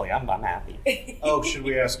officially, I'm happy. Oh, should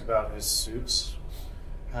we ask about his suits?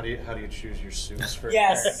 How do you choose your suits for?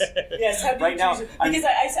 Yes, yes. How do Right you now, choose it? Because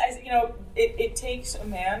I it takes a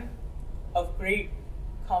man of great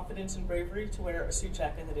confidence and bravery to wear a suit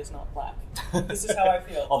jacket that is not black. This is how I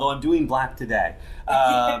feel. Although I'm doing black today,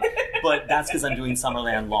 but that's because I'm doing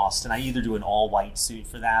Summerland Lost, and I either do an all-white suit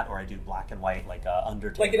for that, or I do black and white like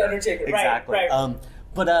Undertaker. Like an Undertaker, exactly. Right.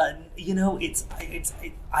 But I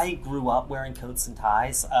grew up wearing coats and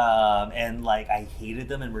ties, and like I hated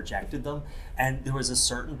them and rejected them. And there was a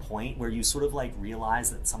certain point where you sort of like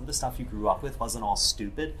realize that some of the stuff you grew up with wasn't all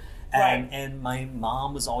stupid. And my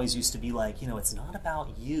mom was always used to be like, it's not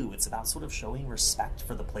about you. It's about sort of showing respect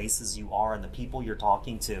for the places you are and the people you're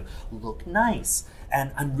talking to. Look nice.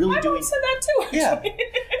 And I'm really doing. I said that too. Yeah.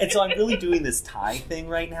 And so I'm really doing this tie thing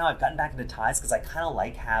right now. I've gotten back into ties because I kind of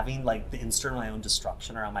like having like the instant of my own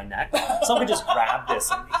destruction around my neck. Someone could just grab this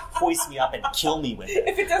and hoist me up and kill me with it.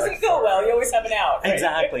 If it doesn't go well, you always have an out. Right?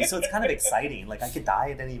 Exactly. So it's kind of exciting. Like I could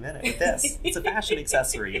die at any minute with this. It's a fashion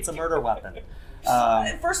accessory. It's a murder weapon.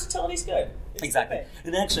 Versatility's good. It's exactly. good.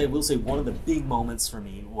 And actually, I will say one of the big moments for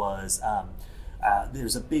me was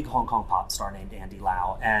there's a big Hong Kong pop star named Andy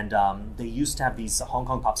Lau, and they used to have these Hong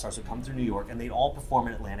Kong pop stars who come through New York, and they'd all perform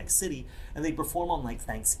in Atlantic City, and they'd perform on like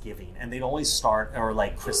Thanksgiving, and they'd always start, or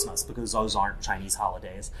like Christmas, because those aren't Chinese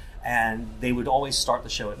holidays, and they would always start the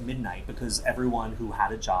show at midnight because everyone who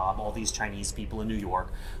had a job, all these Chinese people in New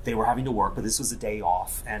York, they were having to work, but this was a day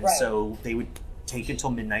off, and so they would take until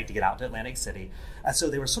midnight to get out to Atlantic City. So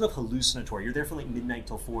they were sort of hallucinatory. You're there from like midnight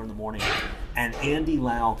till 4 in the morning. And Andy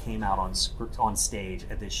Lau came out on stage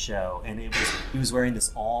at this show, and he was wearing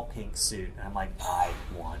this all pink suit, and I'm like, I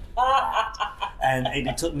want that. And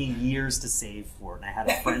it took me years to save for it. And I had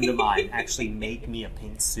a friend of mine actually make me a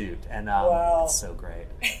pink suit, and it's so great.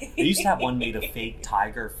 They used to have one made of fake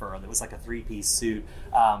tiger fur that was like a 3-piece suit,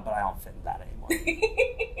 but I don't fit in that anymore.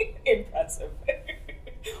 Impressive.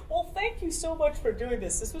 Well, thank you so much for doing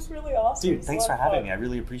this. This was really awesome. Dude, thanks for having me. I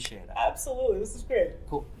really appreciate it. Absolutely. This is great.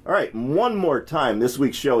 Cool. All right, one more time. This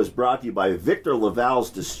week's show is brought to you by Victor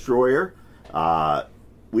Laval's Destroyer.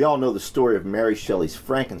 We all know the story of Mary Shelley's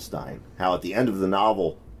Frankenstein, how at the end of the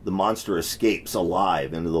novel, the monster escapes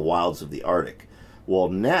alive into the wilds of the Arctic. Well,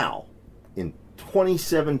 now, in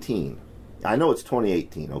 2017, I know it's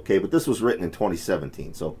 2018, okay, but this was written in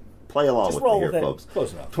 2017, so play along with me here, folks.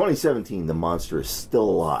 Close enough. 2017, the monster is still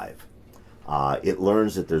alive. It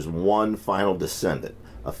learns that there's one final descendant,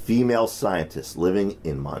 a female scientist living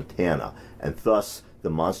in Montana, and thus the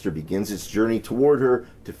monster begins its journey toward her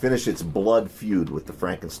to finish its blood feud with the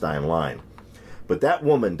Frankenstein line. But that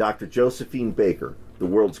woman, Dr. Josephine Baker, the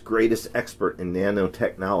world's greatest expert in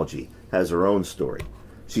nanotechnology, has her own story.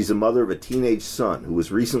 She's a mother of a teenage son who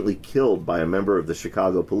was recently killed by a member of the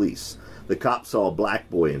Chicago police. The cop saw a black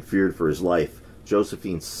boy and feared for his life.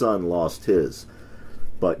 Josephine's son lost his.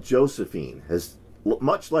 But Josephine has,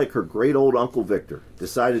 much like her great old Uncle Victor,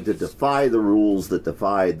 decided to defy the rules that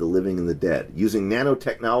defied the living and the dead. Using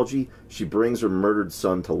nanotechnology, she brings her murdered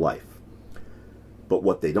son to life. But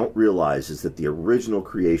what they don't realize is that the original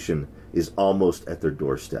creation is almost at their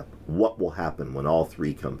doorstep. What will happen when all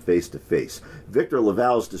three come face to face? Victor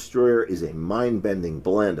Laval's Destroyer is a mind-bending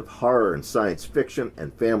blend of horror and science fiction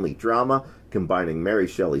and family drama, combining Mary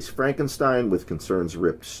Shelley's Frankenstein with concerns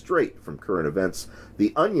ripped straight from current events.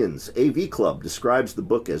 The Onion's AV Club describes the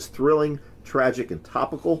book as thrilling, tragic, and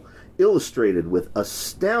topical, illustrated with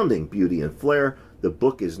astounding beauty and flair. The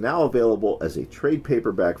book is now available as a trade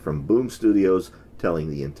paperback from Boom Studios, telling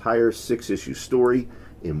the entire 6-issue story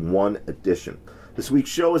in one edition. This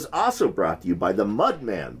week's show is also brought to you by The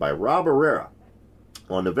Mudman by Rob Herrera.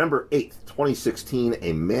 On November 8th, 2016,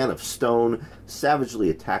 a man of stone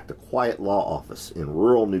savagely attacked a quiet law office in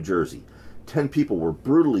rural New Jersey. 10 people were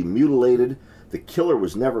brutally mutilated, the killer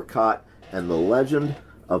was never caught, and the legend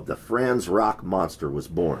of the Franz Rock Monster was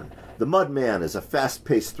born. The Mudman is a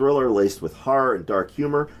fast-paced thriller laced with horror and dark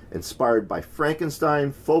humor, inspired by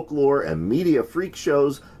Frankenstein, folklore, and media freak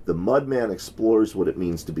shows. The Mudman explores what it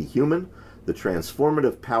means to be human, the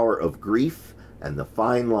transformative power of grief, and the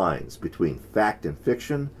fine lines between fact and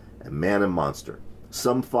fiction, and man and monster.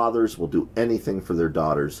 Some fathers will do anything for their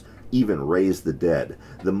daughters, even raise the dead.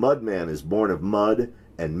 The Mudman is born of mud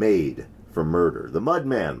and made for murder. The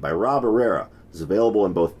Mudman by Rob Herrera is available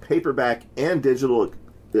in both paperback and digital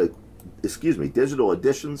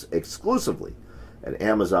editions exclusively at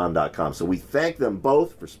Amazon.com. So we thank them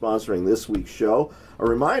both for sponsoring this week's show. A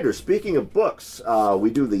reminder, speaking of books, we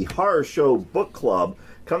do the Horror Show Book Club.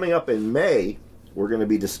 Coming up in May, we're going to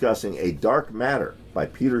be discussing A Dark Matter by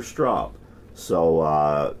Peter Straub.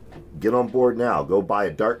 So get on board now. Go buy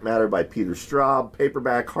A Dark Matter by Peter Straub,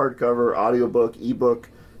 paperback, hardcover, audiobook, ebook.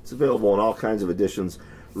 It's available in all kinds of editions.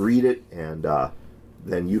 Read it, and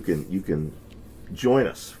then you can join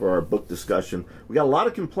us for our book discussion. We got a lot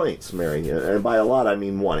of complaints, Mary, and by a lot I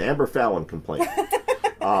mean one. Amber Fallon complained.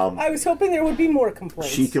 I was hoping there would be more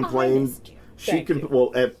complaints. She complained.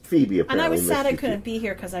 Well, Phoebe apparently. And I was sad I you couldn't be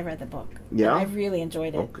here because I read the book. Yeah, I really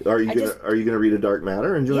enjoyed it. Okay. Are you gonna read A Dark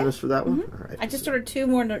Matter and join us for that one? All right. I just ordered 2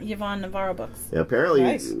 more Yvonne Navarro books. Yeah, apparently,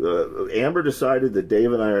 Nice. Amber decided that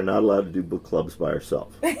Dave and I are not allowed to do book clubs by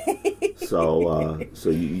ourselves.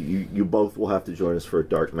 So you both will have to join us for A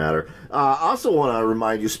Dark Matter. I also want to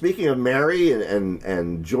remind you, speaking of Mary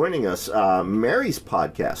and joining us, Mary's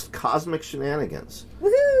podcast, Cosmic Shenanigans,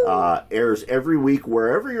 airs every week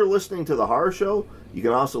wherever you're listening to the Horror Show. You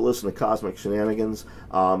can also listen to Cosmic Shenanigans.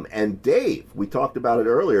 And Dave, we talked about it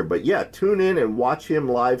earlier, but yeah, tune in and watch him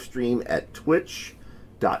live stream at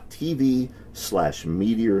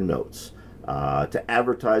twitch.tv/Meteor Notes. To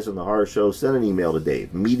advertise on the Horror Show, send an email to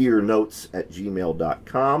Dave,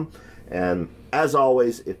 meteornotes@gmail.com. And as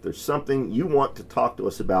always, if there's something you want to talk to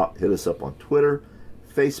us about, hit us up on Twitter,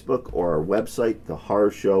 Facebook, or our website,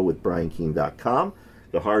 thehorrorshow.briankeene.com.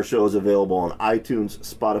 The Horror Show is available on iTunes,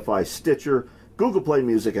 Spotify, Stitcher, Google Play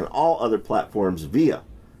Music, and all other platforms via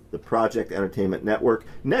the Project Entertainment Network.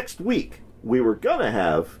 Next week, we were going to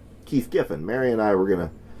have Keith Giffen. Mary and I were going to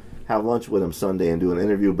have lunch with him Sunday and do an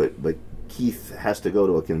interview, but Keith has to go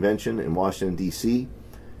to a convention in Washington, D.C.,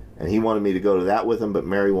 and he wanted me to go to that with him, but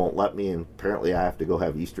Mary won't let me, and apparently I have to go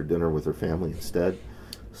have Easter dinner with her family instead.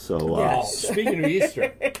 So, Speaking of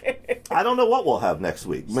Easter, I don't know what we'll have next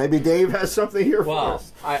week. Maybe Dave has something here for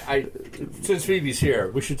us. I since Phoebe's here,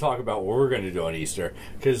 we should talk about what we're going to do on Easter,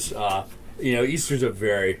 because Easter's a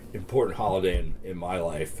very important holiday in my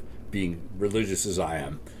life, being religious as I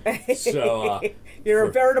am. So you're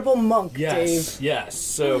a veritable monk, Dave. Yes.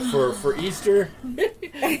 So for Easter,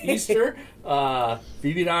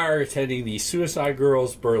 Phoebe and I are attending the Suicide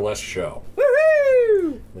Girls burlesque show.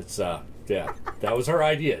 Woohoo! It's yeah, that was her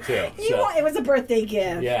idea too. It was a birthday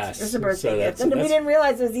gift. Yes, it was a birthday gift, and we didn't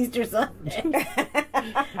realize it was Easter Sunday.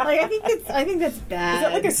 I think that's bad. Is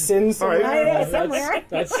that like a sin somewhere? All right. Somewhere.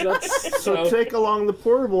 That's so take along the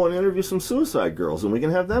portable and interview some Suicide Girls, and we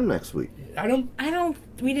can have them next week. I don't.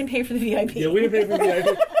 We didn't pay for the VIP. Yeah, we didn't pay for the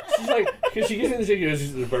VIP. She's like, because she gives me the tickets.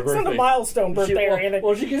 It's not a milestone birthday or anything.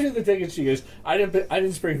 Well, she gives me the tickets. She goes, I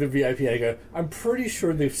didn't spring the VIP. I go, I'm pretty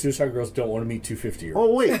sure the Suicide Girls don't want to meet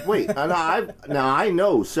 250-year-olds. Oh wait. Now I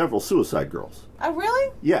know several Suicide Girls. Oh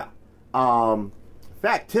really? Yeah. In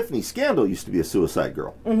fact, Tiffany Scandal used to be a Suicide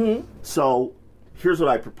Girl. Mm-hmm. So here's what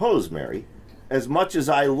I propose, Mary. As much as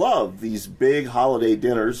I love these big holiday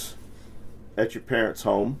dinners at your parents'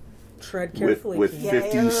 home, tread carefully with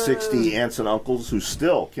 50, 60 aunts and uncles who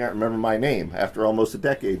still can't remember my name after almost a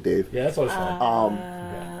decade, Dave. Yeah, that's always fun.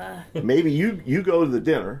 Maybe you go to the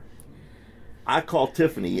dinner. I call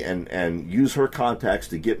Tiffany and use her contacts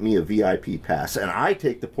to get me a VIP pass, and I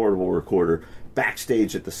take the portable recorder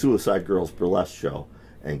backstage at the Suicide Girls burlesque show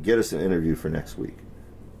and get us an interview for next week.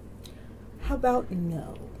 How about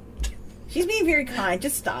no? She's being very kind.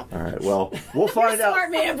 Just stop. All right. Well, we'll find out.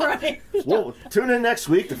 Smart man, Brian. We'll tune in next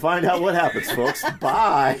week to find out what happens, folks.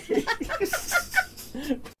 Bye.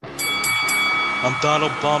 I'm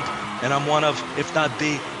Donald Bump, and I'm one of, if not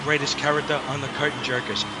the greatest character on the Curtain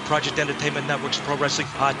Jerkers, Project Entertainment Network's pro wrestling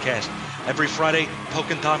podcast. Every Friday,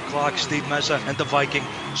 Poke and Tom Clark, Steve Meza, and The Viking,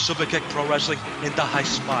 Superkick Pro Wrestling in the high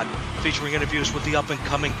spot, featuring interviews with the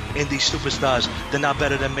up-and-coming indie superstars. They're not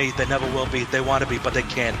better than me. They never will be. They want to be, but they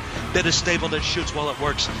can't. They're the stable that shoots while it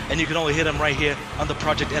works, and you can only hear them right here on the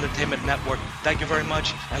Project Entertainment Network. Thank you very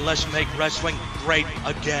much, and let's make wrestling great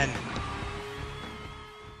again.